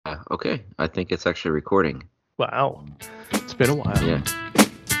Okay, I think it's actually recording. Wow. It's been a while. Yeah.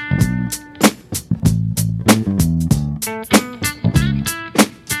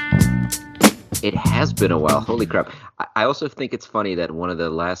 It has been a while. Holy crap. I also think it's funny that one of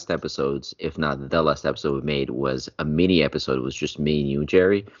the last episodes, if not the last episode we made, was a mini episode. It was just me and you,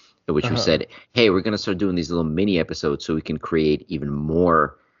 Jerry, in which we Uh-huh. said, hey, we're going to start doing these little mini episodes so we can create even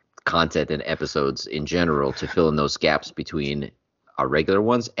more content and episodes in general to fill in those gaps between our regular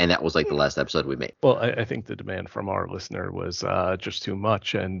ones. And that was like the last episode we made. Well, I think the demand from our listener was just too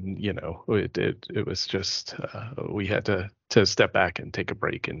much, and it was just we had to step back and take a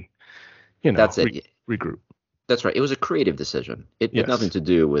break and That's it. regroup. That's right. It was a creative decision. It had nothing Yes. to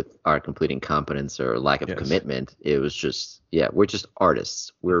do with our completing competence or lack of Yes. commitment. It was just, we're just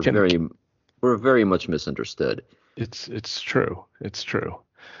artists. Can- We're very much misunderstood. It's true. It's true.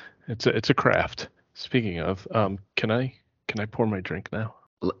 It's a craft. Speaking of, can I pour my drink now?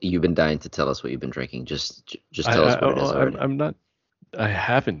 You've been dying to tell us what you've been drinking. Just tell us what it is already. I'm not. I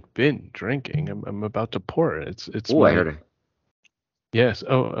haven't been drinking. I'm about to pour it. It's Oh, I heard it. Yes.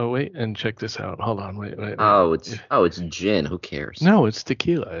 Oh, wait, and check this out. Hold on. Wait. Oh, it's gin. Who cares? No, it's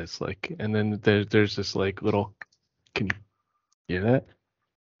tequila. It's like, and then there's this like little. Can you hear that?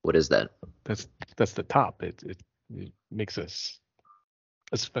 What is that? That's the top. It makes a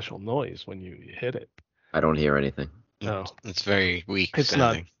special noise when you hit it. I don't hear anything. No, It's very weak it's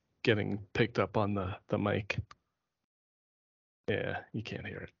sounding. not getting picked up on the mic. Yeah, you can't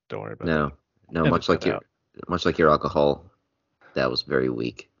hear it. Don't worry about that. No. Edit Much like that your alcohol, that was very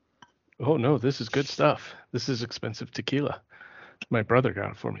weak. Oh no, this is good stuff. This is expensive tequila. My brother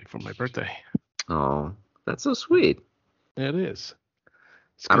got it for me for my birthday. Oh, that's so sweet. It is.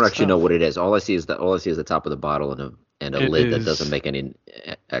 It's I don't good actually know stuff. what it is. All I see is the top of the bottle and a It lid that is- doesn't make any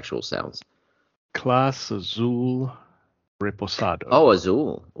actual sounds. Clase Azul Reposado. Oh,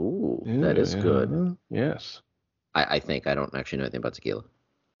 Azul. Ooh, that is good. Yes, I think I don't actually know anything about tequila.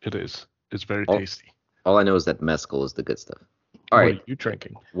 it is. It's very Oh. tasty. All I know is that mezcal is the good stuff. All What right, are you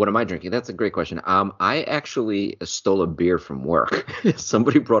drinking? what am I drinking? That's a great question. I actually stole a beer from work.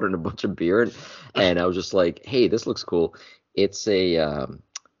 Somebody brought in a bunch of beer, and I was just like, "Hey, this looks cool." It's a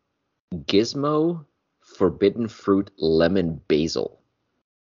Gizmo Forbidden Fruit Lemon Basil.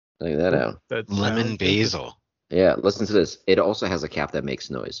 Check that out. That Lemon sounds basil. Yeah, listen to this. It also has a cap that makes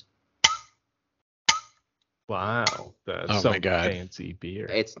noise. Wow, that's Oh some my God. fancy beer.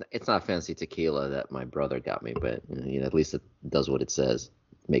 It's not fancy tequila that my brother got me, but at least it does what it says.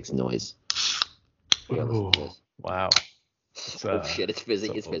 It makes noise. Yeah, listen Ooh, to this. wow. It's, Oh shit! It's fizzy.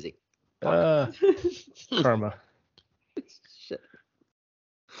 so- It's fizzy. Karma. Shit.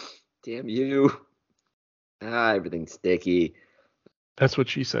 Damn you. Everything's sticky. That's what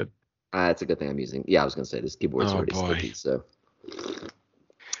she said. It's a good thing I'm using. Yeah, I was gonna say this keyboard's Oh, already boy. sticky. So.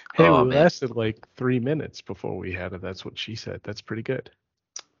 Hey, Oh, we man. lasted like 3 minutes before we had it. That's what she said. That's pretty good.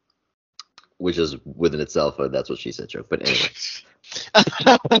 Which is within itself, that's what she said, joke. But anyway.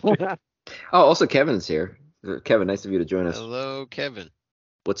 Oh, also Kevin's here. Kevin, nice of you to join us. Hello, Kevin.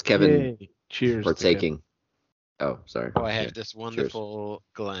 What's Kevin Yay. Cheers. to partaking? Oh, sorry. Oh, I have Okay. this wonderful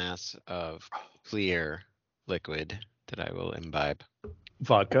glass of clear liquid that I will imbibe. you.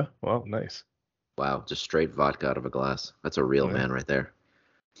 Vodka. Well, nice. Wow, just straight vodka out of a glass. That's a real Yeah. man right there.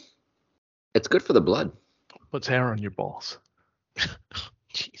 It's good for the blood. Puts hair on your balls.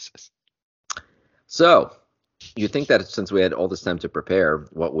 Jesus. So, you think that since we had all this time to prepare,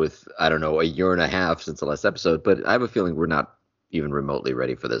 what with, I don't know, a year and a half since the last episode, but I have a feeling we're not even remotely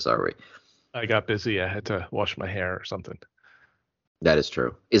ready for this, are we? I got busy. I had to wash my hair or something. That is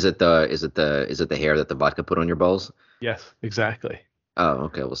true. Is it the hair that the vodka put on your balls? Yes, exactly. Oh,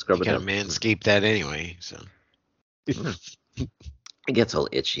 okay. We'll scrub You it gotta down. manscape that anyway, so. It gets all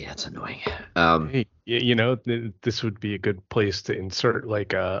itchy. It's annoying. Hey, this would be a good place to insert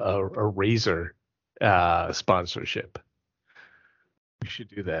like a razor sponsorship. We should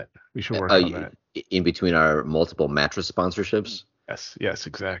do that. We should work on that. In between our multiple mattress sponsorships. Yes,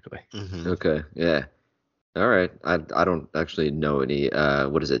 exactly. Mhm. Okay. Yeah. All right. I don't actually know any.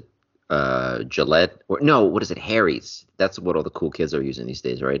 What is it? Gillette or no? What is it? Harry's. That's what all the cool kids are using these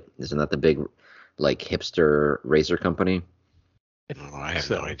days, right? Isn't that the big, like hipster razor company? Oh, I have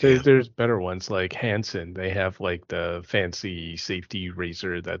So no idea. there's better ones like Hanson. They have like the fancy safety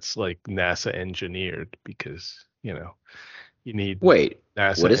razor that's like NASA engineered because you need Wait.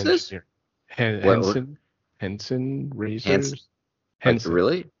 NASA what is this? engineer. What- Henson razors. Henson.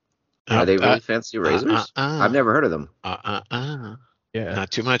 Really? Uh, Are they really uh, fancy razors? uh. I've never heard of them. Yeah.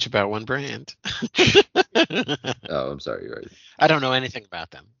 Not too much about one brand. Oh, I'm sorry. You're right. I don't know anything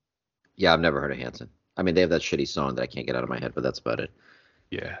about them. Yeah, I've never heard of Hanson. I mean, they have that shitty song that I can't get out of my head, but that's about it.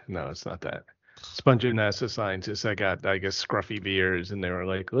 Yeah, no, it's not that. It's a bunch of NASA scientists that got, I guess, scruffy beards, and they were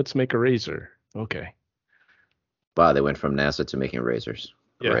like, let's make a razor. Okay. Wow, they went from NASA to making razors.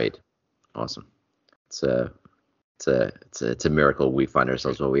 Yeah. Great. Awesome. It's a miracle we find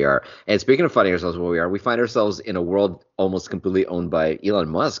ourselves where we are. And speaking of finding ourselves where we find ourselves in a world almost completely owned by Elon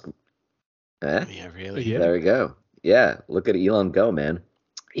Musk. Eh? Yeah, really. Yeah. There we go. Yeah, look at Elon go, man.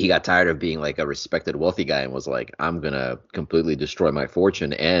 He got tired of being like a respected wealthy guy and was like, I'm gonna completely destroy my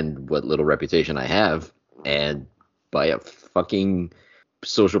fortune and what little reputation I have and buy a fucking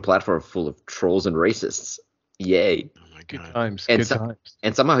social platform full of trolls and racists. Yay. Oh my Good god. times. And Good so- times.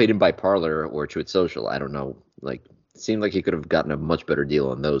 And somehow he didn't buy Parler or Truth Social. I don't know. Like, it seemed like he could have gotten a much better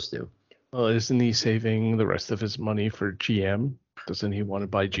deal on those two. Well, isn't he saving the rest of his money for GM? Doesn't he want to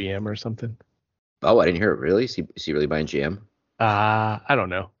buy GM or something? Oh, I didn't hear it. Really? Is he really buying GM? I don't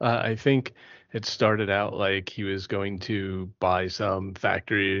know. I think it started out like he was going to buy some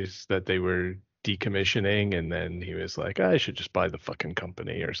factories that they were decommissioning, and then he was like, I should just buy the fucking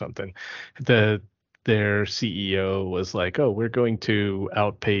company or something. Their CEO was like, oh, we're going to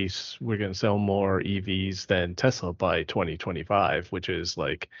sell more EVs than Tesla by 2025, which is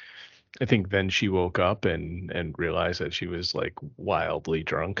like, I think then she woke up and realized that she was like wildly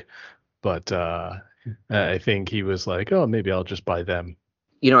drunk. But I think he was like, oh, maybe I'll just buy them.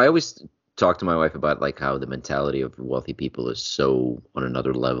 You know, I always talk to my wife about like how the mentality of wealthy people is so on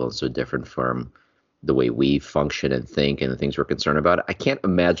another level and so different from the way we function and think and the things we're concerned about. I can't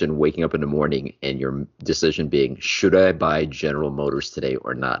imagine waking up in the morning and your decision being, should I buy General Motors today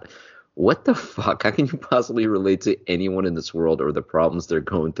or not? What the fuck? How can you possibly relate to anyone in this world or the problems they're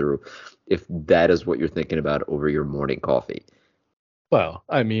going through if that is what you're thinking about over your morning coffee? Well,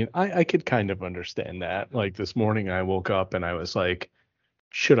 I mean, I could kind of understand that. Like this morning, I woke up and I was like,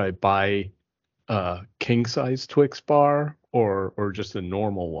 should I buy a king size Twix bar or just a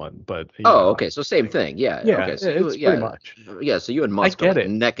normal one? But Okay, so same thing. Yeah. Yeah, Okay. So it's yeah, pretty much. yeah. So you and I Musk are get like it.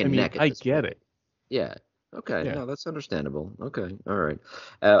 neck I and mean, neck at I this get point. it. Yeah. Okay. Yeah. No, that's understandable. Okay. All right.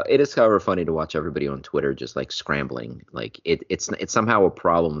 It is, however, funny to watch everybody on Twitter just like scrambling. Like it's somehow a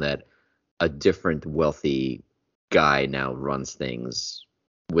problem that a different wealthy guy now runs things,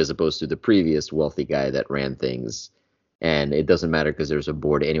 as opposed to the previous wealthy guy that ran things, and it doesn't matter because there's a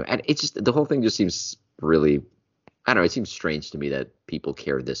board anyway. And it's just the whole thing just seems really, I don't know. It seems strange to me that people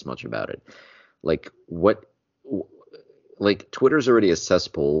care this much about it. Like what? Like Twitter's already a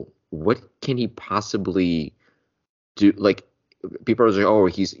cesspool. What can he possibly do? Like people are like, oh,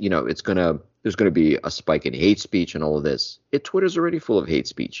 there's gonna be a spike in hate speech and all of this. Twitter's already full of hate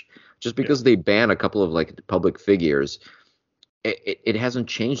speech. Just because they ban a couple of like public figures, it hasn't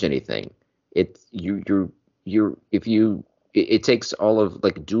changed anything. It takes all of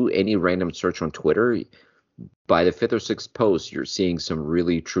like, do any random search on Twitter. By the fifth or sixth post, you're seeing some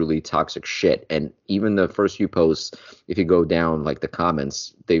really truly toxic shit. And even the first few posts, if you go down like the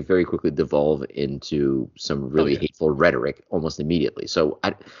comments, they very quickly devolve into some really hateful rhetoric almost immediately. So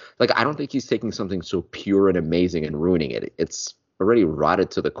I don't think he's taking something so pure and amazing and ruining it. It's already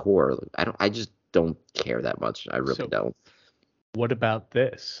rotted to the core. I just don't care that much. I really don't. What about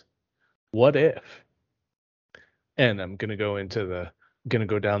this? What if? And I'm gonna go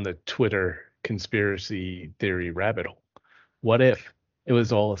down the Twitter conspiracy theory rabbit hole. What if it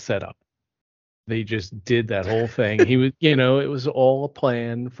was all a setup? They just did that whole thing. He was, it was all a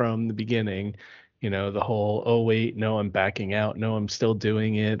plan from the beginning. The whole, oh wait, no, I'm backing out. No, I'm still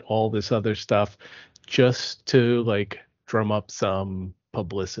doing it. All this other stuff, just to like drum up some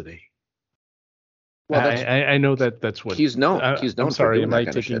publicity. Well, I know that's what he's known. I'm sorry, for doing am that I kind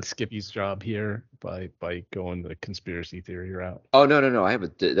of taking shit. Skippy's job here by going the conspiracy theory route? Oh no! I have a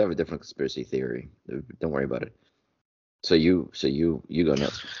different conspiracy theory. Don't worry about it. So you go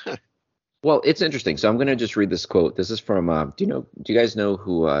nuts. Well, it's interesting. So I'm gonna just read this quote. This is from. Do you guys know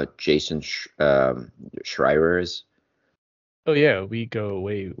who Jason Schreier is? Oh yeah, we go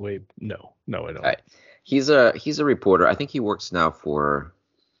way. No, I don't. All right. He's a reporter. I think he works now for.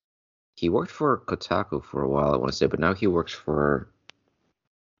 He worked for Kotaku for a while, I want to say, but now he works for.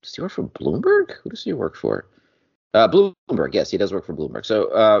 Does he work for Bloomberg? Who does he work for? Bloomberg. Yes, he does work for Bloomberg.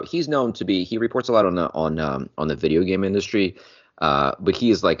 So he's known to be. He reports a lot on the video game industry, but he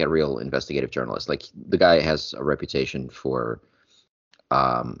is like a real investigative journalist. Like the guy has a reputation for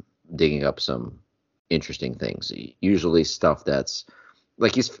digging up some interesting things. Usually stuff that's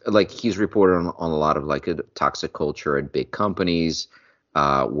he's reported on a lot of like a toxic culture at big companies.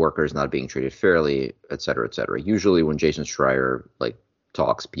 Workers not being treated fairly, et cetera, et cetera. Usually when Jason Schreier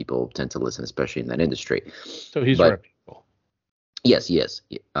talks, people tend to listen, especially in that industry. So he's reputable. Yes, he is.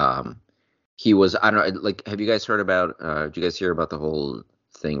 He was, I don't know, have you guys heard about, did you guys hear about the whole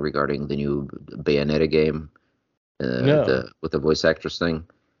thing regarding the new Bayonetta game, No. with the voice actress thing?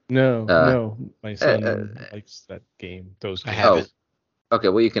 No, Uh, no. My son likes that game. Those I games. haven't. Okay,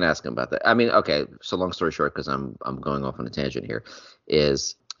 well, you can ask him about that. I mean, okay, so long story short, because I'm going off on a tangent here,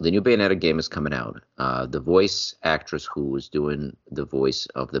 is the new Bayonetta game is coming out. The voice actress who was doing the voice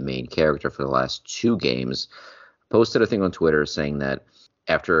of the main character for the last two games posted a thing on Twitter saying that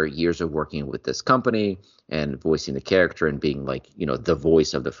after years of working with this company and voicing the character and being like, the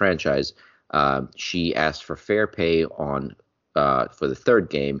voice of the franchise, she asked for fair pay on for the third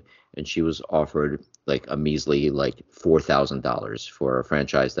game, and she was offered like a measly like $4,000 for a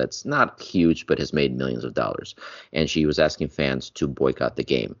franchise that's not huge but has made millions of dollars. And she was asking fans to boycott the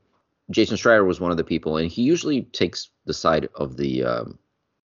game. Jason Schreier was one of the people, and he usually takes the side of the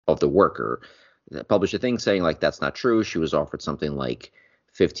worker. Published a thing saying like that's not true. She was offered something like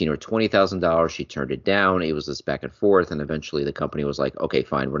 $15,000 or $20,000. She turned it down. It was this back and forth, and eventually the company was like, okay,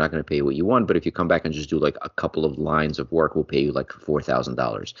 fine, we're not going to pay you what you want, but if you come back and just do like a couple of lines of work, we'll pay you like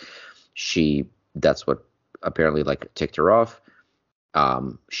 $4,000. That's what apparently like ticked her off.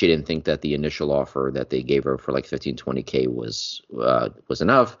 She didn't think that the initial offer that they gave her for like 15-20K was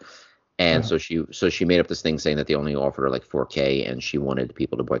enough. And so she made up this thing saying that they only offered her like 4K, and she wanted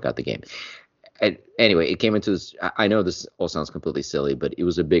people to boycott the game. And anyway, it came into this. I know this all sounds completely silly, but it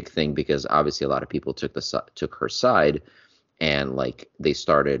was a big thing because obviously a lot of people took her side, and like they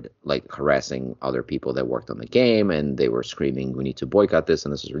started like harassing other people that worked on the game, and they were screaming, "We need to boycott this,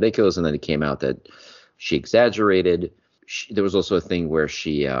 and this is ridiculous." And then it came out that she exaggerated. There was also a thing where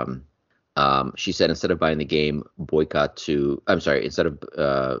she said instead of buying the game, instead of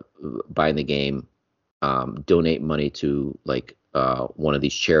buying the game, donate money to like one of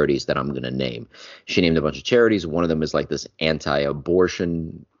these charities that I'm going to name. She named a bunch of charities. One of them is like this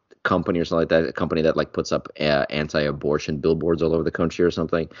anti-abortion company or something like that, a company that like puts up anti-abortion billboards all over the country or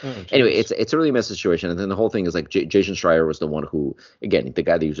something. Anyway, it's a really messy situation. And then the whole thing is like Jason Schreier was the one who, again, the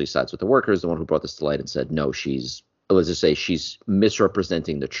guy that usually sides with the workers, the one who brought this to light and said, no, let's just say she's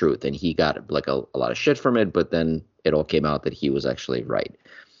misrepresenting the truth. And he got like a lot of shit from it, but then it all came out that he was actually right.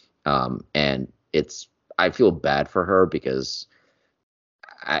 And I feel bad for her because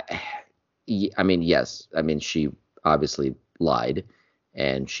she obviously lied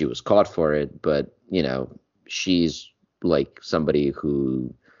and she was caught for it, but she's like somebody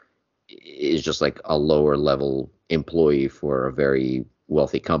who is just like a lower level employee for a very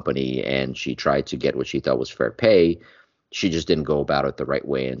wealthy company, and she tried to get what she thought was fair pay. She just didn't go about it the right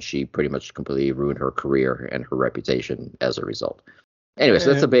way, and she pretty much completely ruined her career and her reputation as a result. Anyway,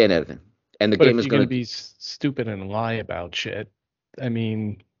 so that's a Bayonetta thing. And the game is going to be stupid and lie about shit. I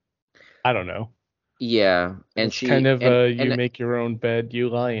mean, I don't know. Yeah, and it's she kind of you make your own bed, you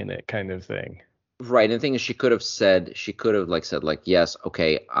lie in it kind of thing. Right, and the thing is, she could have said yes,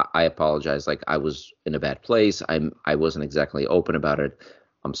 okay, I apologize, like I was in a bad place, I wasn't exactly open about it,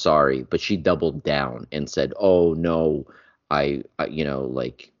 I'm sorry, but she doubled down and said, oh no, I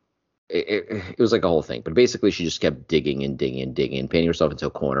like it was like a whole thing, but basically she just kept digging and digging and digging and painting herself into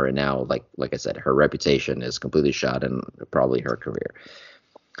a corner, and now like I said, her reputation is completely shot and probably her career.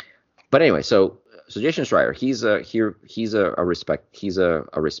 But anyway, so Jason Schreier, he's a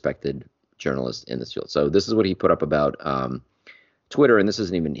respected journalist in this field. So this is what he put up about Twitter, and this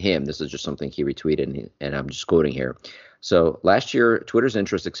isn't even him. This is just something he retweeted, and I'm just quoting here. So last year, Twitter's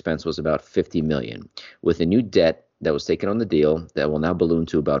interest expense was about $50 million, with a new debt that was taken on the deal that will now balloon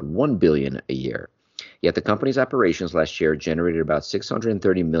to about $1 billion a year. Yet the company's operations last year generated about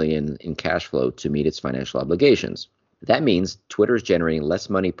 $630 million in cash flow to meet its financial obligations. That means Twitter is generating less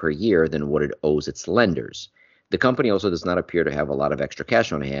money per year than what it owes its lenders. The company also does not appear to have a lot of extra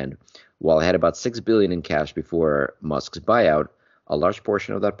cash on hand. While it had about $6 billion in cash before Musk's buyout, a large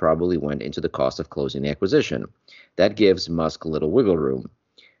portion of that probably went into the cost of closing the acquisition. That gives Musk little wiggle room.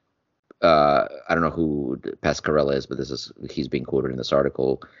 I don't know who Pascarella is, but he's being quoted in this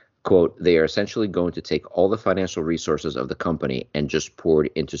article. Quote, they are essentially going to take all the financial resources of the company and just pour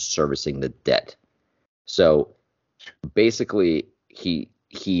it into servicing the debt. So basically, he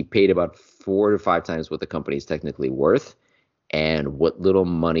paid about 4 to 5 times what the company is technically worth, and what little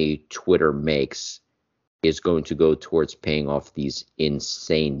money Twitter makes is going to go towards paying off these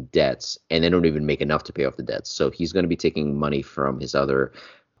insane debts, and they don't even make enough to pay off the debts. So he's going to be taking money from other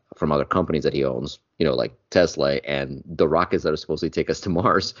companies that he owns, like Tesla and the rockets that are supposed to take us to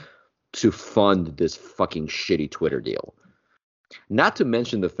Mars, to fund this fucking shitty Twitter deal. Not to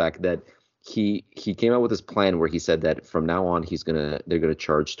mention the fact that he came out with this plan where he said that from now on they're gonna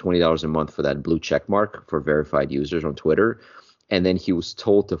charge $20 a month for that blue check mark for verified users on Twitter, and then he was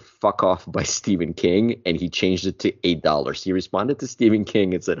told to fuck off by Stephen King, and he changed it to $8. He responded to Stephen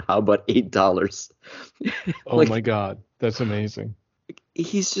King and said, "How about $8?" Oh Like, my God, that's amazing.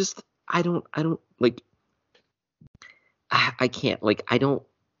 he's just, I don't like, I can't, like, I don't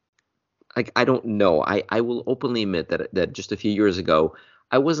know. I will openly admit that just a few years ago,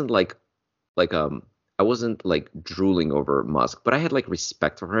 I wasn't like I wasn't like drooling over Musk, but I had like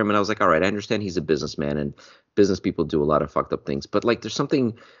respect for him, and I was like, all right, I understand he's a businessman, and business people do a lot of fucked up things, but like there's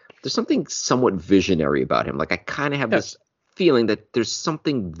something somewhat visionary about him. Like I kind of have this Yes. feeling that there's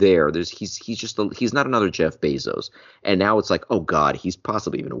something there. He's not another Jeff Bezos, and now it's like, oh God, he's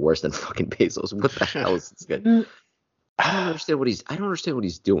possibly even worse than fucking Bezos. What the hell is this guy? I don't understand what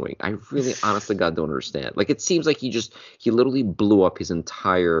he's doing. I really, honest to God, don't understand. Like it seems like he literally blew up his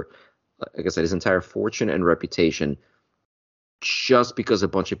entire, like I said, his entire fortune and reputation just because a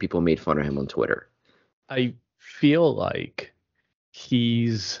bunch of people made fun of him on Twitter. I feel like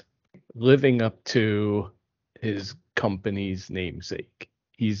he's living up to his company's namesake.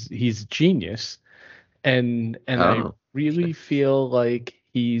 He's a genius, and I Oh, really feel like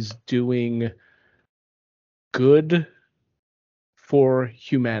he's doing good for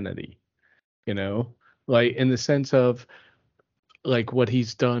humanity, you know? Like in the sense of like what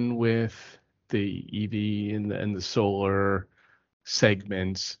he's done with the EV and the solar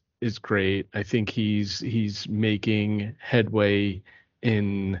segments is great. I think he's making headway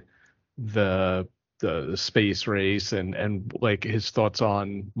in the the space race, and like his thoughts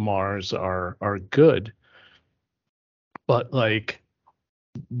on Mars are good. But like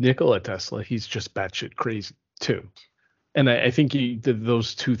Nikola Tesla, he's just batshit crazy too. And I think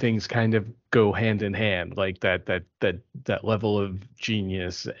those two things kind of go hand in hand, like that level of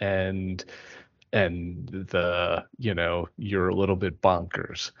genius and you're a little bit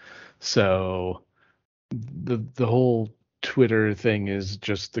bonkers. So the whole Twitter thing is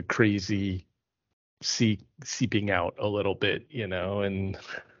just the crazy seeping out a little bit, and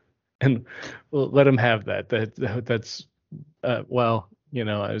well, let him have that. That's well,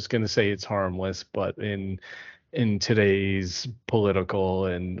 I was going to say it's harmless, but in today's political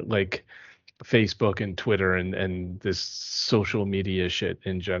and like Facebook and Twitter and this social media shit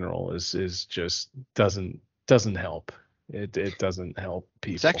in general is just doesn't help. It doesn't help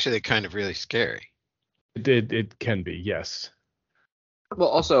It's people. actually kind of really scary. It can be, yes. well,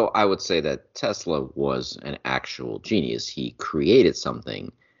 also I would say that Tesla was an actual genius. He created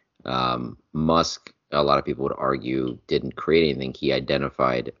something. Musk, a lot of people would argue, didn't create anything. He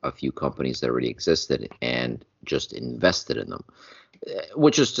identified a few companies that already existed and just invested in them.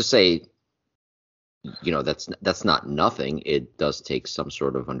 Which is to say, that's not nothing. It does take some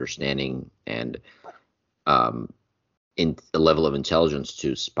sort of understanding and um, in a level of intelligence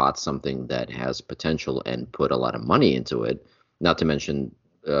to spot something that has potential and put a lot of money into it. Not to mention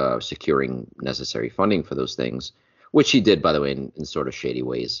securing necessary funding for those things, which he did, by the way, in sort of shady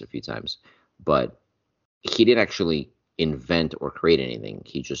ways a few times. But he didn't actually invent or create anything.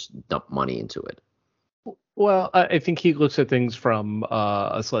 He just dumped money into it. Well, I think he looks at things from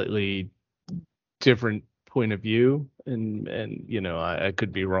a slightly different point of view, and I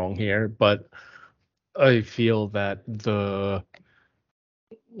could be wrong here, but I feel that the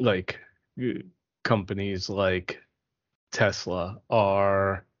like companies like Tesla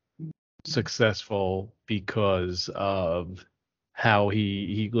are successful because of how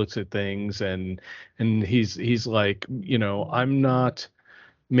he looks at things, and he's like, I'm not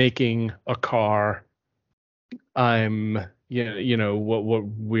making a car. I'm what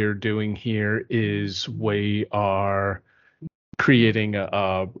we're doing here is we are creating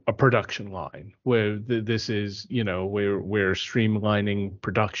a production line where this is, we're streamlining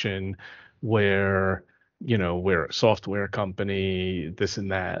production, where we're a software company, this and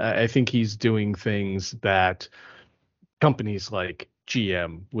that. I think he's doing things that companies like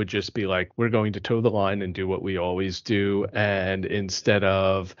GM would just be like, we're going to toe the line and do what we always do, and instead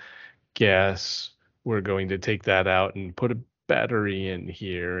of gas, we're going to take that out and put a battery in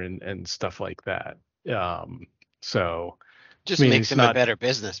here and stuff like that. So I Just mean, makes it's him a not. better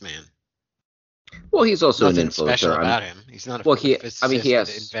businessman. Well, he's also an Nothing special influencer. about him. He's not a Well, physicist he that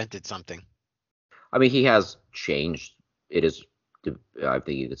has. invented something. I mean, he has changed. It is. I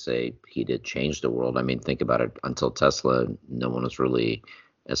think you could say he did change the world. I mean, think about it. Until Tesla, no one was really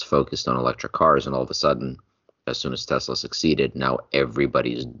as focused on electric cars, and all of a sudden, as soon as Tesla succeeded, now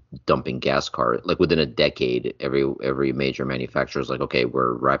everybody's dumping gas cars. Like within a decade, every major manufacturer is like, okay,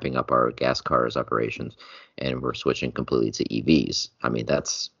 we're wrapping up our gas cars operations, and we're switching completely to EVs. I mean,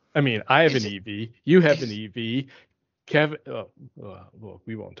 that's. I mean, I have an Is it? EV. You have an EV. Kevin. Well,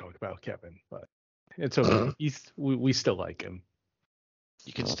 we won't talk about Kevin, but it's okay. We still like him.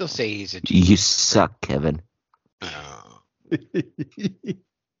 You can still say he's a You genius. suck, Kevin. Oh,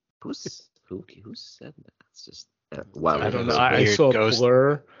 Who said that? It's just wow. I don't know. Those I weird saw ghost-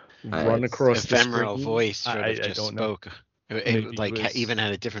 Blur I- run it's across the ephemeral screen. voice sort I of just don't know. spoke. It Maybe like it was even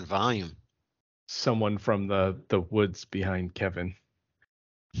had a different volume. someone from the woods behind Kevin.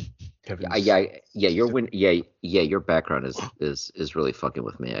 Kevin's your background is really fucking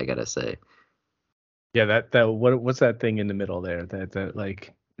with me, I gotta say. Yeah, that what's that thing in the middle there? That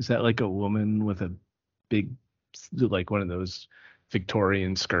like, is that like a woman with a big, like one of those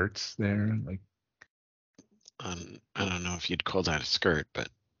Victorian skirts there? Like I don't know if you'd call that a skirt, but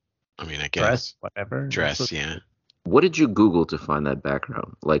I mean, I guess dress, whatever. dress, yeah. What did you Google to find that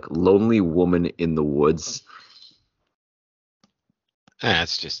background? Like lonely woman in the woods?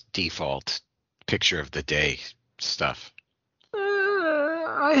 That's just default picture of the day stuff.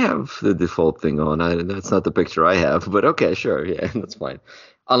 I have the default thing on. That's not the picture I have, but okay, sure, yeah, that's fine.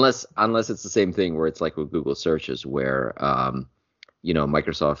 Unless it's the same thing where it's like with Google searches, where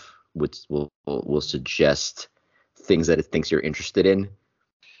Microsoft will suggest things that it thinks you're interested in,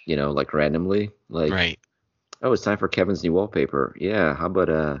 like randomly, like Right. oh, it's time for Kevin's new wallpaper. Yeah, how about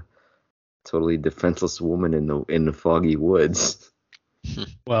a totally defenseless woman in the foggy woods?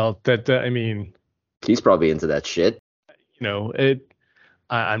 Well, I mean, He's probably into that shit.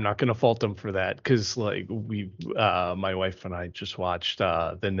 I'm not gonna fault them for that because like my wife and I just watched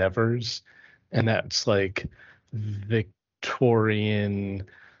The Nevers, and that's like Victorian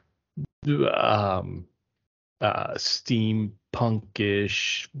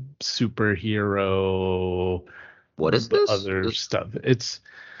steampunkish superhero What is this? other stuff. It's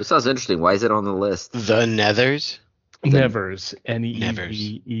This sounds interesting. Why is it on the list? The Nethers. Nevers,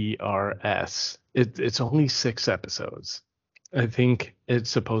 Nevers. Nevers. It's only 6 episodes. I think it's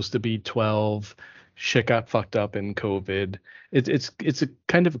supposed to be 12. Shit got fucked up in COVID. It's a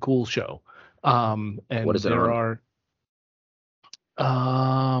kind of a cool show. And What is it there are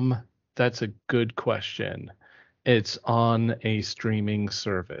that's a good question. It's on a streaming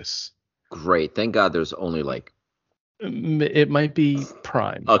service. Great. Thank God there's only like It might be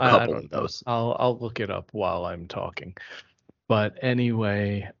Prime. a I couple don't of know. those. I'll look it up while I'm talking. But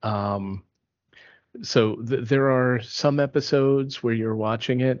anyway, so there are some episodes where you're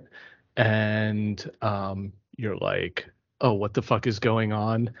watching it and you're like, oh, what the fuck is going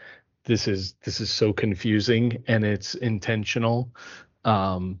on? This is so confusing, and it's intentional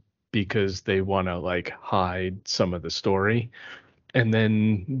because they want to like hide some of the story. And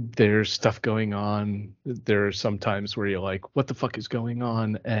then there's stuff going on. There are some times where you're like, what the fuck is going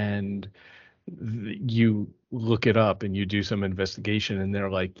on? And you look it up and you do some investigation, and they're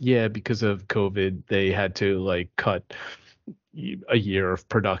like, yeah, because of COVID, they had to like cut a year of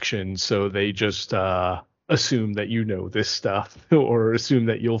production. So they just assume that this stuff or assume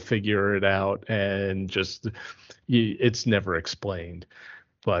that you'll figure it out, and just it's never explained.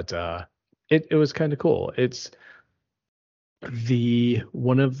 But it was kind of cool. It's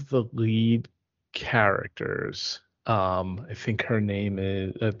one of the lead characters. I think her name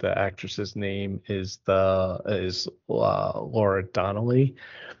is the actress's name is Laura Donnelly.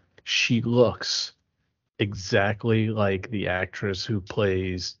 She looks exactly like the actress who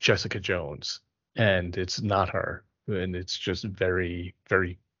plays Jessica Jones, and it's not her, and it's just very,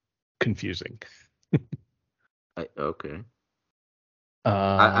 very confusing. Okay.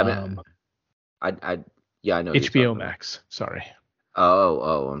 I mean, yeah, I know. HBO Max. Sorry.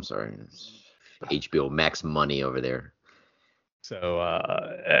 Oh, I'm sorry. It's HBO Max money over there. So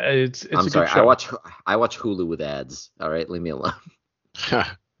it's I'm a sorry. good show. I watch Hulu with ads. All right, leave me alone.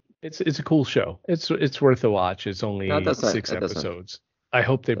 It's a cool show. It's worth a watch. It's only No, 6 episodes. I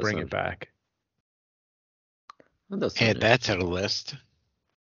hope they bring it back. Add that to the list.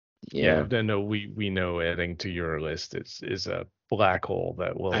 Yeah. No, we know adding to your list is a black hole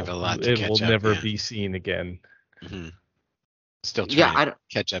that will I have a lot to it catch will up, never yeah. be seen again. Mm-hmm. Still Yeah, trying to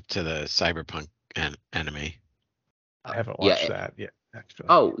catch up to the Cyberpunk anime. I haven't watched that yet, actually.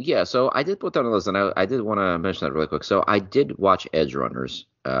 Oh, yeah. So I did put that on the list, and I did want to mention that really quick. So I did watch Edge Runners,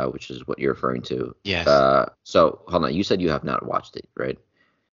 which is what you're referring to. Yes. So hold on. You said you have not watched it, right?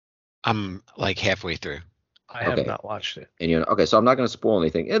 I'm like halfway through. I have not watched it. And okay, so I'm not going to spoil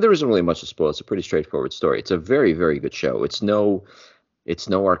anything. And there isn't really much to spoil. It's a pretty straightforward story. It's a very, very good show. It's no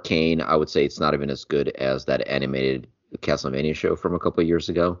Arcane. I would say it's not even as good as that animated Castlevania show from a couple of years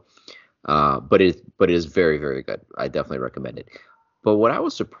ago. But it is very, very good. I definitely recommend it. But what I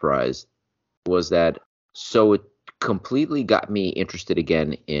was surprised was that it completely got me interested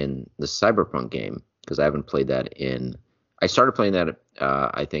again in the Cyberpunk game, because I haven't played that I started playing that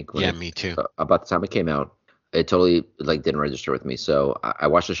I think me too. About the time it came out. it totally like didn't register with me. So I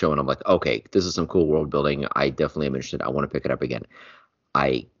watched the show and I'm like, okay, this is some cool world building. I definitely am interested. I want to pick it up again.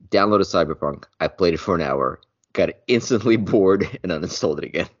 I downloaded Cyberpunk. I played it for an hour, got instantly bored, and uninstalled it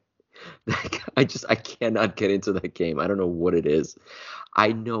again. I cannot get into that game. I don't know what it is.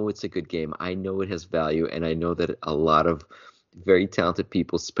 I know it's a good game. I know it has value, and I know that a lot of very talented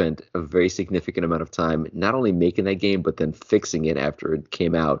people spent a very significant amount of time not only making that game, but then fixing it after it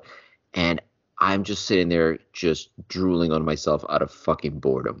came out. And I'm just sitting there just drooling on myself out of fucking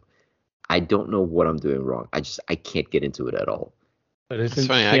boredom. I don't know what I'm doing wrong. I can't get into it at all. But That's isn't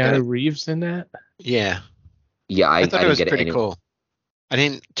funny, Keanu Reeves in that? Yeah, Yeah, I thought it didn't was get pretty any. cool. I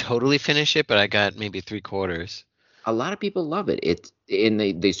didn't totally finish it, but I got maybe 3/4. A lot of people love it.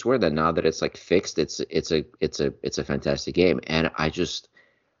 They swear that now that it's like fixed, it's a fantastic game. And I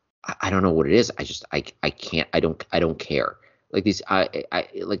don't know what it is. I can't I don't care. Like these I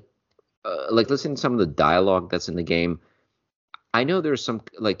like listening to some of the dialogue that's in the game. I know there's some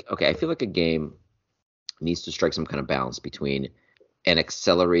like okay, I feel like a game needs to strike some kind of balance between an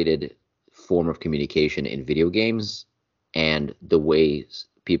accelerated form of communication in video games and the ways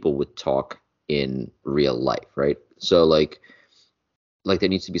people would talk in real life, right? So like there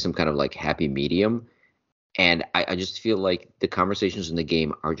needs to be some kind of like happy medium. And I just feel like the conversations in the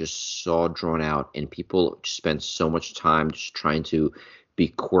game are just so drawn out, and people spend so much time just trying to be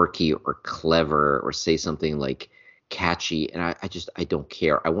quirky or clever or say something like catchy. And I don't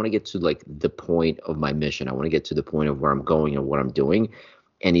care. I want to get to like the point of my mission. I want to get to the point of where I'm going and what I'm doing.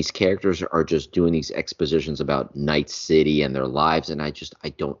 And these characters are just doing these expositions about Night City and their lives, and I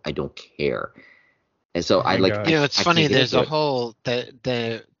don't care. And so I my like God. You know, it's I funny. can't get There's into a it. whole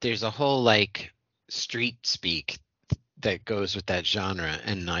there's a whole like street speak that goes with that genre,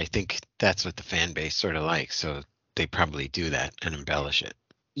 and I think that's what the fan base sort of likes. So they probably do that and embellish it.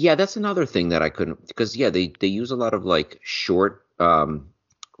 Yeah, that's another thing that I couldn't because yeah, they use a lot of like short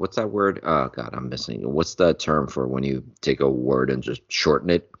what's that word? Oh God, I'm missing. What's the term for when you take a word and just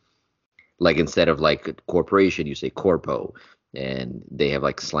shorten it? Like instead of like corporation, you say corpo, and they have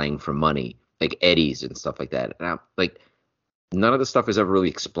like slang for money, like eddies and stuff like that. And like none of the stuff is ever really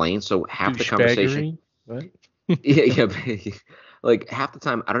explained. So half the conversation, Douchebaggery? What? yeah, yeah, like half the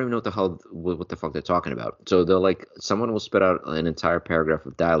time I don't even know what the fuck they're talking about. So they'll like someone will spit out an entire paragraph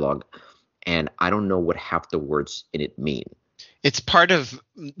of dialogue, and I don't know what half the words in it mean. It's part of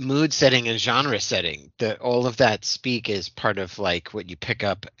mood setting and genre setting. That all of that speak is part of like what you pick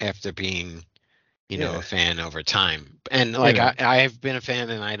up after being, Yeah. a fan over time. And You like know. I've been a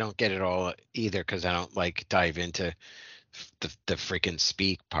fan, and I don't get it all either because I don't like dive into the freaking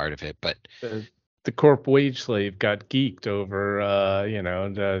speak part of it. But The corp wage slave got geeked over,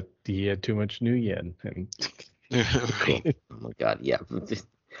 he had too much new yen. And right. Oh my God, yeah,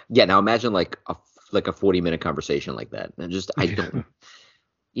 yeah. Now imagine like a 40-minute conversation like that. And just I don't.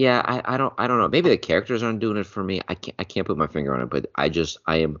 Yeah, I don't know. Maybe the characters aren't doing it for me. I can't put my finger on it, but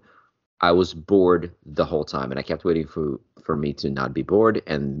I was bored the whole time, and I kept waiting for me to not be bored,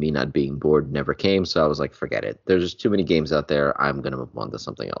 and me not being bored never came. So I was like, forget it. There's just too many games out there. I'm gonna move on to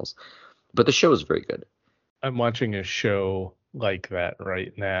something else. But the show is very good. I'm watching a show like that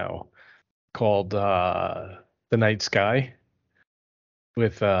right now called The Night Sky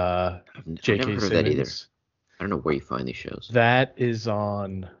with I've J.K. never heard of that either. Simmons. I don't know where you find these shows. That is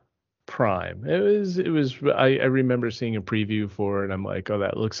on Prime. It was I remember seeing a preview for it and I'm like, oh,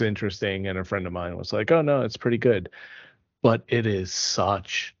 that looks interesting. And a friend of mine was like, oh no, it's pretty good. But it is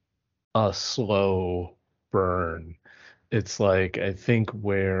such a slow burn. It's like I think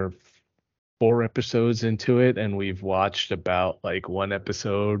we're 4 episodes into it and we've watched about like 1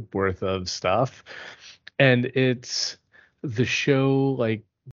 episode worth of stuff. And it's the show like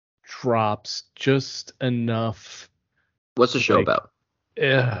drops just enough What's the show like about?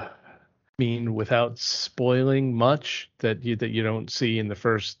 I mean, without spoiling much that you don't see in the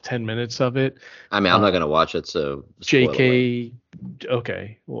first 10 minutes of it. I mean, I'm not gonna watch it, so spoil away. JK,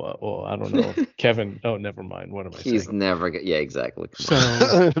 okay. Well, I don't know. Kevin, oh, never mind. What am I He's saying? never. Yeah, exactly. Come on.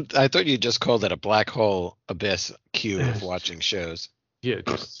 So, I thought you just called it a black hole abyss queue of watching shows. yeah,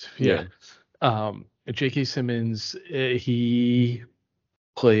 yeah. J.K. Simmons, he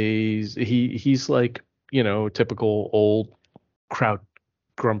plays, he's like, typical old crowd,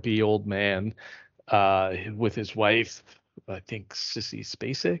 grumpy old man with his wife, I think Sissy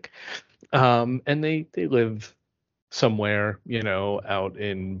Spacek. And they live somewhere, out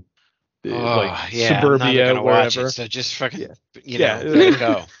in like Yeah, I'm not suburbia, gonna watch wherever. it. So just fucking, Yeah. let it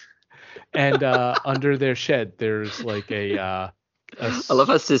go. And under their shed, there's like I love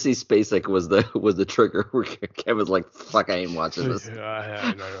how Sissy Spacek was the trigger where Kevin's like, "Fuck, I ain't watching this."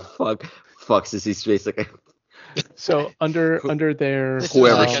 I know. Fuck Sissy Spacek. So under their This is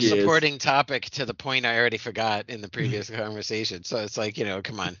Whoever like a she is. supporting topic to the point I already forgot in the previous conversation. So it's like,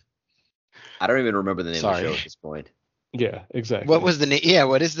 come on. I don't even remember the name of the Sorry. show at this point. yeah, exactly. What was the name? Yeah,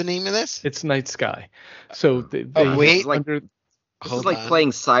 what is the name of this? It's Night Sky. So they wait. This is like, under this Hold is like on.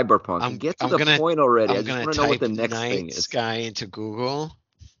 playing Cyberpunk. Get to the point already. I I'm just gonna want to know what the type next thing Night is. Sky into Google.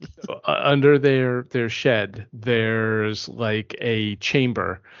 under their shed, there's like a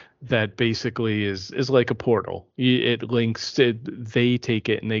chamber that basically is like a portal. It links they take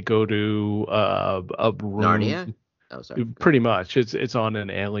it and they go to a room. Narnia? Oh, sorry. Pretty much, it's on an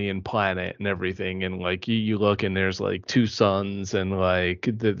alien planet and everything, and like you look and there's like two suns and like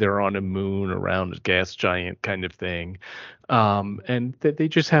they're on a moon around a gas giant kind of thing, and they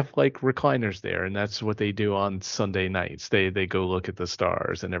just have like recliners there, and that's what they do on Sunday nights. They go look at the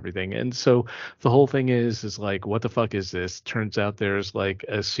stars and everything, and so the whole thing is like, what the fuck is this? Turns out there's like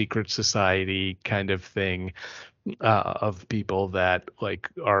a secret society kind of thing of people that like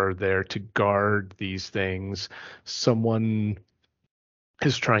are there to guard these things. Someone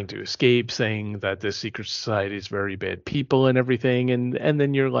is trying to escape, saying that this secret society is very bad people and everything, and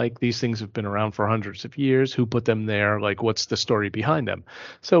then you're like, these things have been around for hundreds of years. Who put them there? Like, what's the story behind them?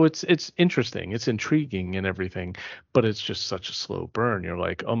 So it's interesting, it's intriguing and everything, but it's just such a slow burn. You're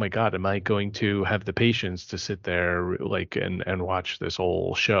like, oh my god, am I going to have the patience to sit there like and watch this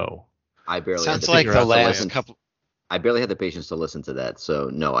whole show? I barely Sounds had the like patience the to last listen. couple. I barely had the patience to listen to that, so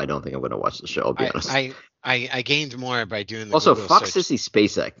no, I don't think I'm going to watch the show. I'll be honest. I gained more by doing the Also, Google fuck search. Sissy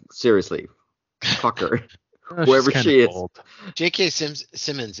Spacek. Seriously, fuck her. Oh, Whoever she's she kinda is. old. J.K.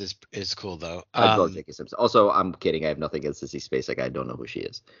 Simmons is cool though. I love J.K. Simmons. Also, I'm kidding. I have nothing against Sissy Spacek. I don't know who she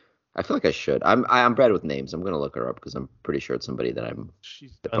is. I feel like I should. I'm bad with names. I'm going to look her up because I'm pretty sure it's somebody that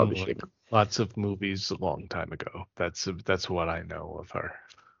She's I done probably like should know. lots of movies a long time ago. That's what I know of her.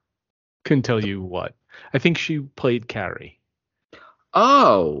 Couldn't tell you what. I think she played Carrie.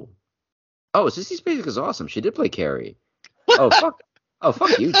 Oh, Sissy Spacek is awesome. She did play Carrie. Oh fuck. Oh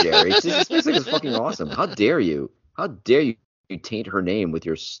fuck you, Jerry. Sissy Spacek is fucking awesome. How dare you? How dare you taint her name with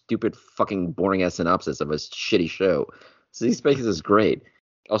your stupid fucking boring ass synopsis of a shitty show? Sissy Spacek is great.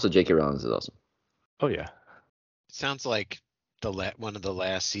 Also, J.K. Rowling is awesome. Oh yeah. Sounds like one of the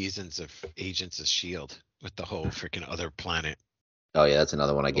last seasons of Agents of S.H.I.E.L.D. with the whole freaking other planet. Oh yeah, that's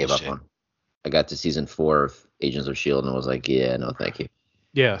another one I gave up Bullshit. on. I got to season 4 of Agents of S.H.I.E.L.D. and was like, yeah, no, thank you.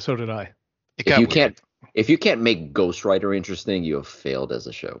 Yeah, so did I. It got weird. If you can't make Ghost Rider interesting, you have failed as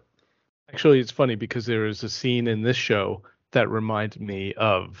a show. Actually, it's funny because there is a scene in this show that reminded me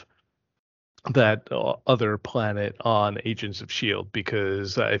of that other planet on Agents of S.H.I.E.L.D.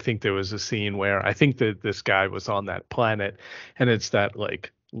 because I think there was a scene where I think that this guy was on that planet, and it's that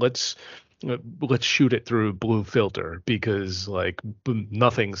like let's shoot it through blue filter because like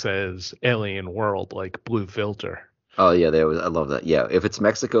nothing says alien world like blue filter. Oh yeah, I love that. Yeah, if it's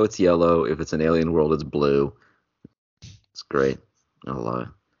Mexico, it's yellow. If it's an alien world, it's blue. It's great. I love it.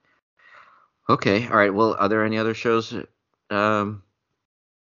 Okay, all right. Well, are there any other shows that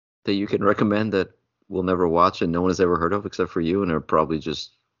you can recommend that we'll never watch and no one has ever heard of except for you, and are probably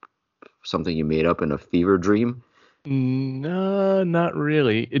just something you made up in a fever dream? No, not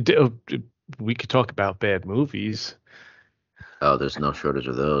really. We could talk about bad movies. Oh, there's no shortage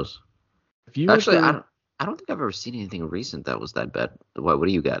of those. Have you Actually, ever... I don't think I've ever seen anything recent that was that bad. What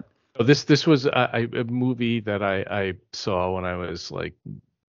do you got? Oh, this was a movie that I saw when I was like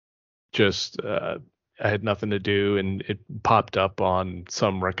just I had nothing to do and it popped up on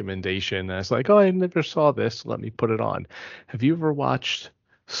some recommendation. And I was like, oh, I never saw this. Let me put it on. Have you ever watched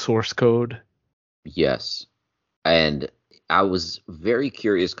Source Code? Yes. And I was very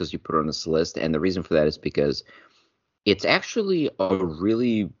curious because you put it on this list. And the reason for that is because it's actually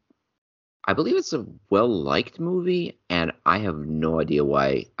I believe it's a well-liked movie, and I have no idea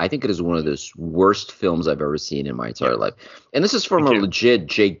why. I think it is one of the worst films I've ever seen in my entire life. And this is from a legit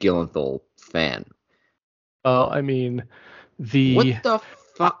Jake Gyllenhaal fan. I mean, what the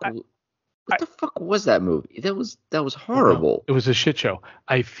fuck? What the fuck was that movie? That was horrible. It was a shit show.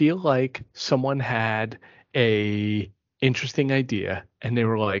 I feel like someone had a interesting idea, and they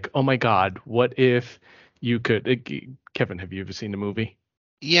were like, "Oh my god, what if you could?" Kevin, have you ever seen the movie?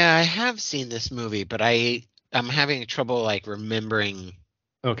 Yeah, I have seen this movie, but I'm having trouble like remembering.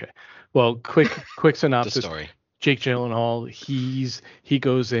 Okay, well, quick synopsis. The story. Jake Gyllenhaal, he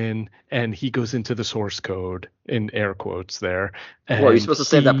goes in and he goes into the source code in air quotes there. And well, you're supposed to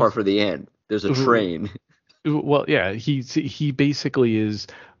save that part for the end. There's a train. Well, yeah, he basically is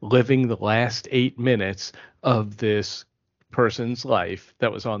living the last 8 minutes of this person's life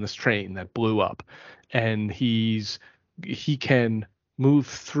that was on this train that blew up, and he can move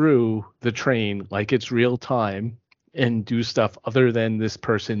through the train like it's real time and do stuff other than this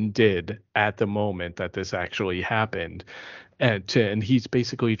person did at the moment that this actually happened. And he's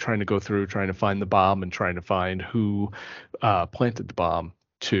basically trying to go through, trying to find the bomb and trying to find who planted the bomb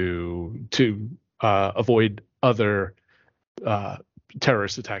to avoid other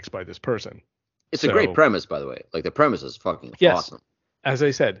terrorist attacks by this person. It's a great premise, by the way. Like, the premise is fucking awesome. As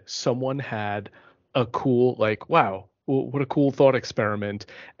I said, someone had a cool, like, wow, what a cool thought experiment,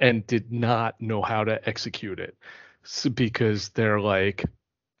 and did not know how to execute it. Because they're like, I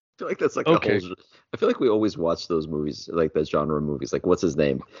feel like that's like okay. the whole. I feel like we always watch those movies, like that genre of movies. Like, what's his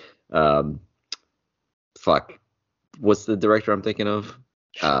name? Fuck. What's the director I'm thinking of?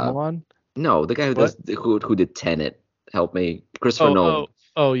 Shyamalan? No, the guy who does who did Tenet. Help me, Christopher Nolan.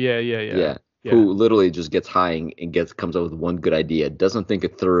 Oh, yeah. Who literally just gets high and comes up with one good idea, doesn't think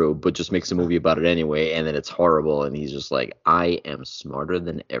it through, but just makes a movie about it anyway, and then it's horrible, and he's just like, I am smarter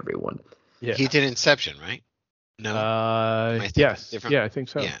than everyone. Yeah. He did Inception, right? No. Yes. Yeah, I think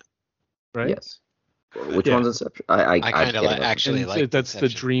so. Yeah. Right? Yes. Which one's Inception? I kind of actually like that's Inception.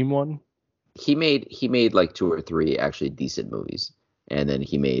 The dream one. He made like 2 or 3 actually decent movies, and then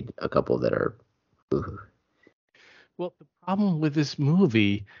he made a couple that are. Ooh. Well, the problem with this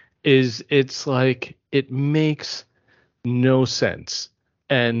movie is it's like it makes no sense,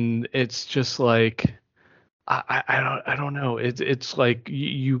 and it's just like I don't know. It's like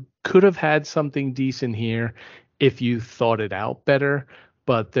you could have had something decent here if you thought it out better,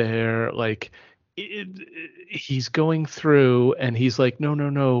 but they're like he's going through and he's like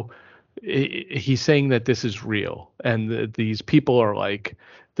no. He's saying that this is real, and these people are like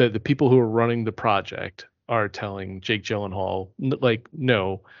the people who are running the project are telling Jake Gyllenhaal like,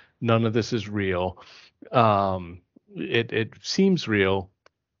 no, none of this is real. It seems real,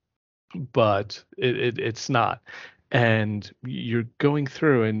 but it's not. And you're going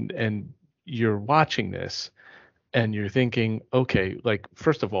through and you're watching this and you're thinking, okay, like,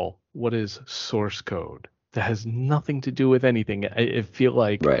 first of all, what is source code? That has nothing to do with anything. I feel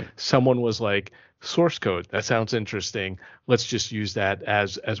like someone was like, source code, that sounds interesting. Let's just use that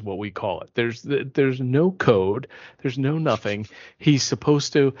as what we call it. There's no code. There's no nothing. He's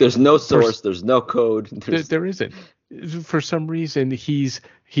supposed to. There's no source. There's no code. There isn't. For some reason, he's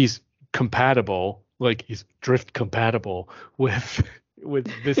compatible. Like, he's drift compatible with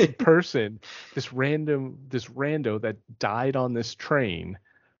this person, this rando that died on this train.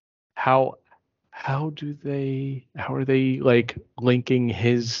 How are they like linking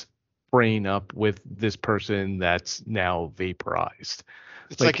his brain up with this person that's now vaporized?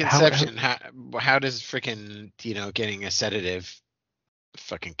 It's like Inception. How does freaking getting a sedative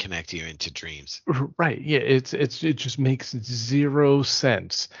fucking connect you into dreams? Right. Yeah. It just makes zero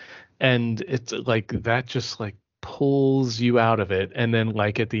sense, and it's like that just like pulls you out of it. And then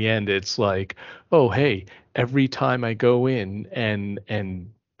like at the end, it's like, oh hey, every time I go in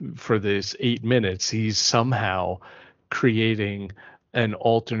and for this 8 minutes, he's somehow creating an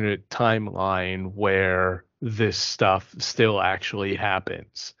alternate timeline where this stuff still actually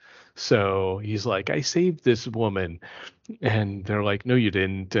happens. So he's like, I saved this woman, and they're like, no, you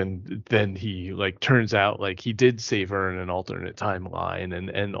didn't. And then he like turns out like he did save her in an alternate timeline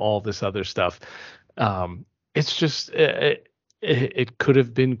and all this other stuff. It's just it could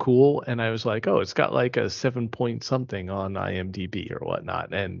have been cool, and I was like, oh, it's got like a 7 point something on IMDb or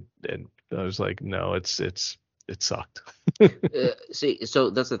whatnot, and I was like, no, it sucked. See, so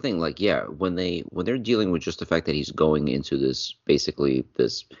that's the thing. Like, yeah, when they're dealing with just the fact that he's going into this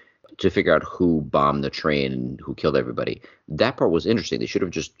to figure out who bombed the train and who killed everybody, that part was interesting. They should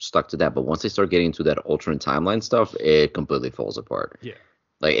have just stuck to that. But once they start getting into that alternate timeline stuff, it completely falls apart. Yeah,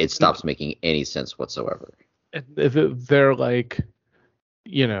 like it stops making any sense whatsoever. They're like,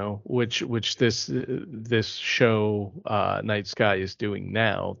 which this show Night Sky is doing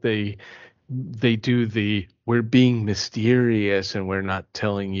now. They do we're being mysterious and we're not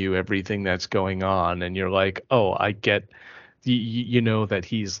telling you everything that's going on, and you're like, oh, I get, that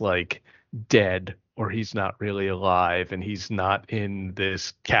he's like dead or he's not really alive and he's not in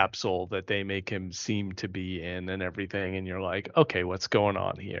this capsule that they make him seem to be in and everything, and you're like, okay, what's going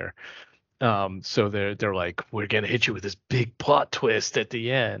on here? So they're like, we're gonna hit you with this big plot twist at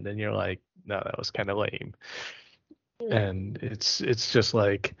the end, and you're like, no, that was kind of lame. And it's just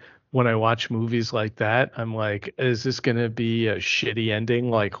like, when I watch movies like that, I'm like, is this gonna be a shitty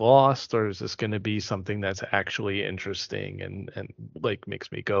ending like Lost, or is this gonna be something that's actually interesting and like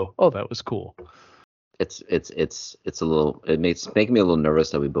makes me go, oh, that was cool? It's a little, it makes me a little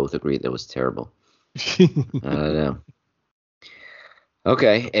nervous that we both agree that was terrible. I don't know.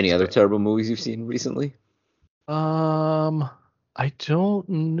 Okay. Any other terrible movies you've seen recently? I I don't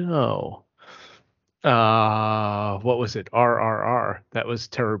know. What was it? RRR. That was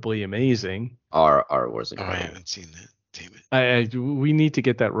terribly amazing. R was Oh, I incredible. haven't seen that. Damn it. We need to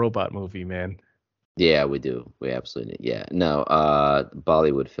get that robot movie, man. Yeah, we do. We absolutely yeah. No,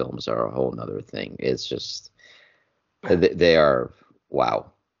 Bollywood films are a whole nother thing. It's just they are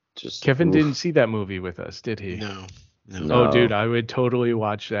wow. Just Kevin didn't oof. see that movie with us, did he? No. No. Oh, dude, I would totally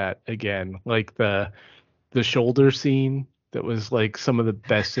watch that again. Like the shoulder scene, that was like some of the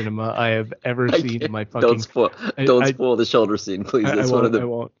best cinema I have ever I seen in can't, my don't fucking. spoil I don't I, spoil the shoulder scene, please. I It's one of won't. I the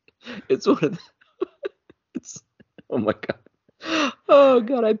won't. it's one of the it's oh my god. Oh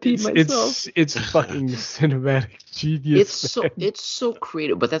god, I peed myself. It's fucking cinematic genius, man. It's so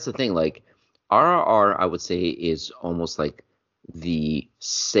creative, but that's the thing. Like RRR, I would say is almost like the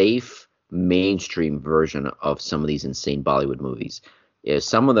safe mainstream version of some of these insane Bollywood movies. Yeah,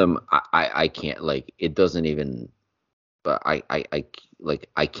 some of them I can't like. It doesn't even. But I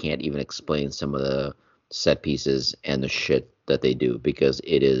can't even explain some of the set pieces and the shit that they do because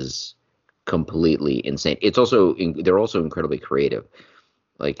it is completely insane. It's also they're also incredibly creative.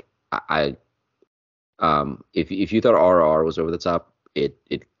 Like if you thought RR was over the top, it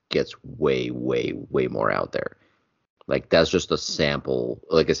gets way more out there. Like that's just a sample,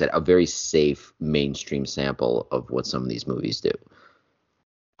 like I said, a very safe mainstream sample of what some of these movies do.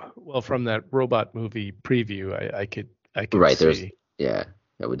 Well, from that robot movie preview, I could Right, there's see. yeah,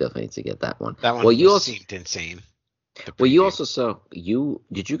 we definitely need to get that one. That one Well, you also seemed insane. well you also saw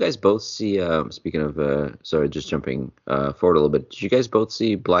did you guys both see speaking of sorry, just jumping forward a little bit, did you guys both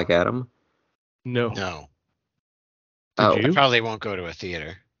see Black Adam? No, No. did Oh, I you? probably won't go to a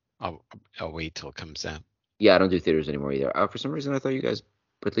theater. I'll wait till it comes out. yeah, I don't do theaters anymore either. For some reason I thought you guys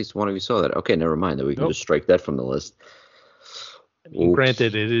at least one of you saw that. Okay, never mind. Then we can Nope. just strike that from the list. I mean, Oops.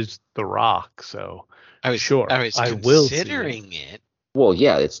 granted, it is The Rock, so I was I will see it. considering it. Well,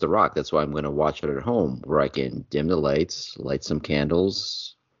 yeah, it's The Rock. That's why I'm going to watch it at home, where I can dim the lights, light some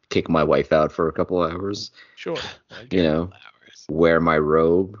candles, kick my wife out for a couple of hours, Sure. you know, Hours. wear my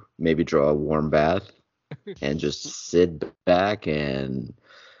robe, maybe draw a warm bath, and just sit back and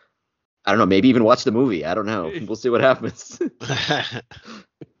I don't know, maybe even watch the movie. I don't know. We'll see what happens.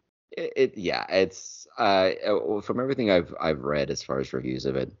 Yeah, it's from everything I've read as far as reviews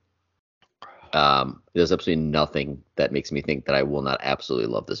of it. There's absolutely nothing that makes me think that I will not absolutely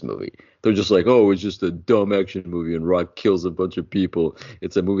love this movie. They're just like, oh, it's just a dumb action movie and Rock kills a bunch of people.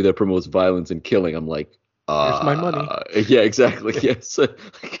 It's a movie that promotes violence and killing. I'm like, Here's my money. Yeah, exactly. Yes.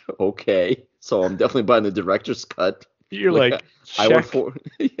 Like, okay. So I'm definitely buying the director's cut. You're like, I would check, for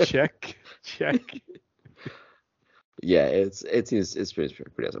check. yeah, it's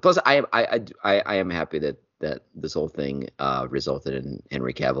pretty awesome. Plus, I am happy that this whole thing resulted in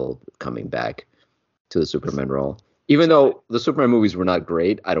Henry Cavill coming back to the Superman role. Even though the Superman movies were not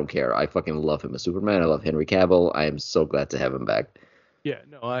great, I don't care. I fucking love him as Superman. I love Henry Cavill. I am so glad to have him back. Yeah,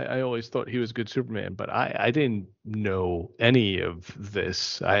 no, I always thought he was a good Superman, but I didn't know any of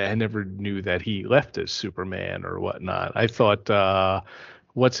this. I never knew that he left as Superman or whatnot. I thought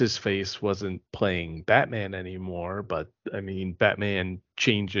what's his face wasn't playing Batman anymore, but I mean Batman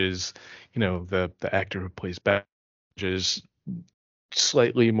changes, the actor who plays Batman changes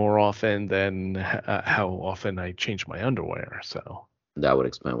slightly more often than how often I change my underwear. So That would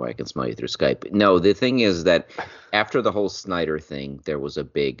explain why I can smell you through Skype. No, the thing is that after the whole Snyder thing, there was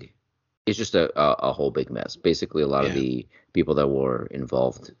it's just a whole big mess. Basically, a lot of the people that were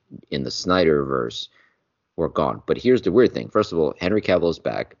involved in the Snyderverse were gone. But here's the weird thing. First of all, Henry Cavill is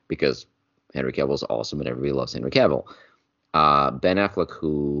back because Henry Cavill is awesome and everybody loves Henry Cavill. Ben Affleck,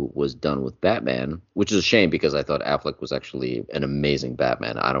 who was done with Batman, which is a shame because I thought Affleck was actually an amazing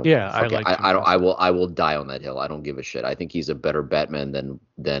Batman. I don't. Yeah, I like. I don't. I will die on that hill. I don't give a shit. I think he's a better Batman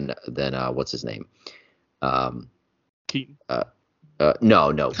than what's his name? Keaton.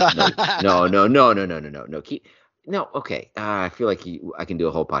 No. No. Okay. I feel like I can do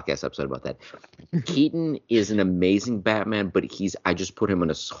a whole podcast episode about that. Keaton is an amazing Batman, but I just put him in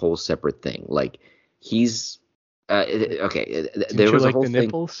a whole separate thing. Like he's. Okay, there was a whole the thing.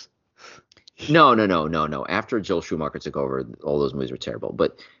 Nipples? No. After Joel Schumacher took over, all those movies were terrible.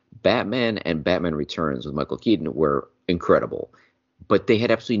 But Batman and Batman Returns with Michael Keaton were incredible. But they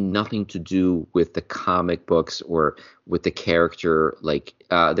had absolutely nothing to do with the comic books or with the character. Like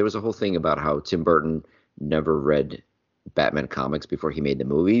there was a whole thing about how Tim Burton never read Batman comics before he made the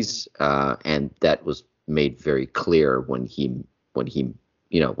movies, and that was made very clear when he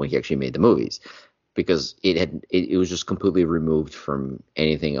actually made the movies. Because it was just completely removed from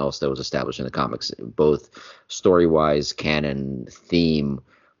anything else that was established in the comics, both story-wise, canon, theme,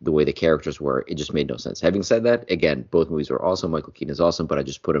 the way the characters were, it just made no sense. Having said that, again, both movies were awesome. Michael Keaton is awesome, but I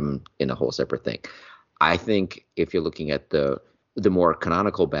just put him in a whole separate thing. I think if you're looking at the more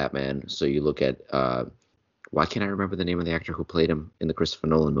canonical Batman, so you look at why can't I remember the name of the actor who played him in the Christopher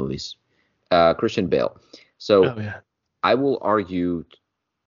Nolan movies? Christian Bale. So I will argue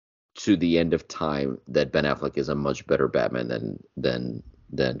to the end of time that Ben Affleck is a much better Batman than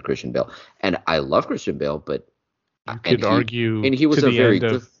Christian Bale. And I love Christian Bale, but you could argue and he was to a the very end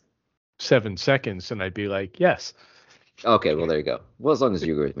of 7 seconds, and I'd be like, yes. Okay, well there you go. Well, as long as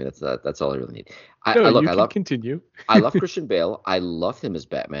you agree with me, that's all I really need. I Continue. I love Christian Bale. I love him as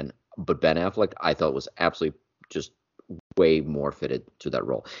Batman, but Ben Affleck I thought was absolutely just way more fitted to that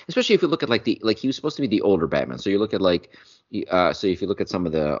role. Especially if you look at he was supposed to be the older Batman. So you look at so if you look at some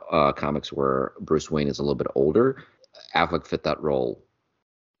of the comics where Bruce Wayne is a little bit older, Affleck fit that role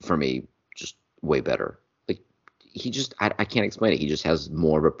for me just way better. Like he just I can't explain it. He just has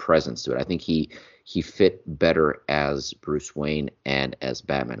more of a presence to it. I think he fit better as Bruce Wayne and as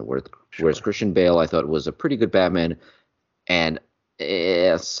Batman. Whereas Christian Bale I thought was a pretty good Batman and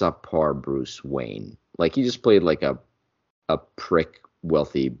a subpar Bruce Wayne. Like he just played like a prick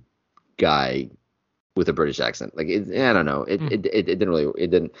wealthy guy with a British accent. Like I don't know. It didn't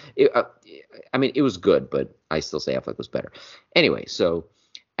really. I mean, it was good, but I still say Affleck was better. Anyway, so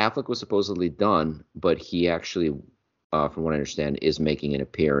Affleck was supposedly done, but he actually, from what I understand, is making an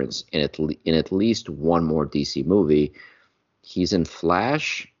appearance in at least one more DC movie. He's in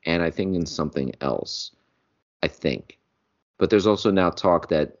Flash, and I think in something else. I think, but there's also now talk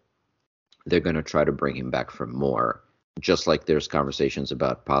that they're going to try to bring him back for more. Just like there's conversations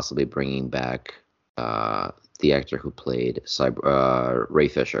about possibly bringing back the actor who played Ray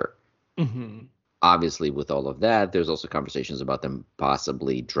Fisher. Mm-hmm. Obviously, with all of that, there's also conversations about them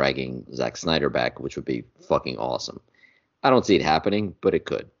possibly dragging Zack Snyder back, which would be fucking awesome. I don't see it happening, but it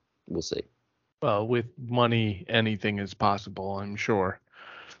could. We'll see. Well, with money, anything is possible, I'm sure.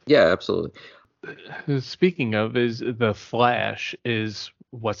 Yeah, absolutely. Speaking of, is the Flash is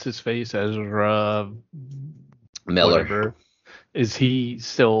what's his face, Ezra Miller. Whatever. Is he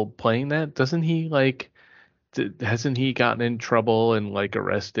still playing that? Doesn't he hasn't he gotten in trouble and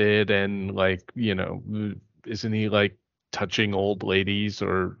arrested and isn't he touching old ladies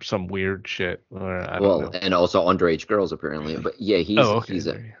or some weird shit? Or I don't know. And also underage girls apparently. But yeah,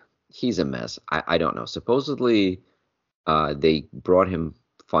 he's a mess. I don't know. Supposedly, they brought him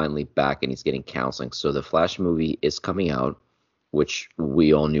finally back and he's getting counseling. So the Flash movie is coming out, which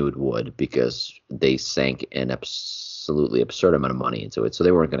we all knew it would because they sank an absolutely absurd amount of money into it. So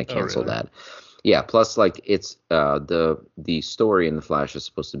they weren't going to cancel that. Yeah. Plus, it's the story in the Flash is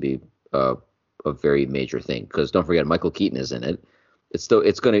supposed to be a very major thing because don't forget Michael Keaton is in it. It's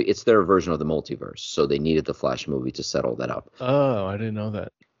their version of the multiverse. So they needed the Flash movie to settle that up. Oh, I didn't know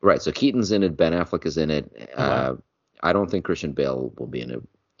that. Right. So Keaton's in it. Ben Affleck is in it. I don't think Christian Bale will be in it.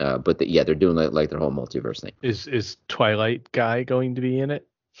 But they're doing their whole multiverse thing. Is Twilight guy going to be in it?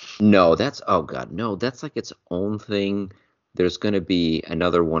 No, that's its own thing. There's going to be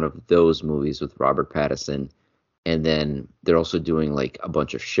another one of those movies with Robert Pattinson, and then they're also doing a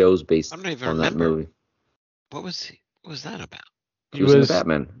bunch of shows based on that movie. What was that about? He was in the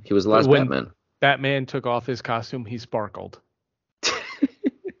Batman. He was the last Batman. Batman took off his costume. He sparkled.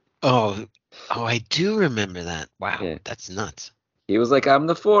 Oh, I do remember that. Wow, yeah. That's nuts. He was like, "I'm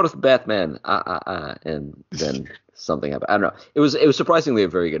the fourth Batman," and then something happened. I don't know. It was surprisingly a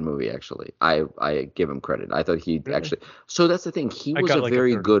very good movie, actually. I give him credit. I thought he actually. So that's the thing. He was a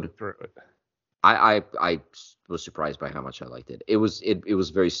very good. I was surprised by how much I liked it. It was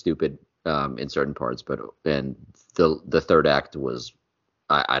very stupid in certain parts, and the third act was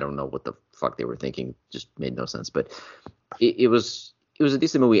I don't know what the fuck they were thinking. Just made no sense. But it was a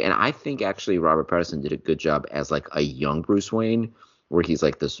decent movie, and I think actually Robert Pattinson did a good job as a young Bruce Wayne, where he's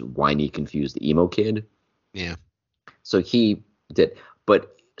this whiny, confused emo kid. Yeah. So he did,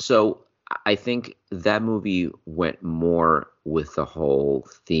 but so I think that movie went more with the whole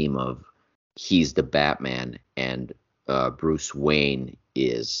theme of he's the Batman and Bruce Wayne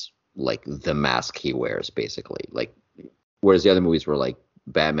is the mask he wears, basically. Whereas the other movies were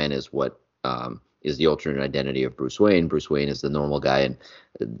Batman is what is the alternate identity of Bruce Wayne. Bruce Wayne is the normal guy, and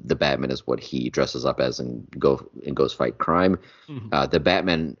the Batman is what he dresses up as and goes fight crime. Mm-hmm. The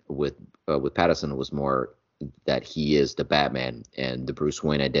Batman with Pattinson was more that he is the Batman, and the Bruce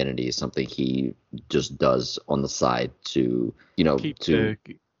Wayne identity is something he just does on the side to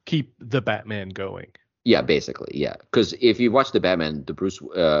keep the Batman going. Yeah, basically, yeah. Because if you watch the Batman,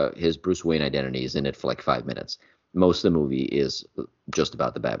 his Bruce Wayne identity is in it for 5 minutes. Most of the movie is just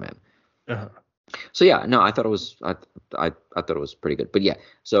about the Batman. Uh-huh. So yeah, no, I thought it was I thought it was pretty good. But yeah,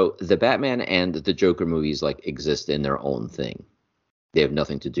 so the Batman and the Joker movies like exist in their own thing. They have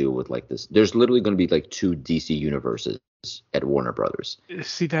nothing to do with like this. There's literally going to be like two DC universes at Warner Brothers.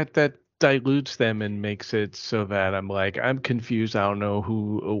 See, that dilutes them and makes it so that I'm like, I'm confused. I don't know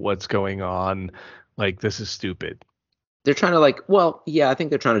what's going on. Like, this is stupid. They're trying to like, well, yeah, I think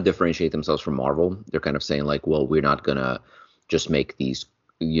they're trying to differentiate themselves from Marvel. They're kind of saying like, well, we're not gonna just make these,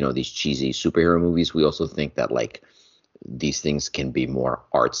 these cheesy superhero movies. We also think that like these things can be more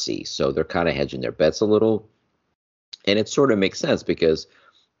artsy. So they're kind of hedging their bets a little. And it sort of makes sense because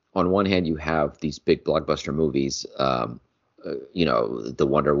on one hand, you have these big blockbuster movies, the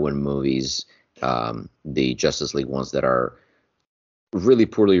Wonder Woman movies, the Justice League ones that are really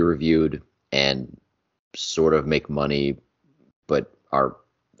poorly reviewed and sort of make money, but are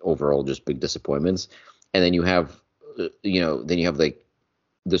overall just big disappointments. And then you have, like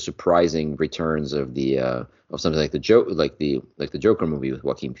the surprising returns of the of something like the Joker movie with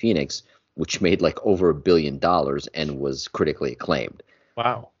Joaquin Phoenix, which made like over $1 billion and was critically acclaimed.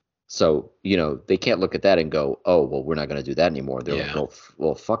 Wow. So, they can't look at that and go, oh, well, we're not going to do that anymore. They're like,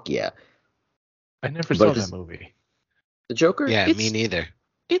 well, fuck yeah. I never saw that movie. The Joker? Yeah, me neither.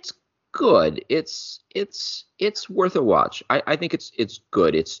 It's good. It's worth a watch. I think it's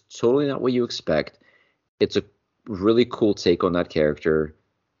good. It's totally not what you expect. It's a really cool take on that character.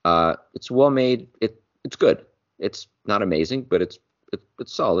 It's well made. It's good. It's not amazing, but it's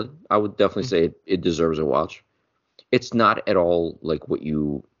solid. I would definitely say it deserves a watch. It's not at all like what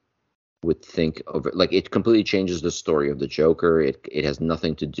you would think of it. Like, it completely changes the story of the Joker. It has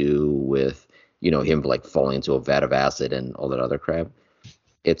nothing to do with him like falling into a vat of acid and all that other crap.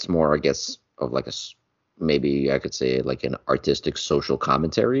 It's more, I guess, of like maybe I could say like an artistic social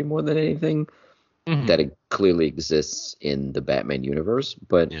commentary more than anything that it clearly exists in the Batman universe.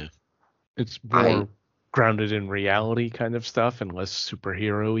 But yeah, it's more grounded in reality kind of stuff and less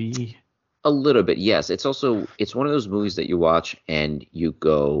superhero-y. A little bit, yes. It's one of those movies that you watch and you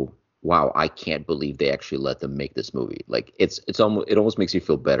go, wow, I can't believe they actually let them make this movie. Like, it almost makes you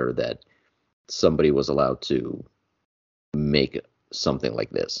feel better that somebody was allowed to make something like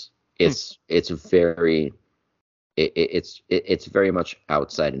this. It's very much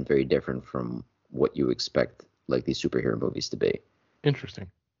outside and very different from what you expect like these superhero movies to be. Interesting.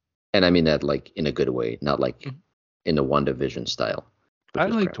 And I mean that like in a good way, not like in the WandaVision style. I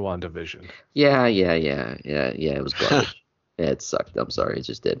liked WandaVision. Yeah. It was garbage. It sucked. I'm sorry, it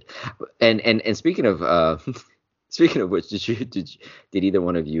just did. And speaking of which, did either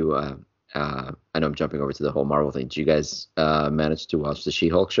one of you? I know I'm jumping over to the whole Marvel thing. Did you guys manage to watch the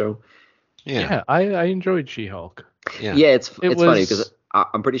She-Hulk show? Yeah, I enjoyed She-Hulk. Yeah, it's funny because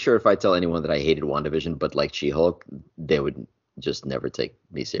I'm pretty sure if I tell anyone that I hated WandaVision but liked She-Hulk, they would just never take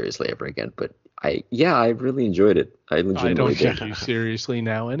me seriously ever again. But I really enjoyed it. I legitimately don't take you seriously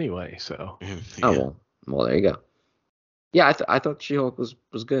now anyway. So. Oh well, there you go. Yeah, I thought She-Hulk was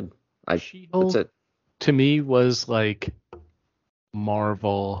good. She-Hulk, that's it. To me, was like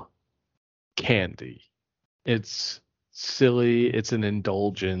Marvel candy. It's silly. It's an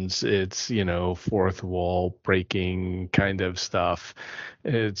indulgence. It's, fourth wall breaking kind of stuff.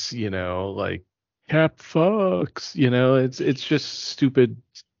 It's, like Cap fucks. It's just stupid,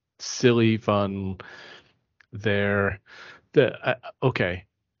 silly fun. There. Okay.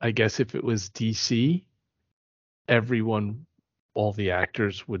 I guess if it was DC, all the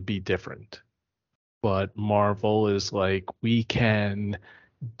actors would be different. But Marvel is like, we can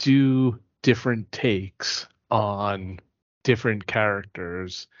do different takes on different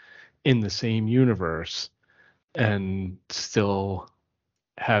characters in the same universe and still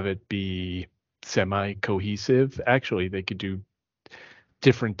have it be semi-cohesive. Actually, they could do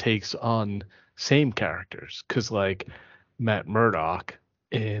different takes on same characters, because like Matt Murdock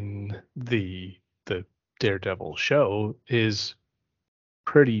in the Daredevil show is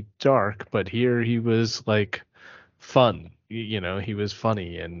pretty dark, but here he was like fun. He was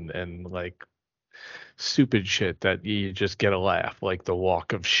funny and like stupid shit that you just get a laugh, like the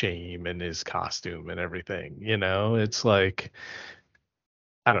walk of shame and his costume and everything. It's like,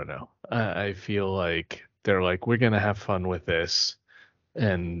 I don't know. I feel like they're like, we're gonna have fun with this,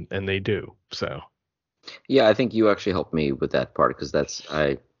 and they do. So yeah, I think you actually helped me with that part, because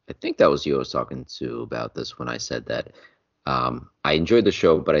I think that was you I was talking to about this when I said that I enjoyed the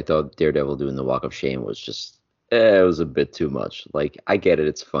show, but I thought Daredevil doing the walk of shame was just it was a bit too much. Like, I get it,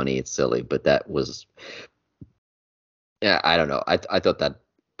 it's funny, it's silly, but that was, yeah, I don't know. I thought that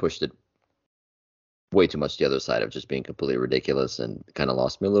pushed it way too much to the other side of just being completely ridiculous and kind of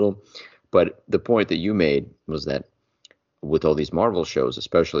lost me a little. But the point that you made was that with all these Marvel shows,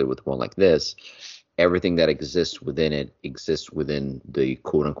 especially with one like this, everything that exists within it exists within the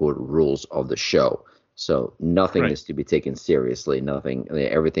quote unquote rules of the show. So nothing Right. is to be taken seriously. Nothing.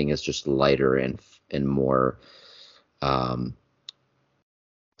 Everything is just lighter and more.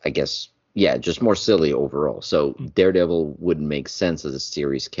 I guess, yeah, just more silly overall. So Daredevil wouldn't make sense as a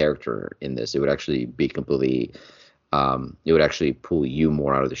series character in this. It would actually be completely, it would actually pull you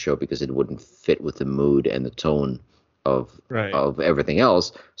more out of the show because it wouldn't fit with the mood and the tone of Right. everything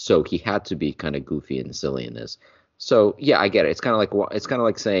else. So he had to be kind of goofy and silly in this. So yeah, I get it. It's kind of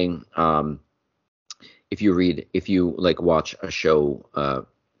like saying, if you like watch a show,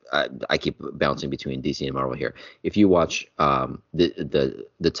 I keep bouncing between DC and Marvel here. If you watch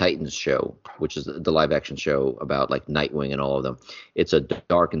the Titans show, which is the live action show about like Nightwing and all of them, it's a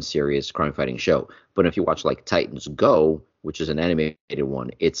dark and serious crime fighting show. But if you watch like Titans Go, which is an animated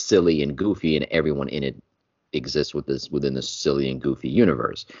one, it's silly and goofy, and everyone in it exists within this silly and goofy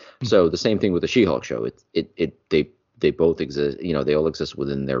universe. So the same thing with the She-Hulk show. They both exist. They all exist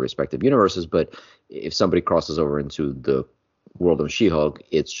within their respective universes. But if somebody crosses over into the world of She-Hulk,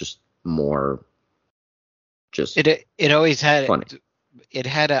 it's just more just it always had funny. It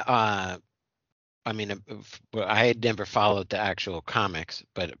had a I mean, I had never followed the actual comics,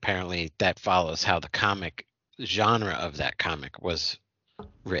 but apparently that follows how the comic genre of that comic was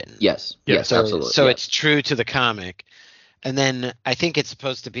written. Yes, Yeah, yes, So absolutely. so yes. it's true to the comic. And then I think it's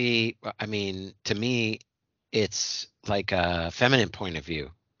supposed to be, I mean, to me, it's like a feminine point of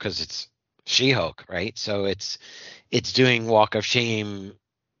view because it's She-Hulk, right? So it's doing Walk of Shame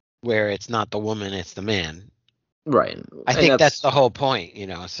where it's not the woman, it's the man. Right. I And think that's the whole point,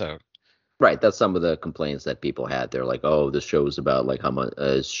 so. right. That's some of the complaints that people had. They're like, "Oh, this show is about like how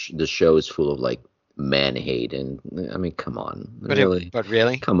much the show is full of like man hate," and I mean, come on, But really?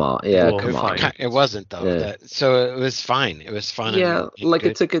 really? Come on, yeah, Well, come on. fine. It wasn't though. Yeah. So it was fine. It was fun. Yeah, and like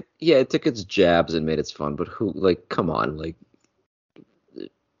good. it took its jabs and made it fun, but come on, like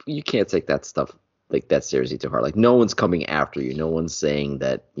you can't take that stuff like that seriously too hard. Like no one's coming after you. No one's saying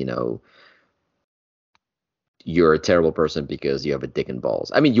that, you're a terrible person because you have a dick and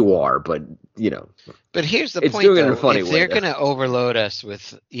balls. I mean, you are, but But here's the it's point, doing it in a though. funny If way, they're though. going to overload us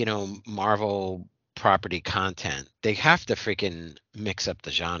with, Marvel property content, they have to freaking mix up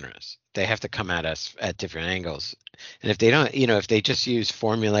the genres. They have to come at us at different angles. And if they don't, if they just use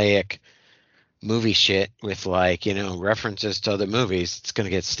formulaic movie shit with like, references to other movies, it's going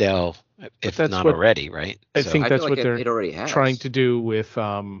to get stale, if that's not what- already, right? I So- think I that's feel what like they're it already has. trying to do with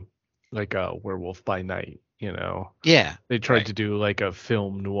like a Werewolf by Night. Yeah. They tried Right. to do like a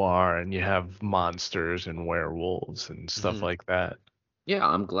film noir, and you have monsters and werewolves and stuff Mhm. like that. Yeah,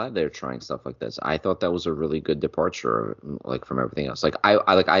 I'm glad they're trying stuff like this. I thought that was a really good departure, like from everything else. Like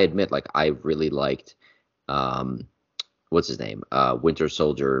I admit, like I really liked, what's his name, Winter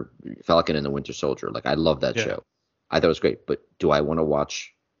Soldier, Falcon and the Winter Soldier. Like I love that Yeah. show. I thought it was great. But do I want to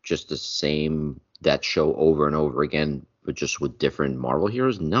watch just that show over and over again, but just with different Marvel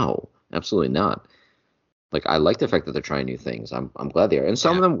heroes? No, absolutely not. Like I like the fact that they're trying new things. I'm glad they are, and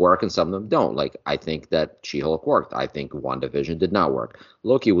some of them work and some of them don't. Like I think that She-Hulk worked. I think WandaVision did not work.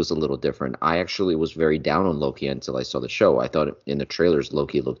 Loki was a little different. I actually was very down on Loki until I saw the show. I thought in the trailers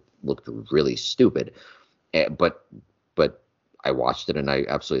Loki looked really stupid, but I watched it and I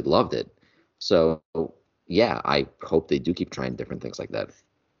absolutely loved it. So yeah, I hope they do keep trying different things like that.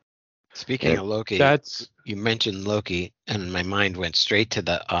 Speaking of Loki, That's you mentioned Loki, and my mind went straight to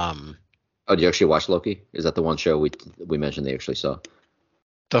the Oh, did you actually watch Loki? Is that the one show we mentioned they actually saw?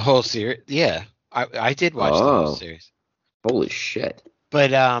 whole series. Yeah, I did watch the whole Oh. series. Holy shit! But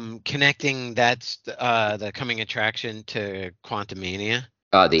connecting that's the coming attraction to Quantumania.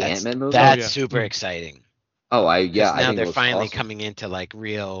 The That's, Ant-Man movie. that's yeah. super exciting. Oh, 'Cause I now think it they're looks finally awesome. coming into like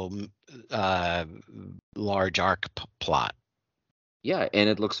real large arc plot. Yeah, and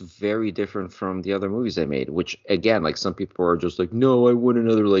it looks very different from the other movies they made, which again, like some people are just like, no, I want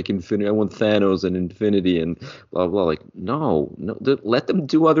another like Infinity, I want Thanos and Infinity and blah blah. Like, no, let them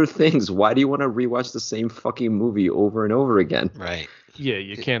do other things. Why do you want to rewatch the same fucking movie over and over again? Right. yeah,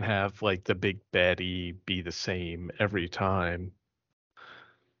 you can't have like the big baddie be the same every time.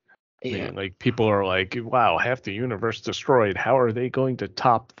 I mean, like people are like, wow, half the universe destroyed. How are they going to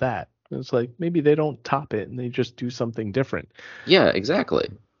top that? It's like maybe they don't top it and they just do something different. Yeah, exactly.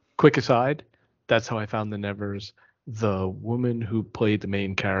 Quick aside, that's how I found the Nevers. The woman who played the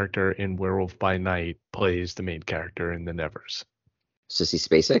main character in Werewolf by Night plays the main character in the Nevers. Sissy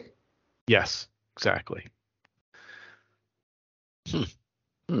Spacek. Yes, exactly.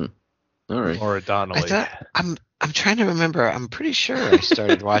 All right. Laura Donnelly. I thought I'm trying to remember. I'm pretty sure I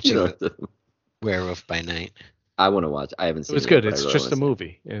started watching You know, Werewolf by Night. I want to watch. I haven't It seen was it good. yet, but I It's really just want a to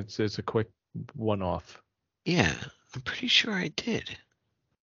see it. movie. It's a quick one-off. Yeah, I'm pretty sure I did.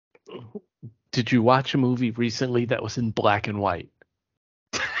 Did you watch a movie recently that was in black and white?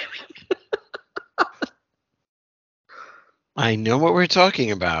 I know what we're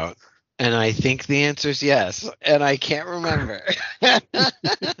talking about, and I think the answer is yes, and I can't remember.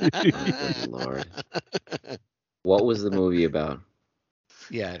 Good Lord. What was the movie about?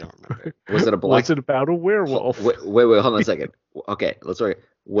 Yeah, I don't remember. Was it a black? Was it about a werewolf? Wait, hold on a second. Okay, let's start.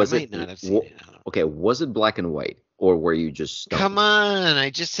 Was I it? might not have seen it. I don't know. Okay, was it black and white, or were you just stoned? Come on! I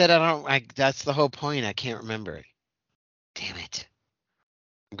just said I don't. That's the whole point. I can't remember. Damn it!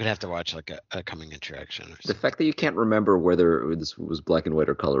 I'm gonna have to watch like a coming attraction or The something. fact that you can't remember whether this was black and white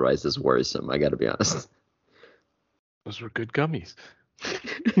or colorized is worrisome. I got to be honest. Those were good gummies.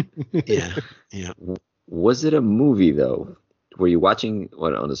 Yeah. Was it a movie though? Were you watching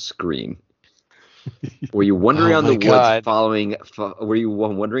what on a screen? Were you wandering Oh on the my God. woods following? Were you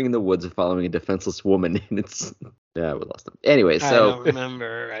wandering in the woods following a defenseless woman? And it's yeah, we lost them. Anyway, I so don't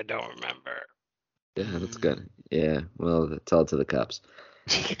remember. I don't remember. yeah, that's good. Yeah, well, tell it to the cops.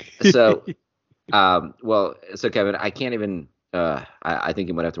 So, well, so Kevin, I can't even. I think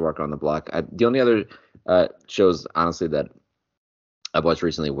you might have to work on the block. The only other shows, honestly, that I've watched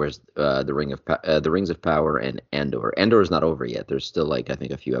recently was the Rings of Power and Andor. Andor is not over yet. There's still like I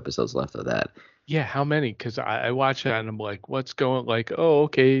think a few episodes left of that. Yeah, how many? Because I watch that and I'm like, what's going? Like, oh,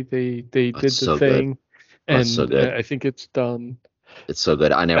 okay, they did the It's so thing, Oh, and it's so good. I think it's done. It's so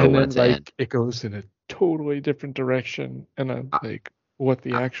good. I never And want then it to like end. it goes in a totally different direction, and I'm I- like, what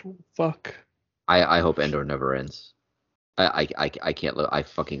the I- actual fuck? I hope Andor never ends. I can't. I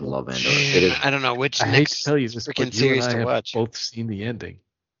fucking love Andor. It is. I don't know which I hate to next tell you this, freaking but you and series I to have watch. both seen the ending.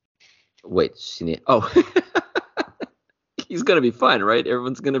 Wait, oh, he's gonna be fine, right?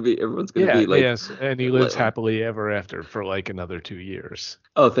 Everyone's gonna be like. Yes, and he lives happily ever after for like another 2 years.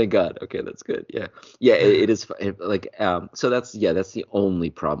 Oh, thank God. Okay, that's good. Yeah, yeah. It is like So that's the only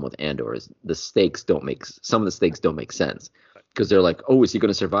problem with Andor is the stakes don't make some of the stakes don't make sense because they're like, oh, is he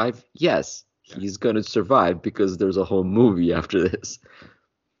gonna survive? Yes, he's gonna survive because there's a whole movie after this.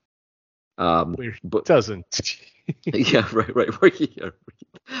 Where But doesn't. yeah, right. He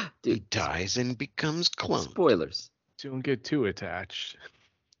Dude, dies and becomes clone. spoilers. Don't get too attached.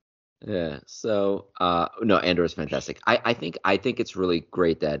 Yeah. So no, Andor is fantastic. I think it's really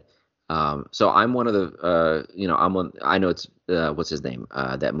great that so I'm one of the I know it's what's his name?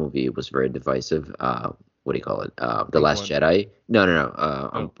 That movie was very divisive. What do you call it? The Rogue Last One. Jedi. No.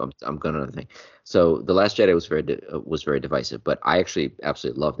 Oh. I'm going on the thing. So The Last Jedi was very divisive, but I actually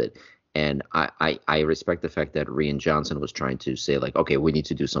absolutely loved it. And I respect the fact that Rian Johnson was trying to say like, okay, we need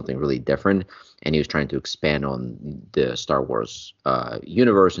to do something really different, and he was trying to expand on the Star Wars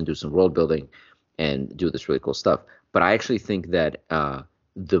universe and do some world building and do this really cool stuff. But I actually think that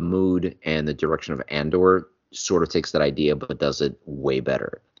the mood and the direction of Andor sort of takes that idea but does it way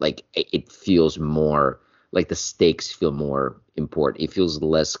better. Like it feels more like the stakes feel more important. It feels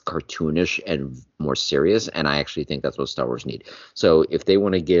less cartoonish and more serious, and I actually think that's what Star Wars need. So if they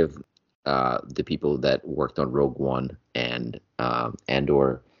want to give the people that worked on Rogue One and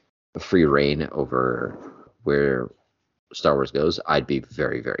Andor free reign over where Star Wars goes, I'd be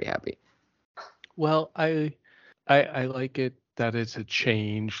very, very happy. Well, I like it that it's a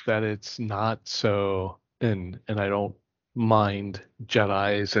change, that it's not so, and I don't mind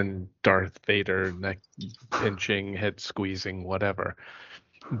Jedi's and Darth Vader neck pinching, head squeezing, whatever.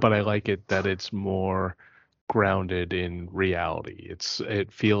 But I like it that it's more grounded in reality.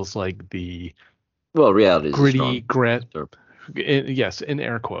 It feels like the Well, reality is gritty, Sure. yes, in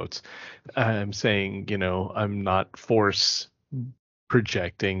air quotes. I'm saying, I'm not force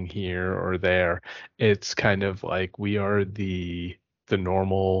projecting here or there. It's kind of like we are the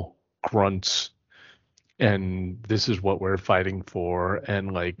normal grunts, and this is what we're fighting for,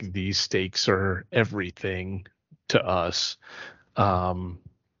 and like these stakes are everything to us.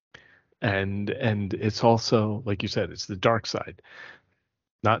 And it's also, like you said, it's the dark side.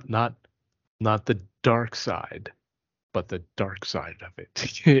 Not the dark side, but the dark side of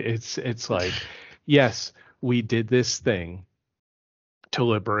it. It's like, yes, we did this thing to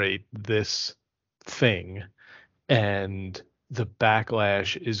liberate this thing, and the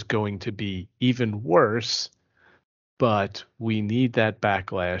backlash is going to be even worse, but we need that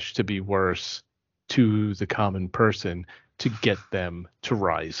backlash to be worse to the common person to get them to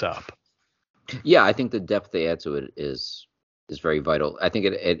rise up. Yeah, I think the depth they add to it is very vital. I think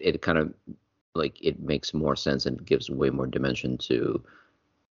it kind of like it makes more sense and gives way more dimension to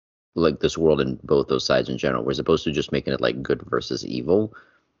like this world and both those sides in general, as opposed to just making it like good versus evil.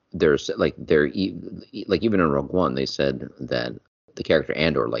 there's like like even in Rogue One they said that the character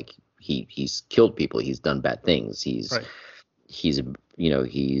Andor, like he's killed people, he's done bad things, Right. he's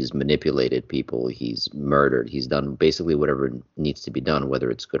he's manipulated people, he's murdered, he's done basically whatever needs to be done, whether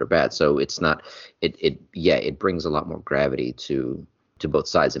it's good or bad. So it's not it brings a lot more gravity to both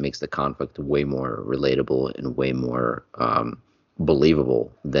sides. It makes the conflict way more relatable and way more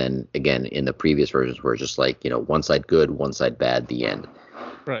believable than, again, in the previous versions where it's just like, one side good, one side bad, the end.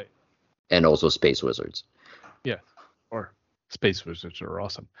 Right. And also space wizards. Yeah. Or space wizards are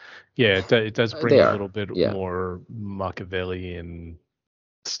awesome. Yeah, it does bring They a are, little bit yeah. more Machiavellian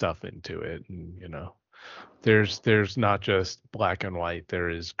stuff into it, and there's not just black and white, there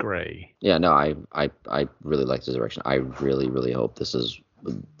is gray. Yeah, no, I really like this direction. I really, really hope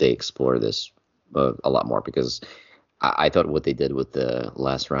they explore this a lot more, because I thought what they did with the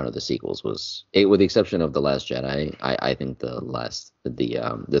last round of the sequels was, with the exception of The Last Jedi, I think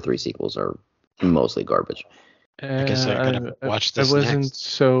the three sequels are mostly garbage. I guess I gotta watch this I wasn't next.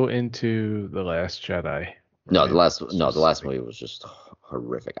 so into The Last Jedi. No, right? the last movie was just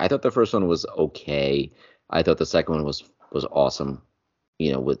horrific. I thought the first one was okay. I thought the second one was awesome,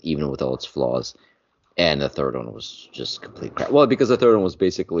 with all its flaws. And the third one was just complete crap. Well, because the third one was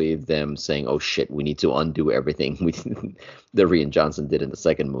basically them saying, "Oh shit, we need to undo everything that Rian Johnson did in the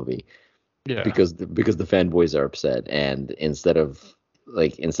second movie." Yeah. Because the fanboys are upset, and instead of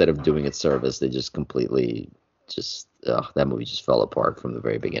doing its service, they just completely that movie just fell apart from the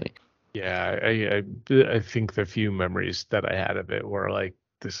very beginning. Yeah, I think the few memories that I had of it were like,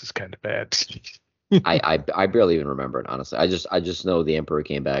 this is kind of bad. I barely even remember it, honestly. I just know the Emperor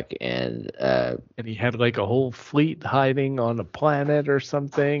came back, and he had like a whole fleet hiding on a planet or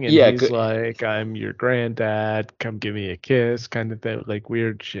something, and Yeah, he's like, I'm your granddad, come give me a kiss, kind of thing, like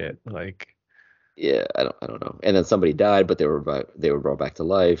weird shit. Like, yeah, I don't know. And then somebody died, but they were brought back to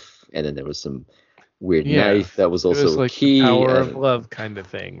life, and then there was some weird knife that was also like a key. the power of love kind of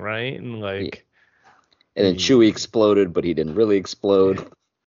thing, right? And like, and then Chewie exploded, but he didn't really explode.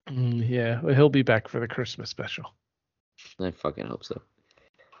 Yeah, well, he'll be back for the Christmas special. I fucking hope so.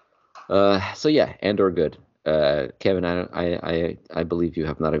 So yeah, Andor good. Kevin, I believe you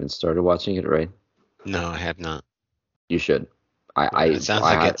have not even started watching it, right? No, I have not. You should. It sounds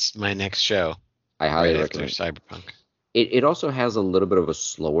like it's my next show. I highly recommend recommend Cyberpunk. It also has a little bit of a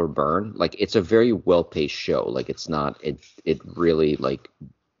slower burn. Like, it's a very well-paced show. Like, it's not. It really like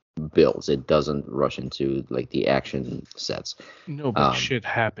builds. It doesn't rush into like the action sets. No, but shit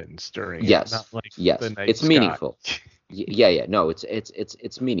happens during yes, it. Not like yes, the night it's sky. meaningful. Yeah. No,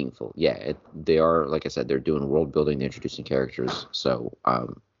 it's meaningful. Yeah, they are, like I said, they're doing world building, they're introducing characters. So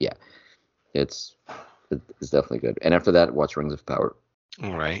yeah, it's definitely good. And after that, watch Rings of Power.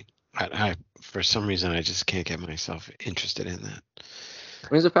 All right. I for some reason I just can't get myself interested in that.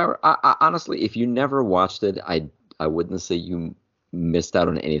 Rings of Power. I honestly, if you never watched it, I wouldn't say you missed out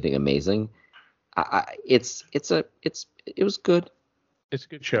on anything amazing. It was good. It's a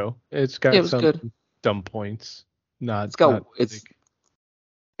good show. It's got some good. dumb points. It's got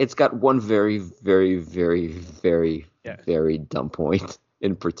one very, very, very, very, very dumb point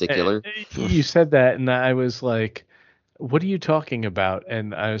in particular. You said that, and I was like, what are you talking about?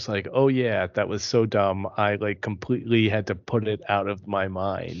 And I was like, oh yeah, that was so dumb. I like completely had to put it out of my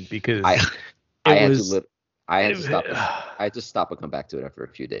mind, because I had to stop and come back to it after a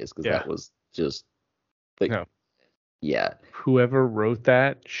few days, because that was just like, yeah. Whoever wrote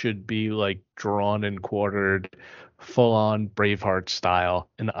that should be like drawn and quartered, full on Braveheart style,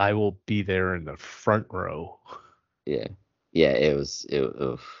 and I will be there in the front row. Yeah, it was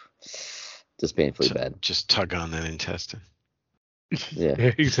just painfully bad. Just tug on that intestine.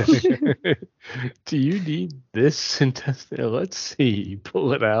 Yeah, exactly. Do you need this intestine? Let's see.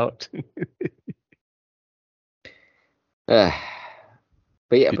 Pull it out. But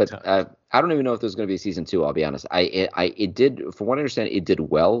yeah, I don't even know if there's going to be a season 2. I'll be honest. It did, from what I understand, it did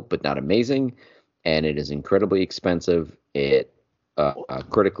well, but not amazing, and it is incredibly expensive. It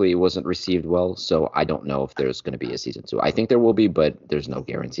critically wasn't received well, so I don't know if there's going to be a season 2. I think there will be, but there's no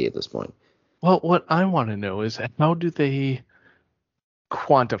guarantee at this point. Well, what I want to know is, how do they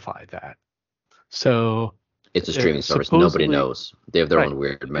quantify that? So it's a streaming service. Nobody knows. They have their own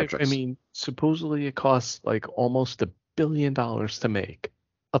weird metrics. I mean, supposedly it costs like almost $1 billion to make.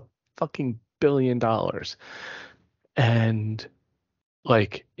 A fucking $1 billion. And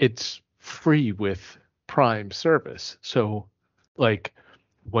like, it's free with Prime service. So like,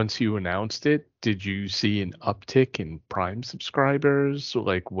 once you announced it, did you see an uptick in Prime subscribers?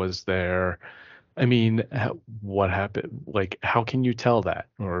 Like, was there, I mean, what happened? Like, how can you tell that?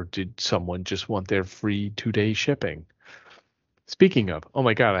 Or did someone just want their free 2-day shipping? speaking of, oh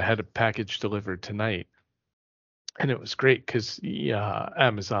my God, I had a package delivered tonight. And it was great because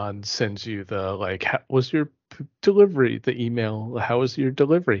Amazon sends you the like, how was your delivery? The email, how was your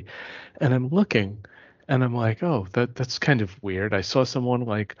delivery? And I'm looking, and I'm like, oh, that's kind of weird. I saw someone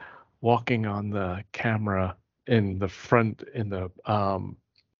like walking on the camera in the front in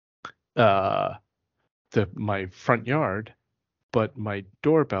uh my front yard, but my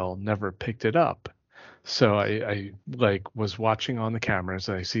doorbell never picked it up. So I like was watching on the cameras.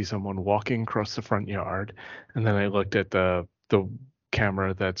 I see someone walking across the front yard, and then I looked at the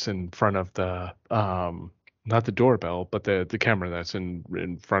camera that's in front of the not the doorbell, but the camera that's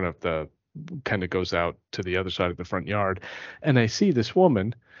in front of the kind of goes out to the other side of the front yard, and I see this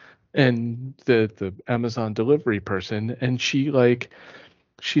woman and the Amazon delivery person, and she's like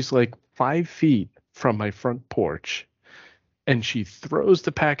 5 feet from my front porch, and she throws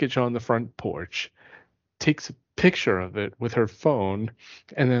the package on the front porch, takes a picture of it with her phone,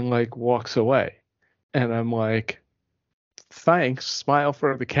 and then like walks away. And I'm like, thanks, smile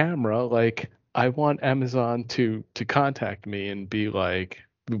for the camera. Like, I want Amazon to contact me and be like,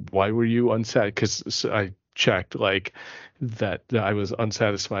 why were you unsatisfied? Because I checked like that I was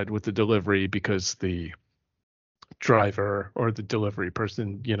unsatisfied with the delivery because the driver or the delivery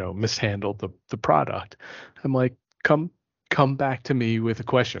person, mishandled the product. I'm like, come back to me with a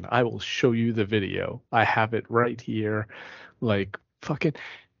question. I will show you the video. I have it right here. Like, fucking,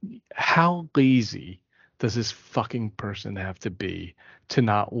 how lazy does this fucking person have to be to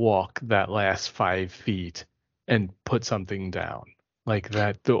not walk that last 5 feet and put something down? Like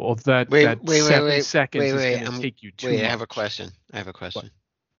that, that Wait, 7 seconds is going to take you too much. I have a question. What?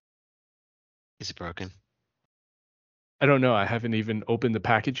 Is it broken? I don't know. I haven't even opened the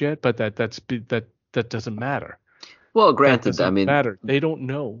package yet, but that doesn't matter. Well, granted, I mean, matter. They don't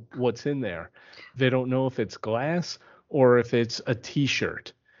know what's in there. They don't know if it's glass or if it's a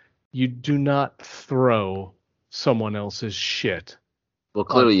T-shirt. You do not throw someone else's shit. Well,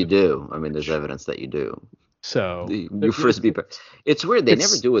 clearly you do. I mean, there's evidence that you do. So you frisbee. It's weird. They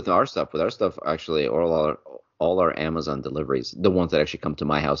never do with our stuff. With our stuff, actually, all our Amazon deliveries, the ones that actually come to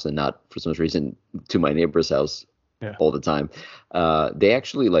my house and not for some reason to my neighbor's house all the time, they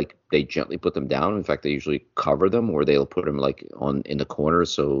actually they gently put them down. In fact, they usually cover them, or they'll put them like in the corner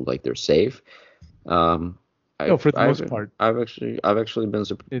so like they're safe. For the most part, I've actually been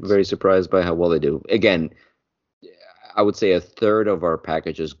very surprised by how well they do. Again, I would say a third of our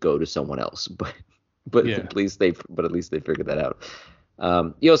packages go to someone else, but at least they figured that out.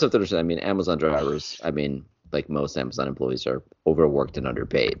 You also have to understand. I mean, Amazon drivers. I mean, like most Amazon employees are overworked and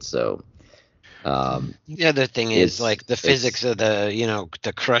underpaid. So the other thing is like the physics of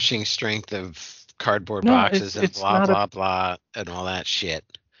the crushing strength of cardboard boxes and blah blah and all that shit.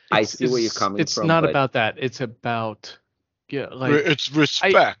 I see where you're coming from. It's not about that. It's about it's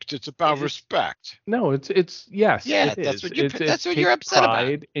respect. It's about respect. No, it's yes. Yeah, that's what you're upset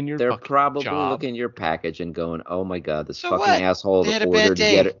about. They're probably looking at your package and going, "Oh my God, this fucking asshole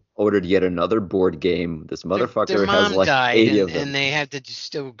ordered yet another board game. This motherfucker their mom has like died 80 of them, and they have to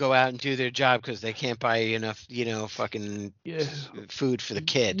still go out and do their job because they can't buy enough, fucking food for the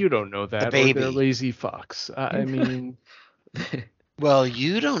kid. You don't know that. The baby. Or they're lazy fucks. I mean, well,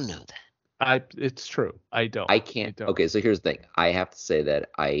 you don't know that. It's true. I don't. I can't. Okay, so here's the thing. I have to say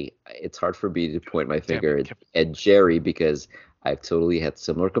that it's hard for me to point my finger at Jerry because I've totally had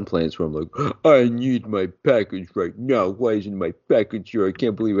similar complaints where I'm like, I need my package right now. Why isn't my package here? I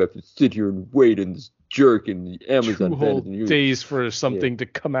can't believe I have to sit here and wait in this jerk in the Amazon. 2 whole days for something to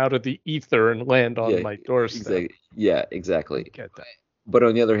come out of the ether and land on my doorstep. Exactly. Yeah, exactly. I get that. But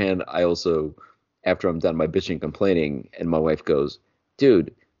on the other hand, I also, after I'm done my bitching complaining, and my wife goes,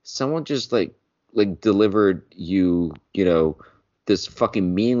 dude, someone just like delivered you, this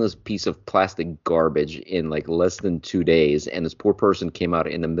fucking meaningless piece of plastic garbage in like less than 2 days, and this poor person came out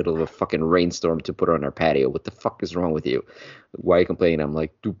in the middle of a fucking rainstorm to put her on our patio. What the fuck is wrong with you? Why are you complaining? I'm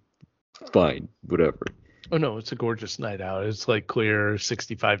like, dude, fine, whatever. Oh no, it's a gorgeous night out. It's like clear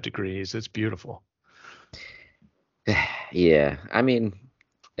 65 degrees. It's beautiful. Yeah, I mean,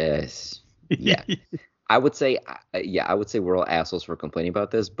 yeah. I would say we're all assholes for complaining about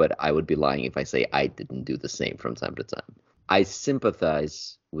this, but I would be lying if I say I didn't do the same from time to time. I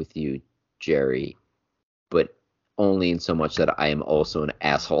sympathize with you, Jerry, but only in so much that I am also an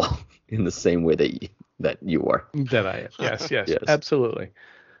asshole in the same way that you are. That I am. Yes, absolutely.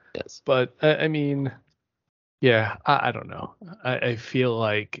 Yes. But I mean, yeah, I don't know. I feel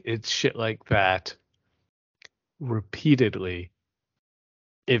like it's shit like that repeatedly.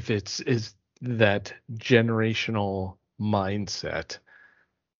 If is that generational mindset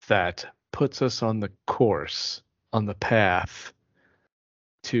that puts us on the course, on the path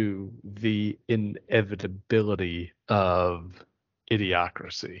to the inevitability of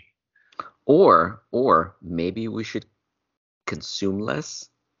idiocracy. Or maybe we should consume less,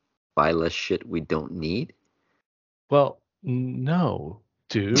 buy less shit we don't need. Well, no,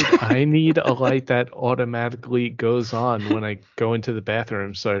 dude. I need a light that automatically goes on when I go into the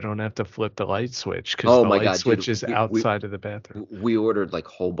bathroom, so I don't have to flip the light switch because Oh the my light God, switch dude, is outside of the bathroom. we ordered like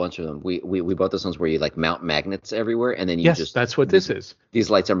a whole bunch of them. We bought those ones where you like mount magnets everywhere, and then you Yes, just that's what this is. these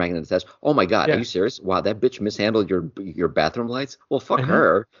lights are magnetized. Oh my God, are Yeah. you serious? Wow, that bitch mishandled your bathroom lights. Well, fuck I know.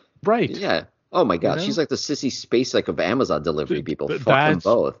 her. Right. Yeah. Oh my God, know? she's like the sissy space like of Amazon delivery people. Th- Fuck them that's-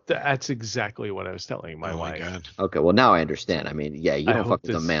 both. That's exactly what I was telling my Oh my wife. God. Okay, well now I understand. I mean, yeah, you I don't hope fuck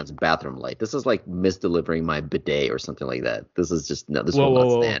with a this- man's bathroom light. This is like misdelivering my bidet or something like that. This is just no. This Whoa, will not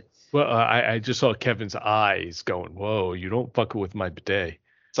whoa, whoa. stand. Well, I just saw Kevin's eyes going, whoa, you don't fuck with my bidet.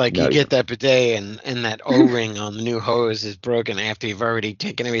 It's like No, you you- get that bidet and that O-ring on the new hose is broken after you've already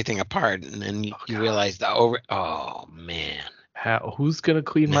taken everything apart, and then you God. realize the O-ring. Oh man. Who's going to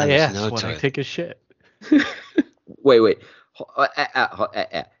clean Now my there's ass no when I toilet. take a shit? Wait.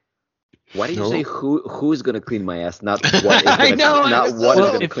 Why do you No. say who's gonna clean my ass? Not what is gonna, I know, not I was what is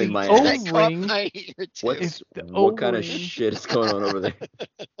Well, gonna if clean the my O- ass. That caught O-ring- my ear too. What's the what kind of O-ring- shit is going on over there?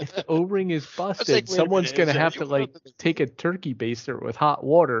 If the O-ring is busted, wait a someone's minute, going to is have that to you like wanted to- take a turkey baster with hot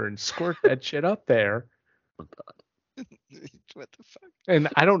water and squirt that shit up there. What the fuck? And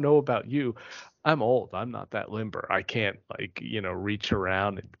I don't know about you. I'm old. I'm not that limber. I can't reach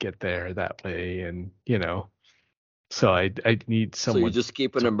around and get there that way. And, so I need So someone. you just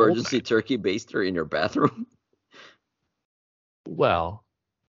keep an to hold emergency that. turkey baster in your bathroom? Well,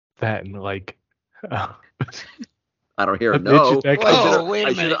 that and like. I don't hear A a no. midget that I Whoa, should've- wait I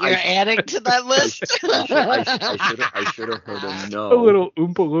a minute. should've- You're I- adding to that list? I should have heard a no. A little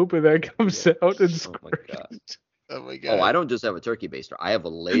Oompa Loompa that comes out and Oh my squirts. God. Oh my God. Oh, I don't just have a turkey baster. I have a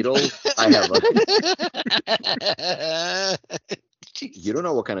ladle. I have a. You don't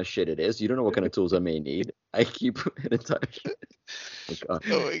know what kind of shit it is. You don't know what kind of tools I may need. I keep an entire. Oh, God.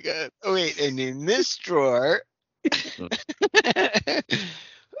 Oh my God. Oh wait, and in this drawer,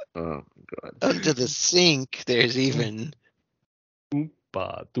 Oh God. under the sink, there's even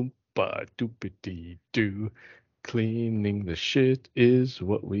Oompa Doompa Doopity Doo. Cleaning the shit is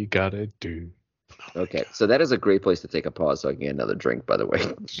what we gotta do. Okay, so that is a great place to take a pause so I can get another drink, by the way.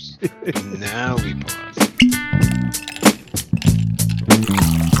 now we pause.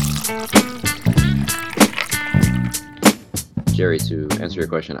 Jerry, to answer your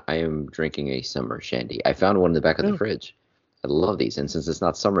question, I am drinking a summer shandy. I found one in the back of the Oh. fridge. I love these, and since it's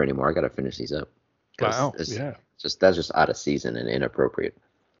not summer anymore, I gotta finish these up. 'Cause Wow. it's Yeah, that's just out of season and inappropriate.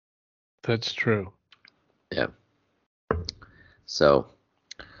 that's true. Yeah. So,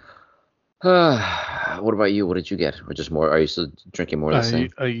 what about you? What did you get? Or just more? Are you still drinking more of the same?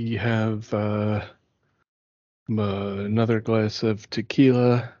 I have another glass of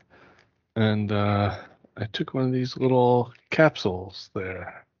tequila, and I took one of these little capsules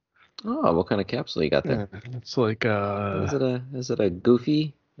there. Oh, what kind of capsule you got there? Yeah, it's like Is it a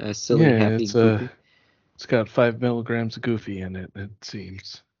goofy, a silly, yeah, happy goofy? it's got 5 milligrams of goofy in it. It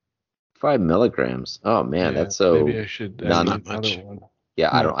seems. 5 milligrams. Oh man, Yeah, that's so. Maybe I should not add much. another one. Yeah,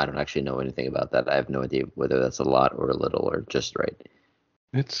 No. I don't actually know anything about that. I have no idea whether that's a lot or a little or just right.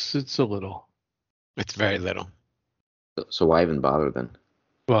 It's a little. It's very little. So why even bother then?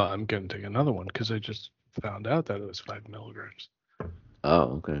 Well, I'm gonna take another one because I just found out that it was 5 milligrams.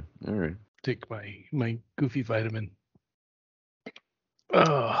 Oh, okay, all right. Take my goofy vitamin.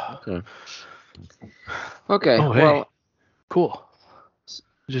 Oh, Okay, Oh, hey. well, cool.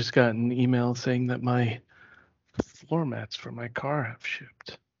 Just got an email saying that my floor mats for my car have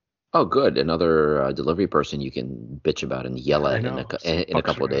shipped. oh, good. Another delivery person you can bitch about and yell I at know. in a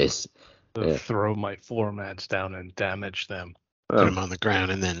couple of Fucks days. To Yeah. throw my floor mats down and damage them. Put Oh, them on the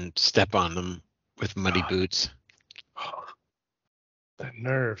ground and then step on them with muddy God. boots. Oh, that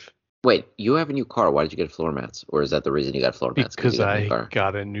nerve. wait, you have a new car. Why did you get floor mats? Or is that the reason you got floor mats? Because you got a new I car?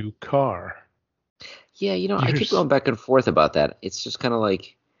 got a new car. Yeah, I keep Years. going back and forth about that. It's just kind of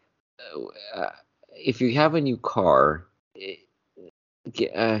like, if you have a new car,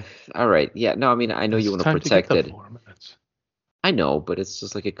 all right. Yeah, no, I mean, I know you want to It's time protect get it. the floor mats. I know, but it's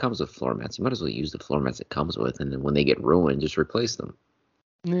just like it comes with floor mats. You might as well use the floor mats it comes with, and then when they get ruined, just replace them.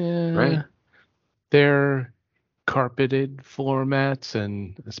 Yeah. Right. They're carpeted floor mats,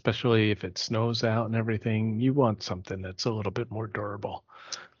 and especially if it snows out and everything, you want something that's a little bit more durable.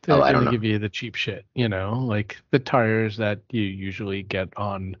 They're I don't gonna know. give you the cheap shit, like the tires that you usually get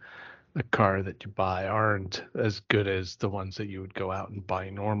on a car that you buy aren't as good as the ones that you would go out and buy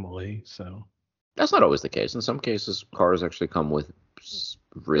normally. So That's not always the case. In some cases, cars actually come with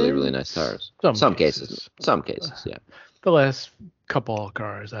really, really nice tires. Some cases. Yeah. The last couple of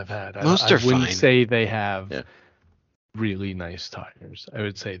cars I've had, Most I are wouldn't fine. say they have Yeah. really nice tires. I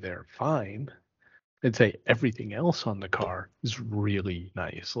would say they're fine. I'd say everything else on the car is really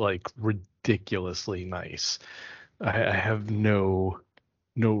nice, like ridiculously nice. I have no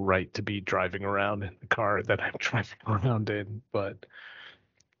right to be driving around in the car that I'm driving around in, but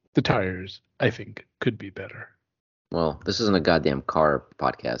the tires, I think, could be better. Well, this isn't a goddamn car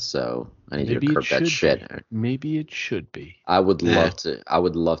podcast, so I need you to curb that shit. Maybe it should be. I would love to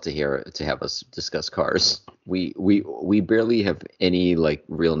have us discuss cars. We barely have any like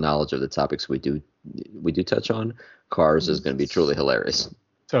real knowledge of the topics we do touch on. Cars is going to be truly hilarious.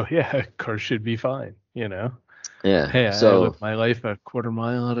 So yeah, cars should be fine, you know. Yeah. Hey, so I live my life a quarter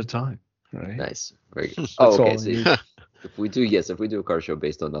mile at a time, right? Nice. Very good. That's Oh, all I okay. need. So if we do a car show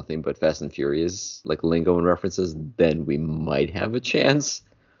based on nothing but Fast and Furious, like lingo and references, then we might have a chance.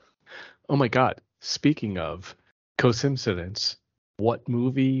 Oh my God. Speaking of coincidence, what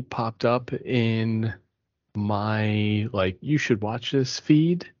movie popped up in my like you should watch this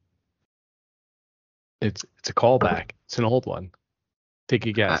feed? It's a callback. It's an old one. Take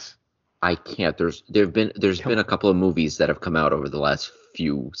a guess. I can't. There's been a couple of movies that have come out over the last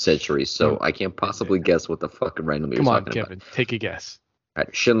few centuries, so I can't possibly guess what the fuck randomly Come you're on, talking Kevin. about. Take a guess. All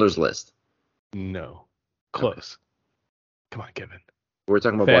right, Schindler's List. No. Close. Come on, Kevin. We're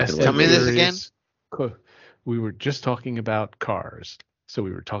talking about black and white. Tell me this movies. again. We were just talking about cars. So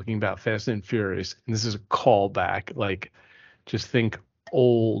we were talking about Fast and Furious, and this is a callback. Like, just think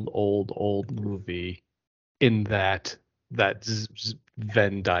old movie in that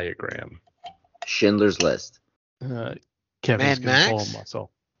Venn diagram. Schindler's List. Kevin's Mad gonna pull Max? a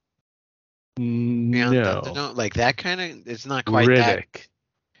muscle. No, like that kind of. It's not quite that. Riddick.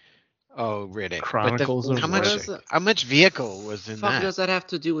 Oh, Riddick. Chronicles of how much? Riddick. How much vehicle was in Fuck that? does that have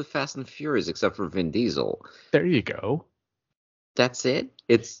to do with Fast and Furious except for Vin Diesel? There you go. That's it.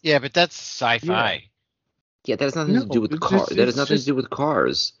 It's Yeah, but that's sci-fi. yeah. That has nothing to No, do with it's cars. just- That has it's nothing just- to do with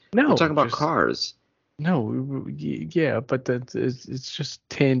cars. No, We're talking about just- cars. No, yeah, but it's just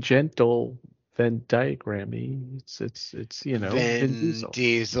tangential Venn diagrammy. It's you know Vin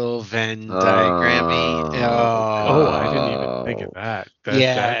Diesel, Venn Oh. diagrammy. Oh, I didn't even think of that.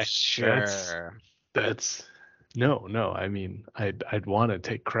 Yeah, sure. That's no. I mean, I'd want to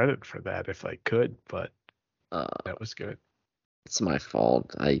take credit for that if I could, but that was good. It's my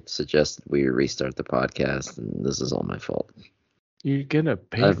fault. I suggest we restart the podcast, and this is all my fault. You're gonna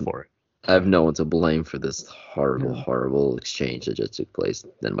pay for it. I have no one to blame for this horrible, Yeah. horrible exchange that just took place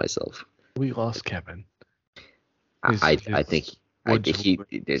than myself. We lost Kevin. I think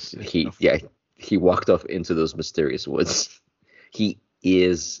he walked off into those mysterious woods. He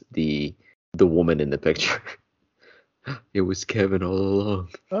is the woman in the picture. It was Kevin all along.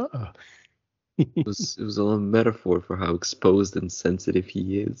 It was all a metaphor for how exposed and sensitive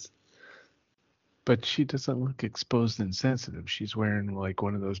he is. But she doesn't look exposed and sensitive. She's wearing like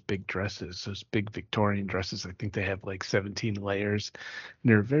one of those big dresses, those big Victorian dresses. I think they have like 17 layers,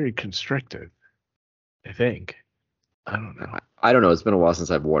 and they're very constrictive. I think. I don't know. I don't know. It's been a while since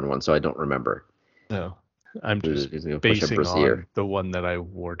I've worn one, so I don't remember. No, I'm just He's gonna push a basing brassiere. on the one that I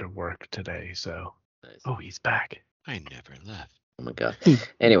wore to work today. So, Nice. oh, he's back. I never left. Oh my god.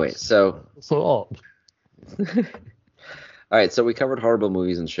 Anyway, so all right, so we covered horrible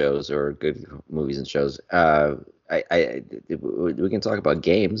movies and shows, or good movies and shows. We can talk about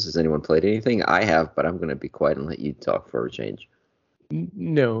games. Has anyone played anything? I have, but I'm going to be quiet and let you talk for a change.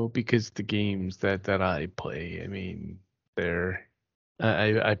 No, because the games that I play, I mean, they're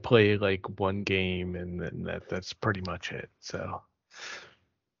I play like one game, and then that's pretty much it. So,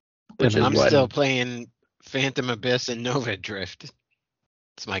 Which is I'm what? still playing Phantom Abyss and Nova Drift.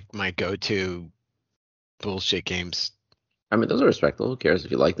 It's my go-to bullshit games. I mean, those are respectable. Who cares?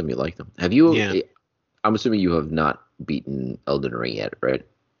 If you like them, you like them. Have you? Yeah. I'm assuming you have not beaten Elden Ring yet, right?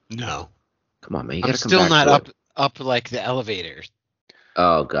 No, Come on, man. You I'm gotta come still back not to it. up like the elevator.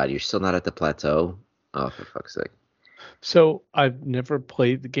 Oh god, you're still not at the plateau. Oh, for fuck's sake. So I've never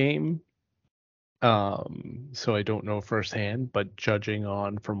played the game, so I don't know firsthand. But judging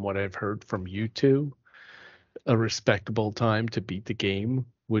on from what I've heard from you two, a respectable time to beat the game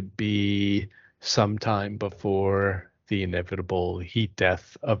would be sometime before the inevitable heat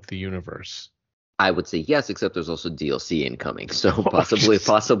death of the universe. I would say yes, except there's also DLC incoming, so Oh,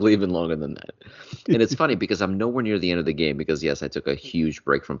 possibly even longer than that. And it's funny because I'm nowhere near the end of the game because yes, I took a huge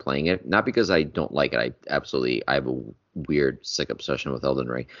break from playing it. Not because I don't like it. I have a weird sick obsession with Elden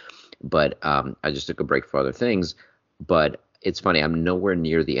Ring, but I just took a break for other things. But it's funny, I'm nowhere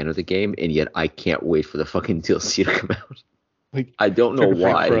near the end of the game, and yet I can't wait for the fucking DLC to come out. Like, I don't know took a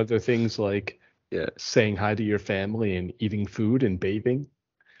break for why. other things like Yeah. saying hi to your family and eating food and bathing.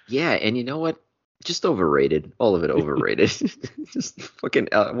 Yeah, and you know what? Just overrated. All of it overrated. Just fucking.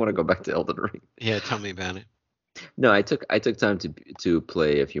 I want to go back to Elden Ring. Yeah, tell me about it. No, I took time to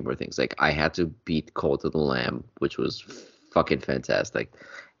play a few more things. Like I had to beat Call of the Lamb, which was fucking fantastic,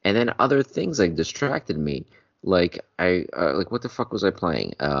 and then other things like distracted me. Like like what the fuck was I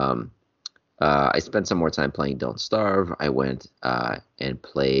playing? I spent some more time playing Don't Starve. I went and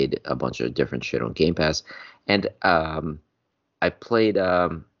played a bunch of different shit on Game Pass, and I played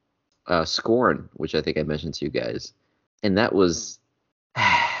Scorn, which I think I mentioned to you guys, and that was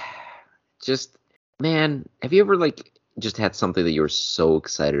just, man, have you ever like just had something that you were so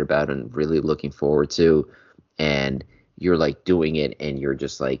excited about and really looking forward to, and you're like doing it and you're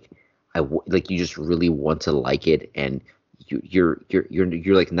just like like you just really want to like it, and you're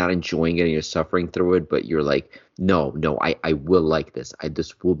like not enjoying it and you're suffering through it, but you're like, no, I will like this.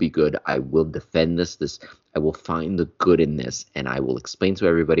 This will be good. I will defend this. I will find the good in this, and I will explain to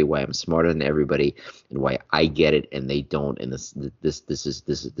everybody why I'm smarter than everybody and why I get it and they don't. And this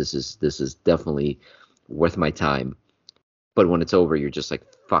is definitely worth my time. But when it's over, you're just like,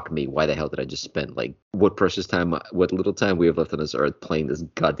 fuck me. Why the hell did I just spend like what precious time, what little time we have left on this earth playing this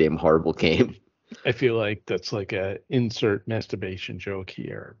goddamn horrible game? I feel like that's like a insert masturbation joke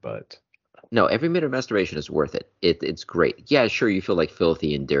here, but No, every minute of masturbation is worth it. It's great. Yeah, sure, you feel like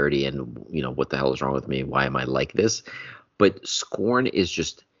filthy and dirty and, what the hell is wrong with me? Why am I like this? But Scorn is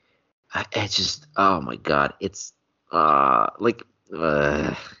just, it's just, oh my God. It's, like,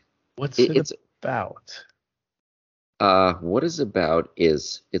 what's it's, about? what is about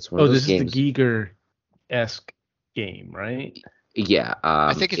is, it's one of those this games. is the Giger-esque game, right? Yeah.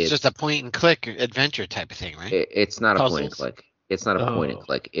 I think it's just a point and click adventure type of thing, right? It's not a point and Puzzles. click. It's not a point and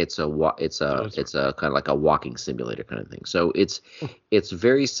click. It's a kind of like a walking simulator kind of thing. So it's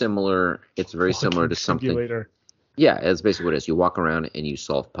very similar. It's very similar to something. Simulator. Yeah, that's basically what it is. You walk around and you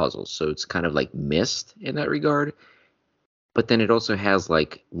solve puzzles. So it's kind of like Myst in that regard. But then it also has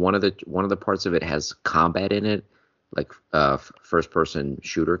like one of the parts of it has combat in it, like first person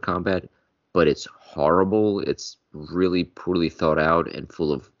shooter combat, but it's horrible. It's really poorly thought out and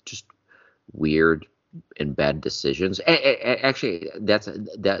full of just weird and bad decisions. Actually, that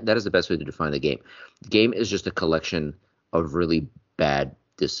is the best way to define the game. The game is just a collection of really bad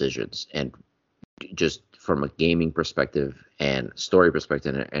decisions, and just from a gaming perspective and story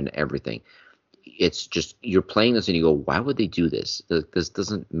perspective and everything, it's just you're playing this and you go, why would they do this? This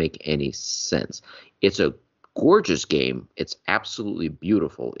doesn't make any sense. It's a gorgeous game. It's absolutely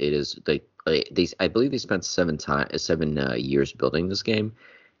beautiful. It is I believe they spent 7 years building this game.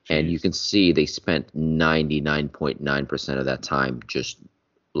 And you can see they spent 99.9% of that time just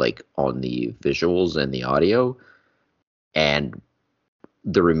like on the visuals and the audio, and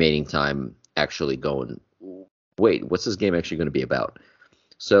the remaining time actually going, wait, what's this game actually going to be about?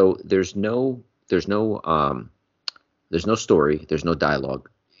 So there's no story, there's no dialogue.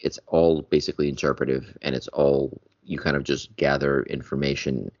 It's all basically interpretive, and it's all you kind of just gather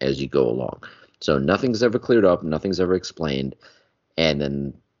information as you go along. So nothing's ever cleared up, nothing's ever explained, and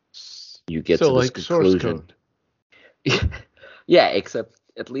then you get to this like conclusion. Source Code. Yeah, except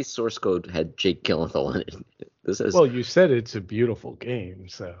at least Source Code had Jake Gyllenhaal in it. Well, you said it's a beautiful game,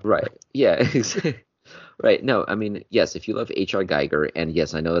 so right. Yeah, right. No, I mean, yes, if you love H.R. Geiger, and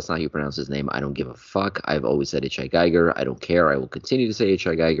yes, I know that's not how you pronounce his name. I don't give a fuck. I've always said H.R. Geiger. I don't care. I will continue to say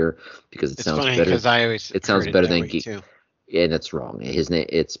H.R. Geiger because it sounds better. Because I always it sounds better than Giger. Yeah, that's wrong. His name,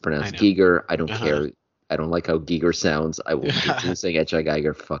 it's pronounced Giger. I don't care. I don't like how Giger sounds. I will continue saying H.R.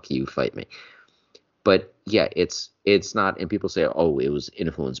 Geiger. Fuck you, fight me. But yeah, it's not. And people say, oh, it was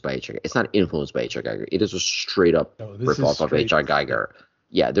influenced by H.R. Geiger. It's not influenced by H.R. Geiger. It is a straight up rip off of H.R. Geiger.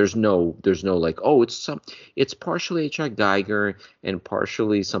 Yeah, there's no like, oh, it's partially H.R. Geiger and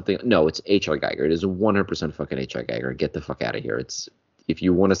partially something. No, it's H.R. Geiger. It is 100% fucking H.R. Geiger. Get the fuck out of here. It's, if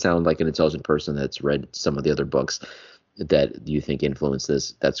you want to sound like an intelligent person that's read some of the other books that you think influenced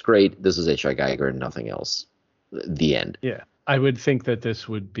this, that's great. This is H.R. Geiger and nothing else. The end. Yeah, I would think that this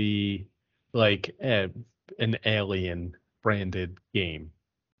would be like an Alien branded game.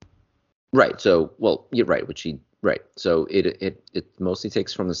 Right. So, well, you're right. Right. So it mostly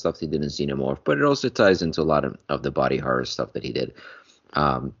takes from the stuff he did in Xenomorph, but it also ties into a lot of the body horror stuff that he did.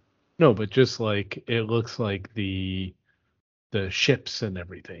 No, but just like it looks like the ships and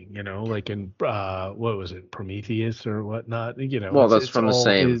everything, like in what was it, Prometheus or whatnot, Well, that's from the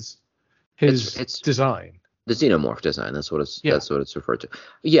same. His design. The Xenomorph design. That's what it's referred to.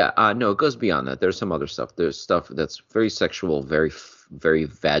 Yeah. No, it goes beyond that. There's some other stuff. There's stuff that's very sexual, very very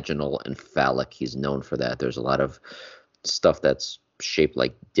vaginal and phallic. He's known for that. There's a lot of stuff that's shaped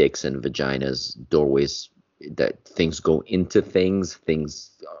like dicks and vaginas, doorways that things go into things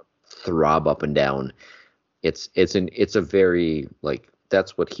throb up and down. It's a very like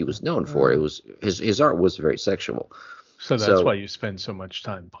that's what he was known for. It was his art was very sexual. So that's why you spend so much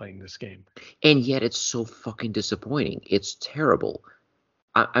time playing this game. And yet it's so fucking disappointing. It's terrible.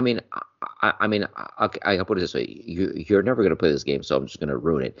 I mean, I'll put it this way: you're never gonna play this game, so I'm just gonna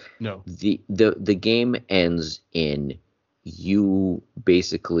ruin it. No. The game ends in you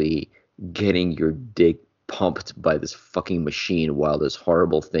basically getting your dick pumped by this fucking machine while this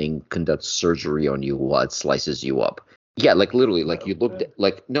horrible thing conducts surgery on you while it slices you up. Yeah, like literally, like you look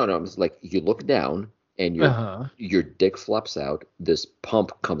like no, it's like you look down and your dick flops out. This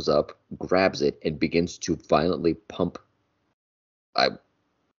pump comes up, grabs it, and begins to violently pump.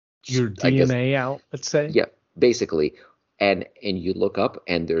 Your DNA out, let's say. Yeah, basically, and you look up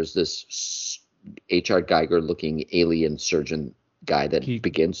and there's this H.R. Geiger looking alien surgeon guy that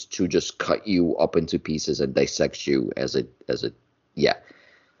begins to just cut you up into pieces and dissects you as a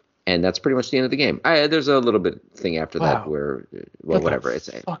and that's pretty much the end of the game. There's a little bit thing after that where what whatever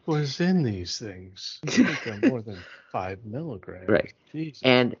it's fuck was in these things. More than 5 milligrams, right? Jesus.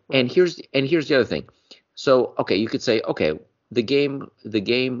 And here's the other thing. So okay, you could say the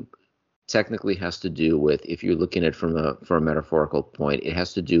game technically has to do with, if you're looking at it from a metaphorical point, it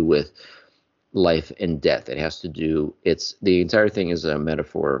has to do with life and death. It has to do, the entire thing is a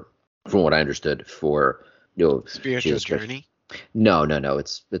metaphor, from what I understood, for spiritual journey. No,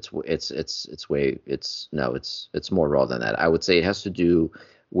 it's more raw than that. I would say it has to do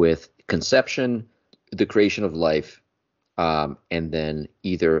with conception, the creation of life, and then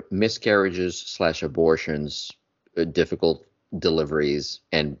either miscarriages / abortions, difficult deliveries,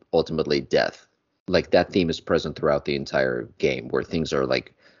 and ultimately death. Like that theme is present throughout the entire game, where things are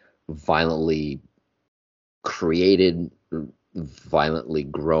like violently created, violently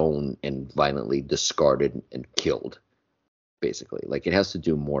grown, and violently discarded and killed. Basically, like it has to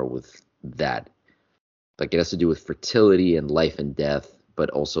do more with that. Like it has to do with fertility and life and death, but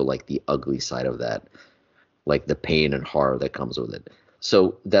also like the ugly side of that, like the pain and horror that comes with it.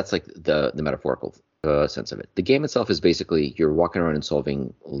 So that's like the metaphorical sense of it. The game itself is basically you're walking around and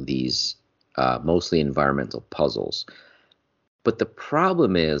solving these mostly environmental puzzles. But the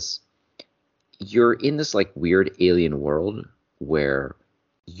problem is you're in this like weird alien world where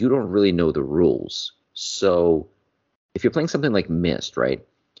you don't really know the rules. So if you're playing something like Myst, right?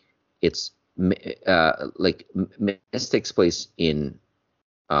 It's like Myst takes place in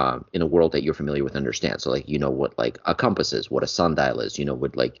a world that you're familiar with, understand. So like you know what like a compass is, what a sundial is, you know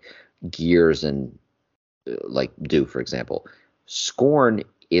what like gears and like do, for example. Scorn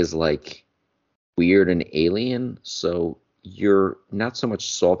is like weird and alien, so you're not so much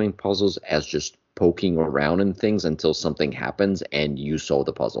solving puzzles as just poking around in things until something happens and you solve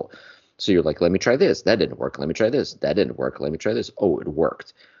the puzzle. So you're like, let me try this. That didn't work. Let me try this. That didn't work. Let me try this. Oh, it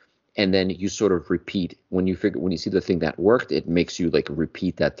worked. And then you sort of repeat. When you see the thing that worked, it makes you like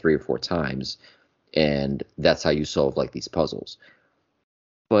repeat that 3 or 4 times. And that's how you solve like these puzzles.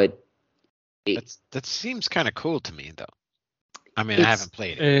 But that seems kind of cool to me, though. I mean, I haven't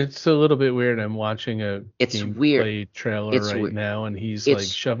played it. It's a little bit weird. I'm watching a gameplay trailer now, and he's like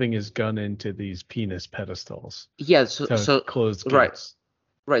shoving his gun into these penis pedestals. Yeah, so closed gates.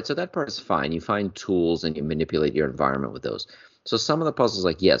 Right, so that part is fine. You find tools and you manipulate your environment with those. So some of the puzzles,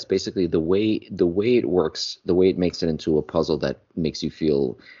 like yes, basically the way it works, the way it makes it into a puzzle that makes you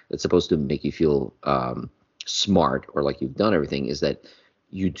feel, it's supposed to make you feel smart or like you've done everything, is that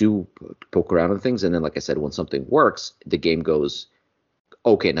you do poke around on things, and then like I said, when something works, the game goes,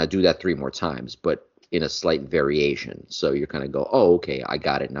 okay, now do that 3 more times, but in a slight variation. So you're kind of go, oh, okay, I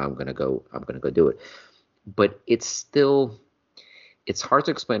got it. Now I'm gonna go do it. But it's hard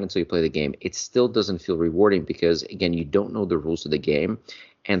to explain until you play the game. It still doesn't feel rewarding because, again, you don't know the rules of the game.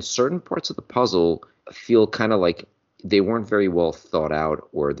 And certain parts of the puzzle feel kind of like they weren't very well thought out,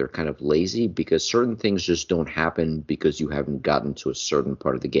 or they're kind of lazy because certain things just don't happen because you haven't gotten to a certain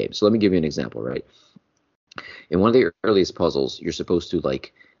part of the game. So let me give you an example, right? In one of the earliest puzzles, you're supposed to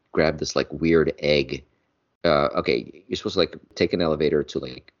like grab this like weird egg. You're supposed to like take an elevator to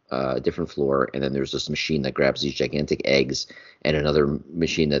like a different floor, and then there's this machine that grabs these gigantic eggs, and another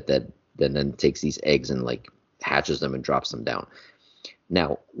machine that then takes these eggs and like hatches them and drops them down.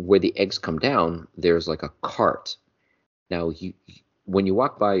 Now, where the eggs come down, there's like a cart. Now, when you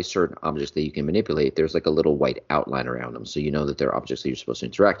walk by certain objects that you can manipulate, there's like a little white outline around them, so you know that they're objects that you're supposed to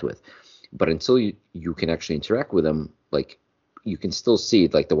interact with. But until you can actually interact with them, like you can still see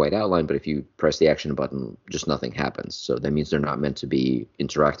like the white outline, but if you press the action button, just nothing happens. So that means they're not meant to be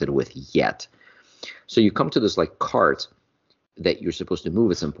interacted with yet. So you come to this like cart that you're supposed to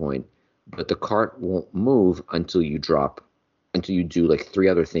move at some point, but the cart won't move until you do like 3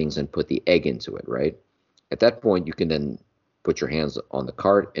 other things and put the egg into it, right? At that point, you can then put your hands on the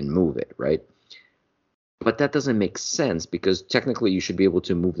cart and move it, right? But that doesn't make sense because technically you should be able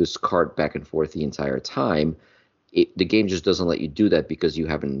to move this cart back and forth the entire time. The game just doesn't let you do that because you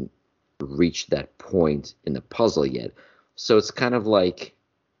haven't reached that point in the puzzle yet. So it's kind of like,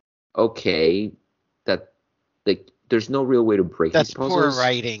 okay, that like there's no real way to break That's these puzzles. poor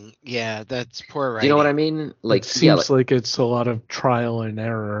writing. Yeah, that's poor writing. Do you know what I mean? Like, it seems like it's a lot of trial and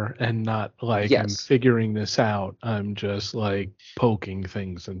error and not like I'm Yes. figuring this out. I'm just like poking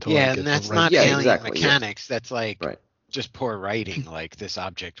things until I Yeah, get and the that's right. not Yeah, alien exactly, yeah. mechanics. That's like Right. just poor writing. Like this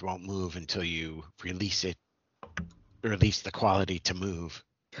object won't move until you release the quality to move.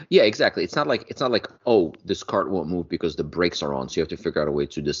 Yeah, exactly. It's not like, oh, this cart won't move because the brakes are on, so you have to figure out a way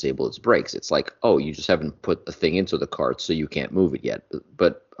to disable its brakes. It's like, oh, you just haven't put a thing into the cart, so you can't move it yet.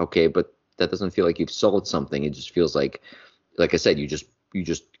 But okay, but that doesn't feel like you've solved something. It just feels like I said, you just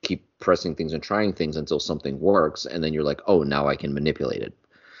keep pressing things and trying things until something works, and then you're like, oh, now I can manipulate it.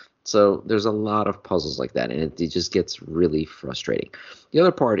 So there's a lot of puzzles like that, and it just gets really frustrating. The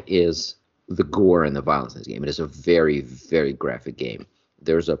other part is the gore and the violence in this game. It is a very, very graphic game.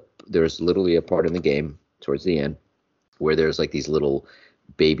 There's literally a part in the game towards the end where there's like these little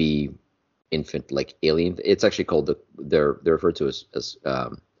baby infant like alien. It's actually called they're referred to as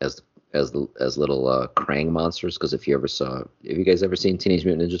little Krang monsters, because if you guys ever seen Teenage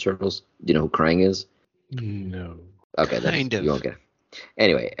Mutant Ninja Turtles, do you know who Krang is? No. Okay, then Kind of. you won't get it.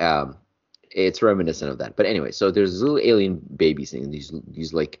 Anyway, it's reminiscent of that. But anyway, so there's little alien babies and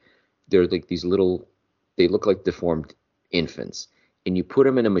these like they're like these little, they look like deformed infants, and you put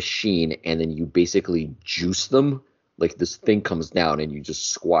them in a machine and then you basically juice them. Like this thing comes down and you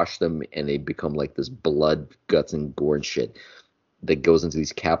just squash them and they become like this blood, guts, and gore and shit that goes into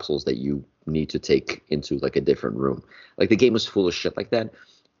these capsules that you need to take into like a different room. Like the game is full of shit like that.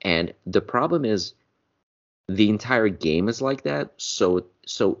 And the problem is the entire game is like that. So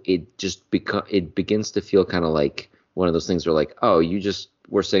it just it begins to feel kind of like one of those things where like, oh,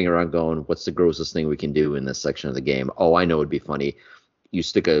 we're sitting around going, what's the grossest thing we can do in this section of the game? Oh, I know it'd be funny. You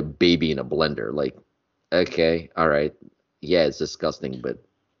stick a baby in a blender. Like, okay, all right. Yeah, it's disgusting, but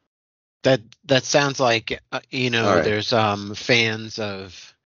That sounds like All right. there's fans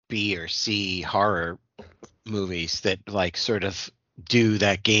of B or C horror movies that like sort of do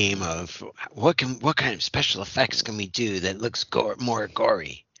that game of what kind of special effects can we do that looks more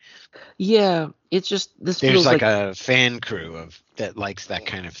gory. Yeah, it's just this There's feels like a fan crew that likes that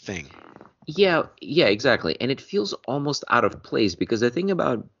kind of thing. Yeah, exactly. And it feels almost out of place because the thing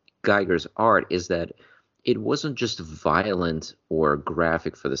about Geiger's art is that it wasn't just violent or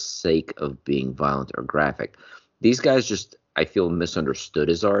graphic for the sake of being violent or graphic. These guys just, I feel, misunderstood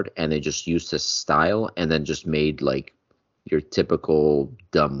his art, and they just used his style and then just made like your typical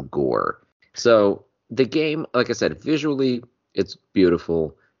dumb gore. So the game, like I said, visually it's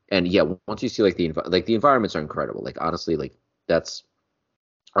beautiful, and yeah, once you see like the environments are incredible. Like honestly, like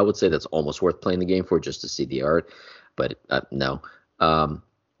I would say that's almost worth playing the game for just to see the art, but no.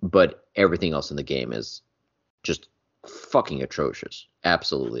 But everything else in the game is just fucking atrocious,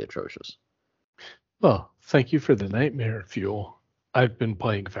 absolutely atrocious. Well, thank you for the nightmare fuel. I've been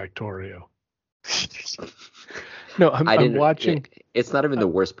playing Factorio. No, I'm watching. It's not even the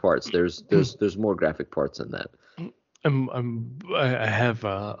worst parts. There's more graphic parts than that. I have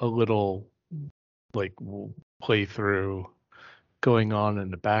a little like playthrough going on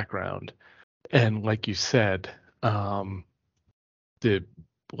in the background, and like you said, the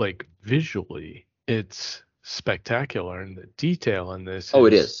like visually it's spectacular, and the detail in this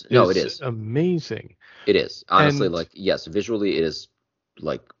it is. No, it is amazing. It is honestly, And like, yes, visually it is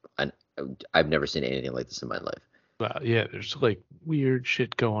like I've never seen anything like this in my life. yeah, there's like weird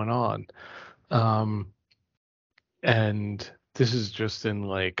shit going on, and this is just in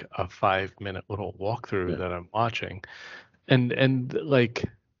like a 5-minute little walkthrough that I'm watching, and like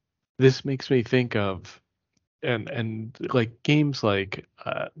this makes me think of and like games like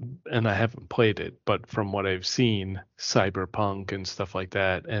and I haven't played it, but from what I've seen, Cyberpunk and stuff like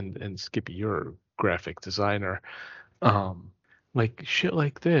that, and Skippy, you're a graphic designer, like shit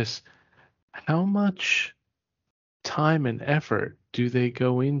like this, how much time and effort do they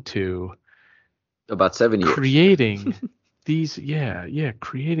go into About 7 years. creating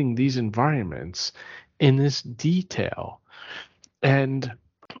creating these environments in this detail and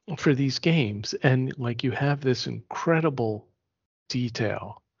for these games, and like you have this incredible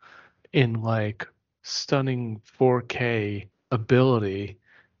detail in like stunning 4K ability,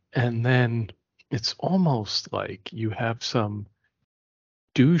 and then it's almost like you have some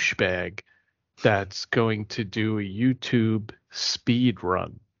douchebag that's going to do a YouTube speed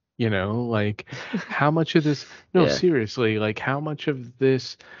run. Like how much of this, no, Yeah. seriously, like how much of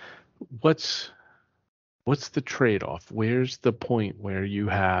this, what's the trade-off? Where's the point where you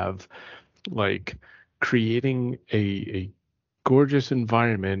have like creating a gorgeous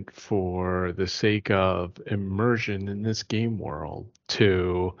environment for the sake of immersion in this game world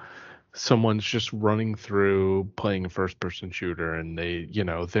to someone's just running through playing a first person shooter and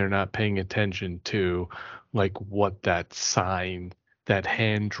they're not paying attention to like what that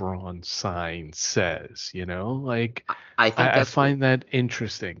hand drawn sign says, like I think I that's what, find that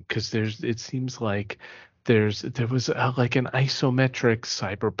interesting because it seems like there was like an isometric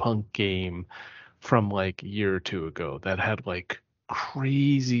cyberpunk game from like a year or two ago that had like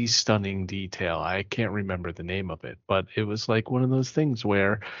crazy stunning detail. I can't remember the name of it, but it was like one of those things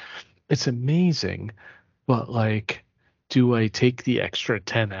where it's amazing, but like, do I take the extra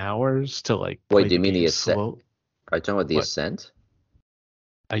 10 hours to like wait, play do you the mean the game Ascent? slow? Are you talking about the What Ascent?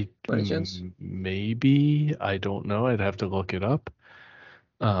 I By any chance? maybe I don't know. I'd have to look it up.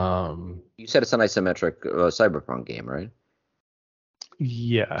 Um, You said it's an isometric cyberpunk game, right?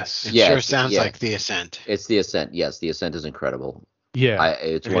 yes, It Yeah, sure sounds yeah. like The Ascent. It's the Ascent. Yes, the Ascent is incredible. yeah,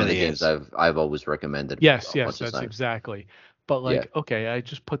 It's It one of the really games is. I've always recommended yes, a bunch of that's times. exactly. But Yeah. like, okay, I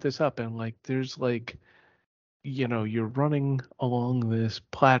just put this up and like, there's like, you're running along this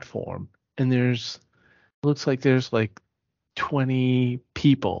platform and looks like there's like 20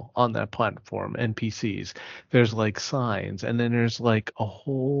 people on that platform, NPCs. There's like signs, and then there's like a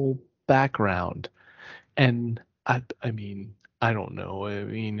whole background. And I mean, I don't know. I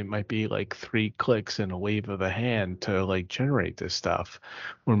mean, it might be like 3 clicks and a wave of a hand to like generate this stuff,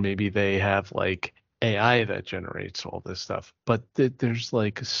 or maybe they have like AI that generates all this stuff. But there's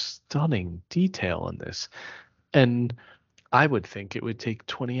like stunning detail in this, and I would think it would take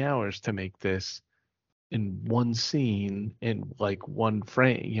 20 hours to make this in one scene in like one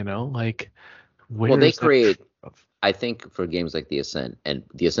frame, like Well, they where's that create. of? I think for games like the Ascent, and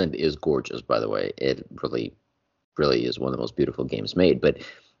the Ascent is gorgeous, by the way. It really, really is one of the most beautiful games made. But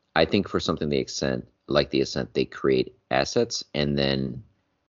I think for something like the Ascent, they create assets, and then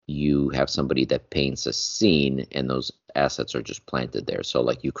you have somebody that paints a scene, and those assets are just planted there. So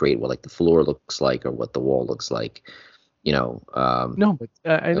like you create what like the floor looks like or what the wall looks like, you know. No, but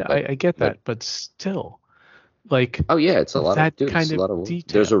But I get but that, but still, like oh yeah, it's a lot of that dude. It's kind a of lot of work.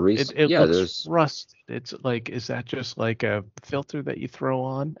 There's a detail, reason. it Yeah, looks there's. rusted. It's like, is that just like a filter that you throw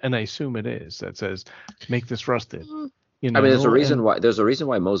on? And I assume it is that says make this rusted, I mean, and there's a reason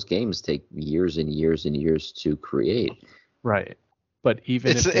why most games take years and years and years to create. right. But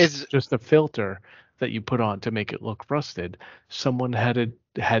even It's if it's it's just a filter that you put on to make it look rusted, someone had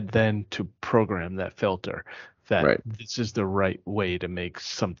then to program that filter that Right. this is the right way to make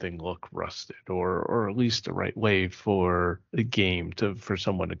something look rusted, or at least the right way for the game for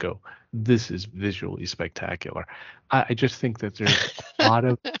someone to go, this is visually spectacular. I just think that there's a lot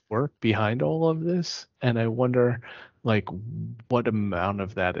of work behind all of this, and I wonder like what amount